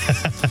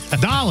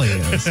checked. Dolly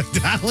is.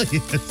 Dolly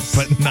is.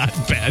 But not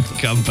Bad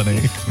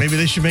Company. Maybe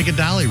they should make a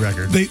Dolly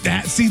record.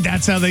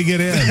 That's how they get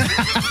in.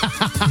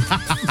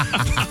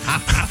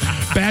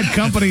 Bad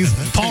Company's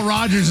Paul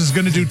Rogers is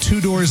going to do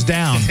Two Doors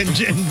Down. And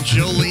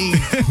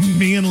Jolene.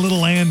 Me and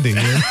Little Andy.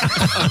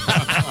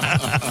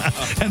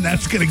 And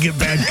that's going to get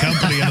Bad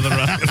Company into the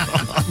Rock and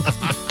Roll.